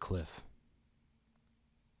there is a cliff.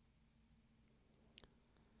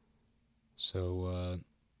 So,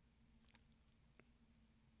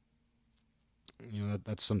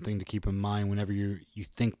 that's something to keep in mind whenever you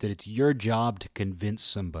think that it's your job to convince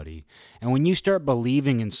somebody. And when you start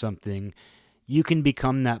believing in something, you can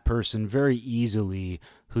become that person very easily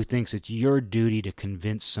who thinks it's your duty to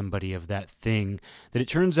convince somebody of that thing that it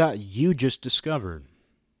turns out you just discovered.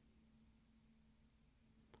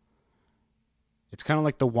 It's kind of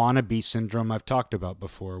like the wannabe syndrome I've talked about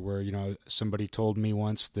before, where, somebody told me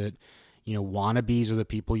once that, wannabes are the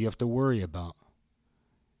people you have to worry about.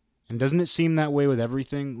 And doesn't it seem that way with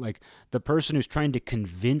everything? Like the person who's trying to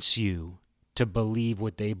convince you to believe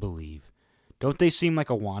what they believe, don't they seem like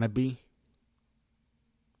a wannabe?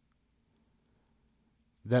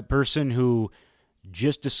 That person who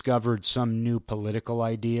just discovered some new political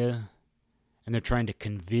idea and they're trying to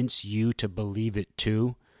convince you to believe it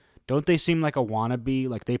too. Don't they seem like a wannabe?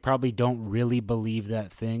 Like they probably don't really believe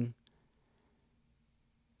that thing?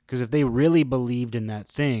 Because if they really believed in that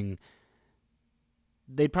thing,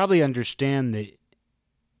 they'd probably understand that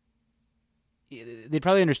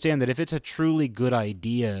if it's a truly good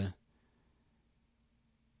idea,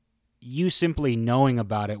 you simply knowing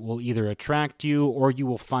about it will either attract you or you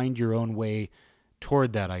will find your own way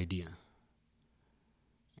toward that idea.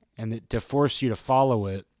 And that to force you to follow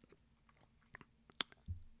it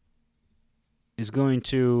is going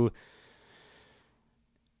to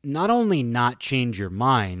not only not change your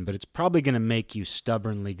mind, but it's probably going to make you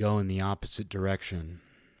stubbornly go in the opposite direction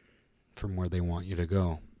from where they want you to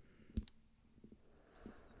go.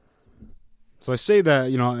 So I say that,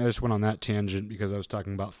 I just went on that tangent because I was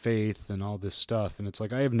talking about faith and all this stuff, and it's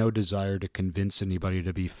like I have no desire to convince anybody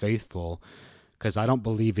to be faithful because I don't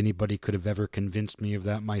believe anybody could have ever convinced me of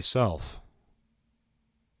that myself.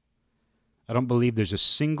 I don't believe there's a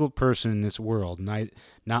single person in this world, not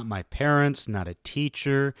my parents, not a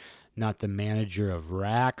teacher, not the manager of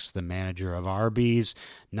Rax, the manager of Arby's,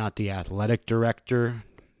 not the athletic director,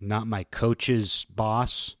 not my coach's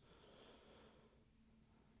boss,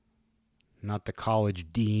 not the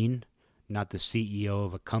college dean, not the CEO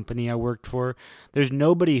of a company I worked for. There's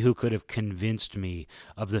nobody who could have convinced me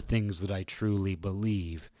of the things that I truly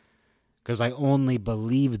believe, because I only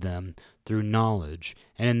believe them through knowledge.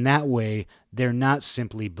 And in that way, they're not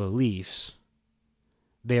simply beliefs.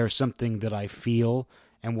 They are something that I feel,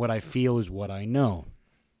 and what I feel is what I know.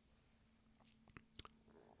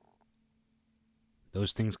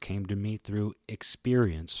 Those things came to me through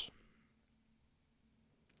experience.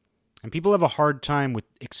 And people have a hard time with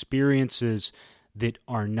experiences that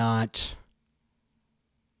are not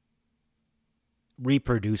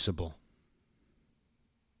reproducible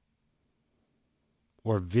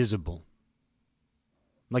or visible.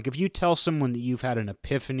 Like if you tell someone that you've had an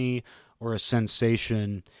epiphany or a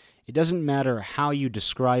sensation, it doesn't matter how you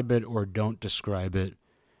describe it or don't describe it,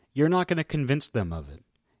 you're not going to convince them of it.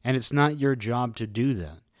 And it's not your job to do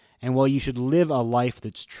that. And while you should live a life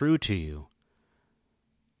that's true to you,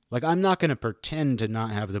 like I'm not going to pretend to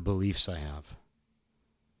not have the beliefs I have.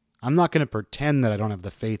 I'm not going to pretend that I don't have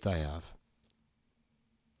the faith I have.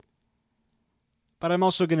 But I'm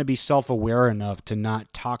also going to be self-aware enough to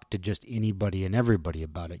not talk to just anybody and everybody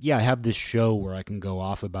about it. Yeah, I have this show where I can go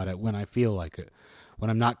off about it when I feel like it, when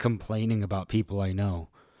I'm not complaining about people I know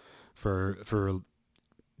for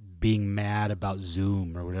being mad about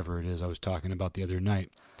Zoom or whatever it is I was talking about the other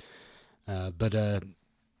night.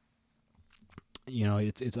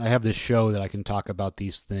 It's I have this show that I can talk about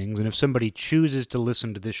these things, and if somebody chooses to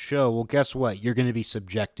listen to this show, well, guess what? You're going to be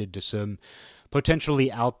subjected to some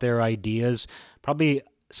potentially out there ideas, probably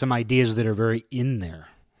some ideas that are very in there.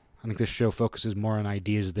 I think this show focuses more on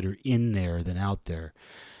ideas that are in there than out there.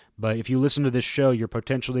 But if you listen to this show, you're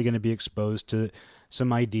potentially going to be exposed to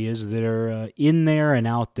some ideas that are in there and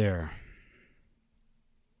out there.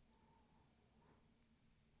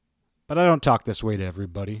 But I don't talk this way to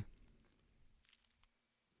everybody.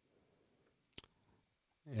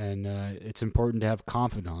 And it's important to have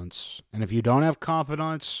confidants. And if you don't have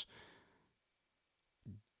confidants,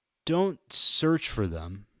 don't search for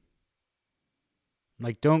them.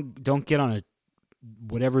 Like don't get on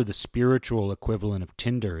whatever the spiritual equivalent of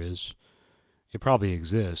Tinder is. It probably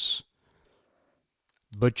exists.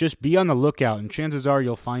 But just be on the lookout, and chances are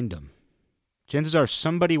you'll find them. Chances are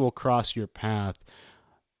somebody will cross your path,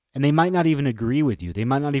 and they might not even agree with you. They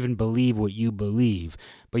might not even believe what you believe,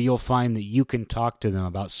 but you'll find that you can talk to them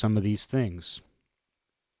about some of these things.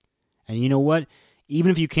 And you know what?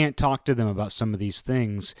 Even if you can't talk to them about some of these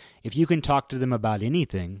things, if you can talk to them about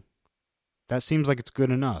anything, that seems like it's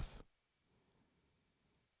good enough.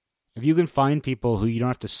 If you can find people who you don't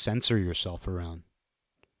have to censor yourself around,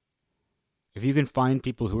 if you can find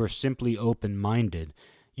people who are simply open-minded,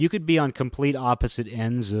 you could be on complete opposite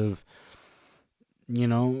ends of,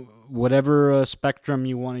 whatever spectrum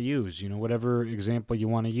you want to use, whatever example you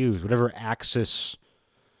want to use, whatever axis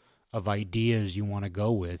of ideas you want to go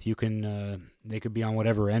with. You can, they could be on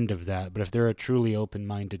whatever end of that. But if they're a truly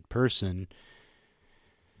open-minded person,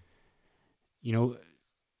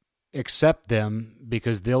 accept them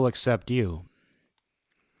because they'll accept you.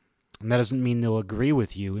 And that doesn't mean they'll agree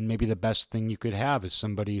with you. And maybe the best thing you could have is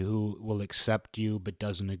somebody who will accept you but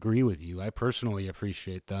doesn't agree with you. I personally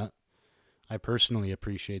appreciate that. I personally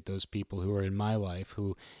appreciate those people who are in my life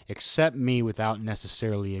who accept me without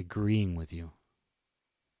necessarily agreeing with you.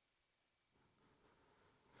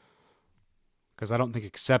 Because I don't think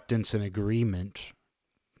acceptance and agreement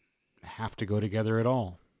have to go together at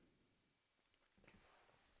all.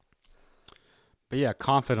 But yeah,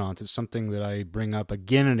 confidants is something that I bring up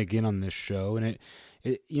again and again on this show, and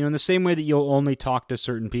it in the same way that you'll only talk to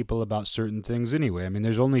certain people about certain things anyway. I mean,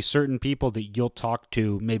 there's only certain people that you'll talk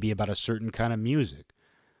to maybe about a certain kind of music.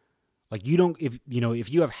 Like you don't,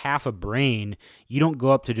 if you have half a brain, you don't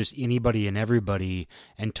go up to just anybody and everybody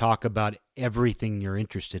and talk about everything you're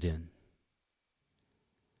interested in.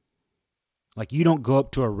 Like you don't go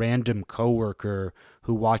up to a random coworker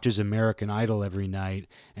who watches American Idol every night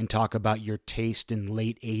and talk about your taste in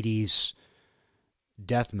late 80s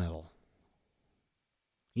death metal.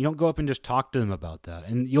 You don't go up and just talk to them about that.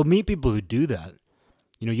 And you'll meet people who do that.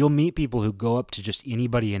 You'll meet people who go up to just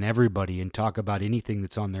anybody and everybody and talk about anything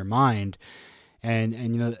that's on their mind.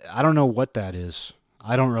 And I don't know what that is.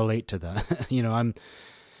 I don't relate to that.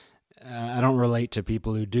 I don't relate to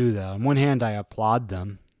people who do that. On one hand, I applaud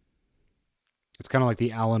them. It's kind of like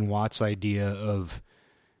the Alan Watts idea of,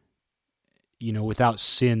 without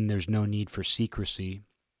sin, there's no need for secrecy.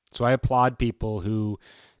 So I applaud people who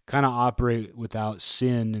kind of operate without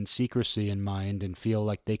sin and secrecy in mind and feel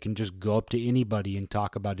like they can just go up to anybody and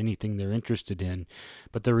talk about anything they're interested in.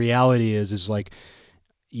 But the reality is like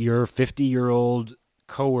your 50-year-old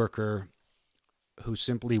coworker who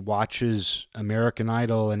simply watches American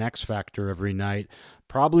Idol and X Factor every night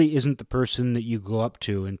probably isn't the person that you go up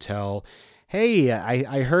to and tell, hey,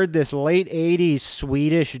 I heard this late 80s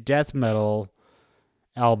Swedish death metal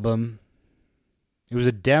album. It was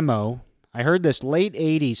a demo. I heard this late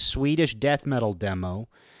 80s Swedish death metal demo,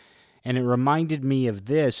 and it reminded me of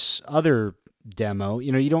this other demo.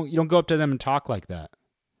 You don't go up to them and talk like that.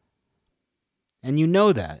 And you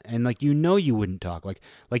know that. And you wouldn't talk. Like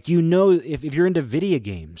if you're into video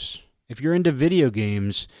games,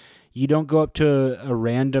 you don't go up to a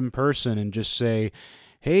random person and just say,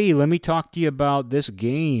 hey, let me talk to you about this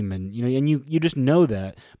game. And you just know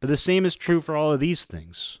that. But the same is true for all of these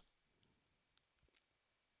things.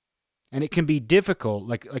 And it can be difficult,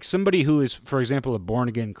 like somebody who is, for example, a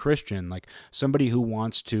born-again Christian, like somebody who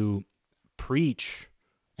wants to preach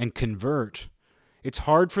and convert. It's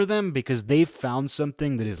hard for them because they've found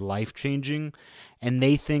something that is life-changing, and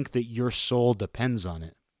they think that your soul depends on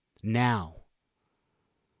it now.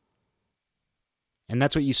 And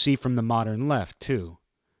that's what you see from the modern left, too.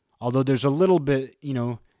 Although there's a little bit,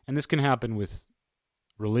 and this can happen with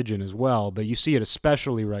religion as well, but you see it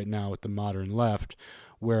especially right now with the modern left,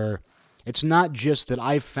 where it's not just that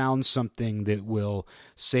I've found something that will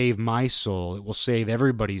save my soul, it will save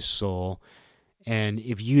everybody's soul, and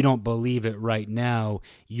if you don't believe it right now,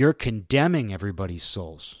 you're condemning everybody's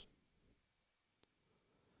souls.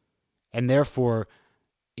 And therefore,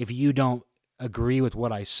 if you don't agree with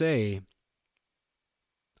what I say,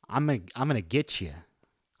 I'm gonna get you.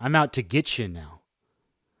 I'm out to get you now.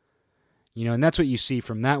 And that's what you see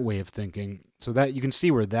from that way of thinking. So that you can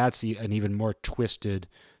see where that's an even more twisted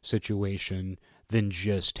situation than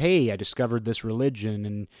just, hey, I discovered this religion,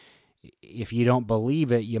 and if you don't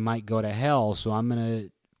believe it, you might go to hell, so I'm going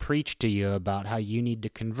to preach to you about how you need to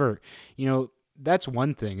convert. That's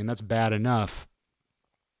one thing, and that's bad enough.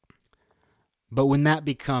 But when that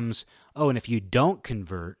becomes, oh, and if you don't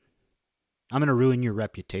convert, I'm going to ruin your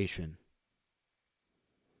reputation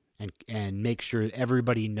and make sure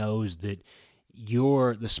everybody knows that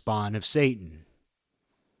you're the spawn of Satan.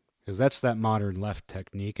 Because that's that modern left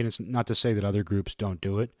technique, and it's not to say that other groups don't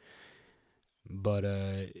do it, but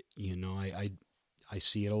I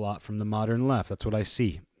see it a lot from the modern left. That's what I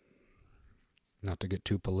see. Not to get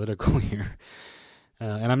too political here,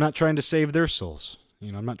 and I'm not trying to save their souls.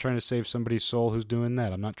 I'm not trying to save somebody's soul who's doing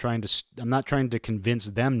that. I'm not trying to convince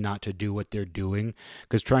them not to do what they're doing,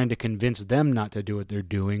 because trying to convince them not to do what they're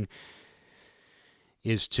doing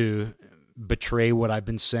is to betray what I've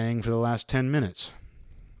been saying for the last 10 minutes.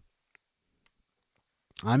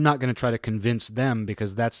 I'm not going to try to convince them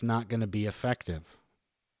because that's not going to be effective.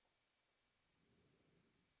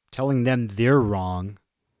 Telling them they're wrong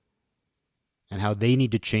and how they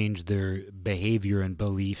need to change their behavior and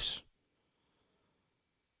beliefs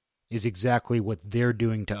is exactly what they're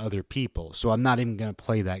doing to other people. So I'm not even going to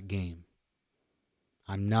play that game.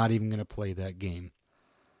 And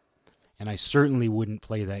I certainly wouldn't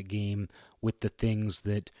play that game with the things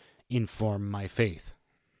that inform my faith.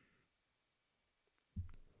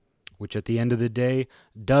 Which at the end of the day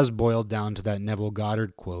does boil down to that Neville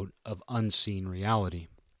Goddard quote of unseen reality.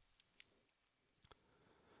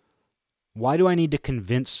 Why do I need to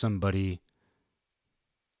convince somebody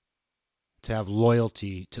to have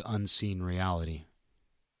loyalty to unseen reality?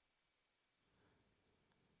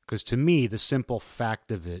 Because to me, the simple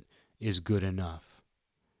fact of it is good enough.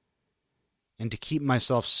 and to keep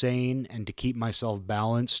myself sane and to keep myself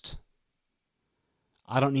balanced,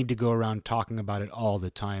 I don't need to go around talking about it all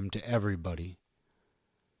the time to everybody.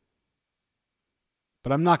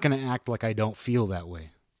 But I'm not going to act like I don't feel that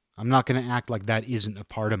way. I'm not going to act like that isn't a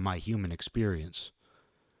part of my human experience.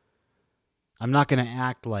 I'm not going to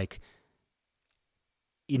act like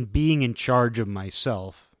in being in charge of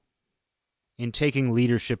myself, in taking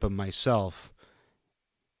leadership of myself,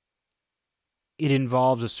 it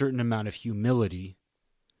involves a certain amount of humility,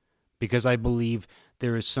 because I believe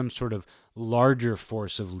there is some sort of larger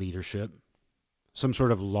force of leadership, some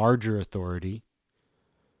sort of larger authority.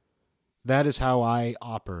 That is how I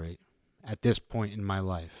operate at this point in my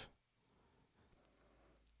life.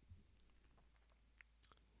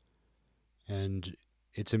 And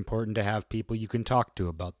it's important to have people you can talk to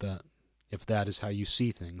about that, if that is how you see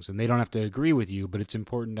things. And they don't have to agree with you, but it's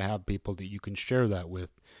important to have people that you can share that with.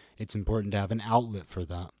 It's important to have an outlet for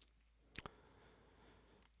that.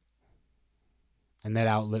 And that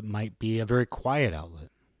outlet might be a very quiet outlet.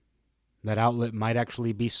 That outlet might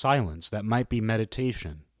actually be silence. That might be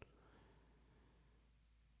meditation.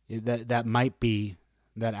 That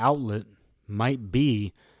outlet might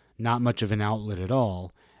be not much of an outlet at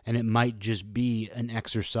all, and it might just be an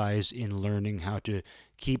exercise in learning how to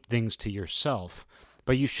keep things to yourself.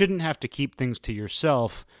 But you shouldn't have to keep things to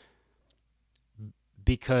yourself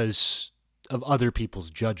because of other people's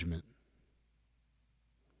judgment.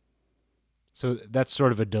 So that's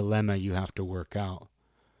sort of a dilemma you have to work out.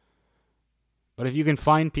 But if you can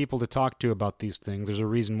find people to talk to about these things, there's a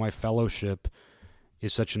reason why fellowship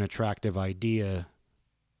is such an attractive idea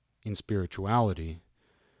in spirituality.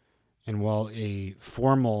 And while a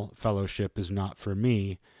formal fellowship is not for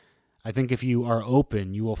me, I think if you are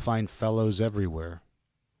open, you will find fellows everywhere.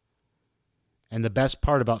 And the best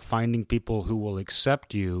part about finding people who will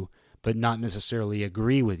accept you, but not necessarily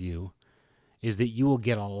agree with you, is that you will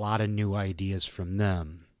get a lot of new ideas from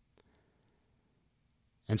them.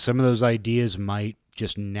 And some of those ideas might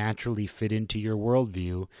just naturally fit into your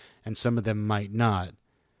worldview, and some of them might not.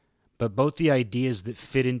 But both the ideas that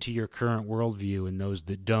fit into your current worldview and those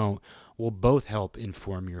that don't will both help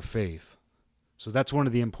inform your faith. So that's one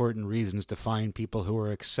of the important reasons to find people who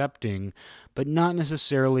are accepting, but not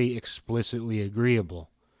necessarily explicitly agreeable.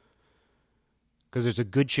 Because there's a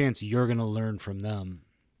good chance you're going to learn from them.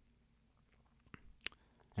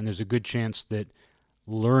 And there's a good chance that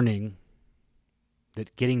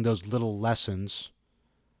getting those little lessons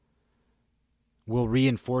will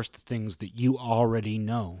reinforce the things that you already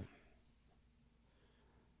know.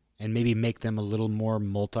 And maybe make them a little more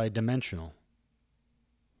multidimensional.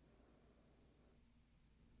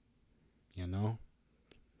 You know?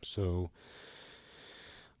 So,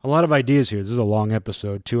 a lot of ideas here. This is a long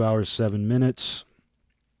episode, 2 hours, 7 minutes.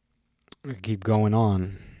 I could keep going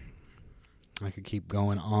on. I could keep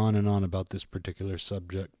going on and on about this particular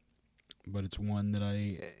subject. But it's one that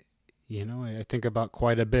I think about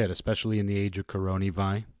quite a bit, especially in the age of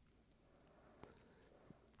coronavirus.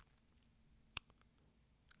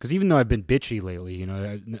 Because even though I've been bitchy lately,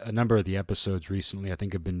 a number of the episodes recently I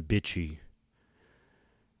think have been bitchy.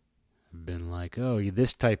 I've been like, oh,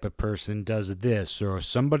 this type of person does this, or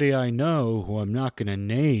somebody I know who I'm not going to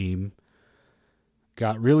name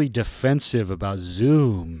got really defensive about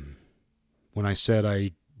Zoom when I said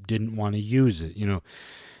I didn't want to use it.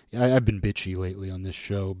 I've been bitchy lately on this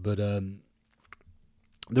show, but the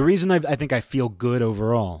reason I think I feel good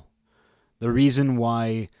overall, the reason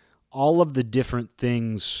why all of the different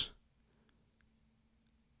things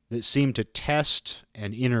that seem to test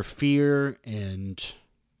and interfere and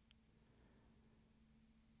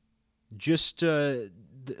just, we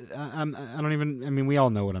all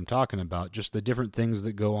know what I'm talking about. Just the different things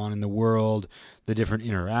that go on in the world, the different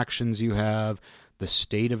interactions you have, the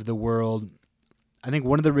state of the world. I think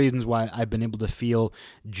one of the reasons why I've been able to feel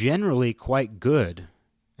generally quite good,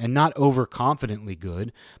 and not overconfidently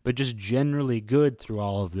good, but just generally good through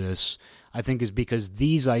all of this, I think is because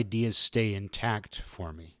these ideas stay intact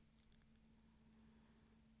for me.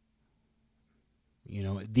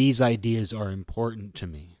 These ideas are important to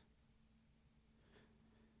me.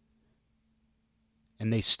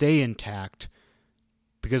 And they stay intact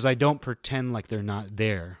because I don't pretend like they're not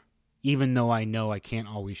there, even though I know I can't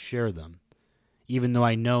always share them. Even though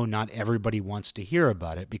I know not everybody wants to hear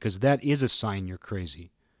about it, because that is a sign you're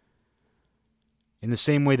crazy. In the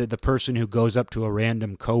same way that the person who goes up to a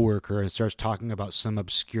random coworker and starts talking about some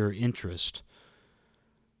obscure interest,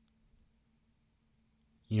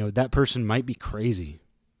 that person might be crazy.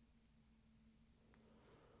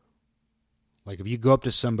 Like if you go up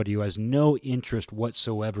to somebody who has no interest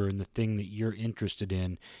whatsoever in the thing that you're interested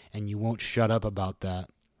in, and you won't shut up about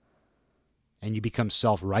that, and you become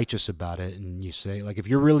self-righteous about it, and you say, like, if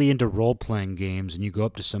you're really into role-playing games and you go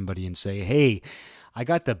up to somebody and say, hey, I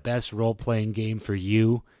got the best role-playing game for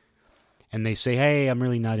you, and they say, hey, I'm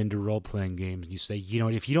really not into role-playing games, and you say, you know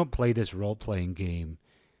what, if you don't play this role-playing game,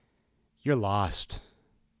 you're lost,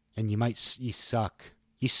 and you suck.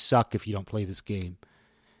 You suck if you don't play this game.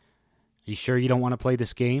 Are you sure you don't want to play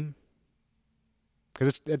this game?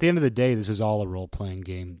 Because at the end of the day, this is all a role-playing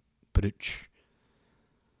game, but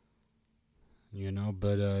you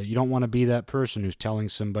don't want to be that person who's telling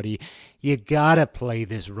somebody, you gotta play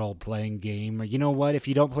this role-playing game, or you know what, if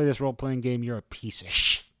you don't play this role-playing game, you're a piece of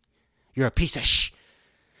shh. You're a piece of shh.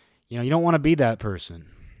 You don't want to be that person.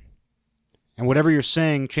 And whatever you're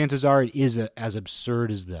saying, chances are it is as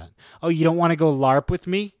absurd as that. Oh, you don't want to go LARP with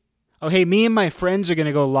me? Oh, hey, me and my friends are going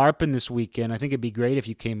to go LARPing this weekend. I think it'd be great if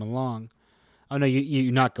you came along. Oh, no,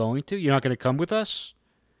 you're not going to? You're not going to come with us?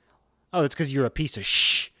 Oh, that's because you're a piece of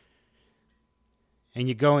shh. And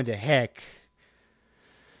you go into heck.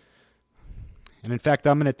 And in fact,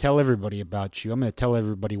 I'm going to tell everybody about you. I'm going to tell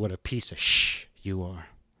everybody what a piece of shh you are.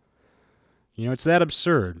 It's that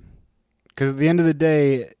absurd. Because at the end of the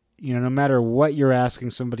day, no matter what you're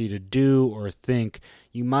asking somebody to do or think,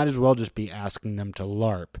 you might as well just be asking them to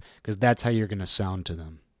LARP, because that's how you're going to sound to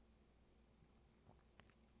them.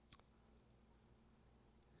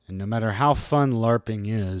 And no matter how fun LARPing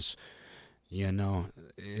is,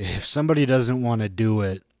 if somebody doesn't want to do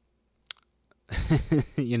it,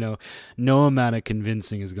 no amount of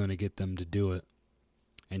convincing is going to get them to do it.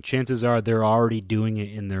 And chances are they're already doing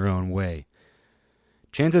it in their own way.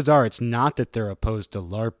 Chances are it's not that they're opposed to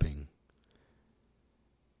LARPing.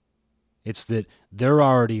 It's that they're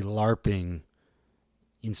already LARPing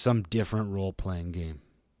in some different role-playing game.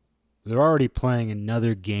 They're already playing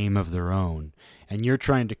another game of their own, and you're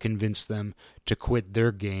trying to convince them to quit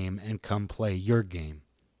their game and come play your game.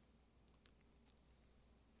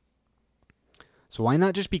 So why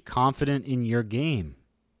not just be confident in your game?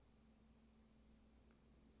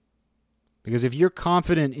 Because if you're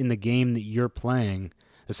confident in the game that you're playing,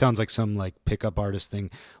 it sounds like some pickup artist thing.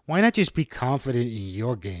 Why not just be confident in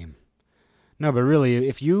your game? No, but really,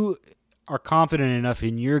 if you are confident enough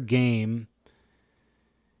in your game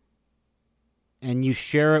and you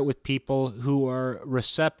share it with people who are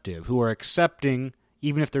receptive, who are accepting,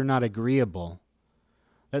 even if they're not agreeable,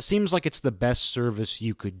 that seems like it's the best service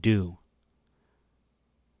you could do.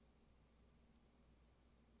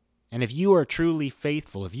 And if you are truly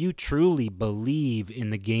faithful, if you truly believe in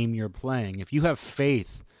the game you're playing, if you have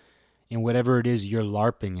faith in whatever it is you're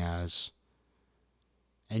LARPing as,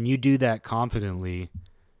 and you do that confidently,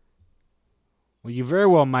 well, you very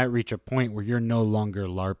well might reach a point where you're no longer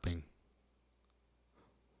LARPing.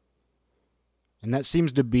 And that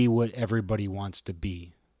seems to be what everybody wants to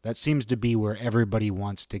be. That seems to be where everybody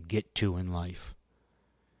wants to get to in life.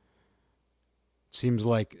 Seems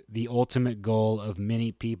like the ultimate goal of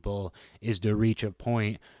many people is to reach a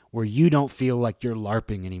point where you don't feel like you're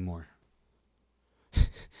LARPing anymore. I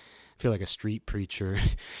feel like a street preacher.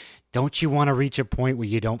 Don't you want to reach a point where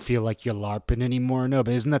you don't feel like you're LARPing anymore? No,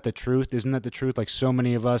 but isn't that the truth? Isn't that the truth? Like so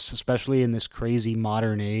many of us, especially in this crazy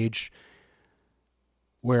modern age,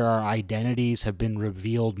 where our identities have been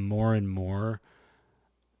revealed more and more,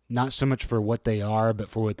 not so much for what they are, but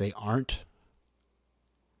for what they aren't.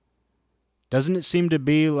 Doesn't it seem to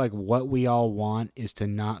be like what we all want is to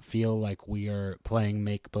not feel like we are playing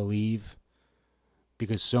make-believe?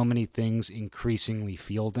 Because so many things increasingly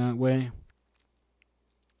feel that way.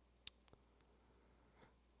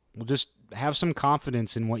 Well, just have some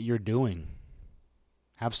confidence in what you're doing.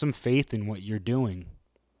 Have some faith in what you're doing.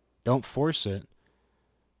 Don't force it.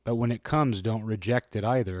 But when it comes, don't reject it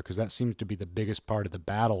either, because that seems to be the biggest part of the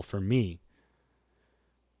battle for me.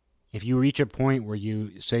 If you reach a point where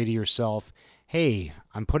you say to yourself, hey,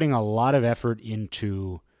 I'm putting a lot of effort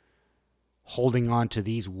into holding on to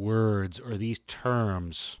these words or these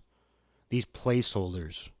terms, these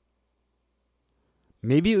placeholders,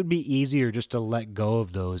 maybe it would be easier just to let go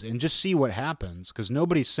of those and just see what happens, because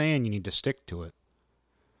nobody's saying you need to stick to it.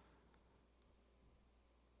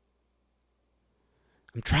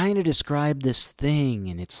 I'm trying to describe this thing,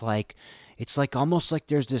 and it's like almost like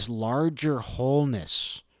there's this larger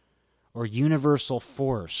wholeness or universal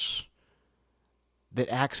force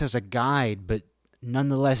that acts as a guide, but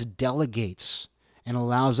nonetheless delegates and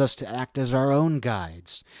allows us to act as our own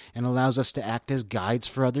guides and allows us to act as guides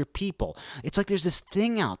for other people. It's like there's this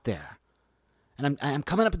thing out there, and I'm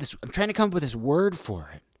coming up with this. I'm trying to come up with this word for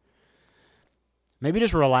it. Maybe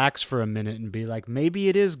just relax for a minute and be like, maybe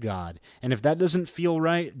it is God. And if that doesn't feel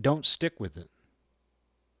right, don't stick with it.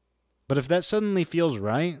 But if that suddenly feels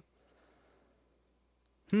right,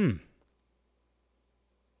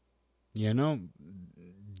 You know,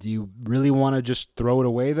 do you really want to just throw it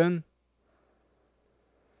away then?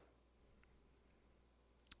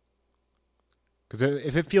 Because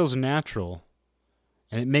if it feels natural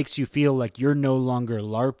and it makes you feel like you're no longer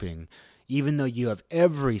LARPing, even though you have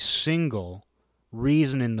every single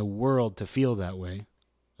reason in the world to feel that way,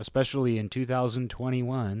 especially in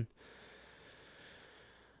 2021,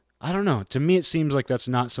 I don't know. To me, it seems like that's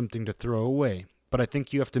not something to throw away. But I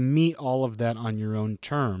think you have to meet all of that on your own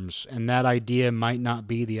terms, and that idea might not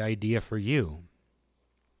be the idea for you.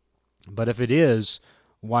 But if it is,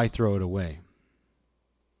 why throw it away?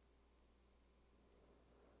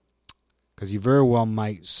 Because you very well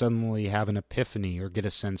might suddenly have an epiphany or get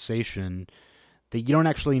a sensation that you don't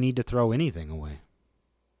actually need to throw anything away.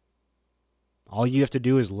 All you have to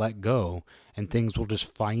do is let go, and things will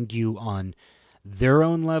just find you on their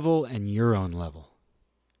own level and your own level.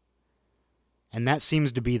 And that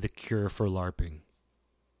seems to be the cure for LARPing,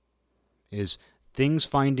 is things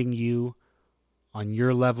finding you on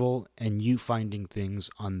your level and you finding things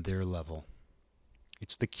on their level.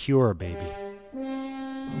 It's the cure, baby.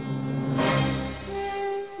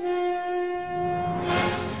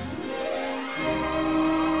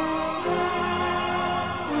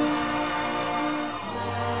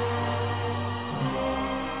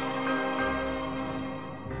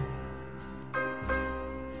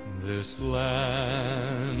 This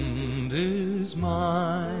land is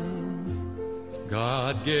mine.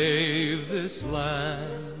 God gave this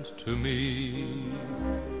land to me.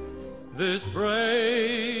 This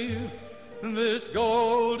brave, this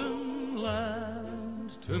golden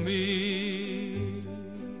land to me.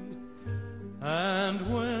 And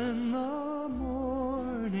when the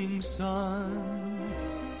morning sun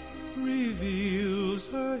reveals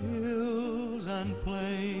her hills and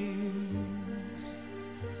plains,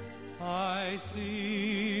 I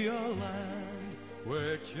see a land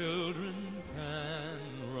where children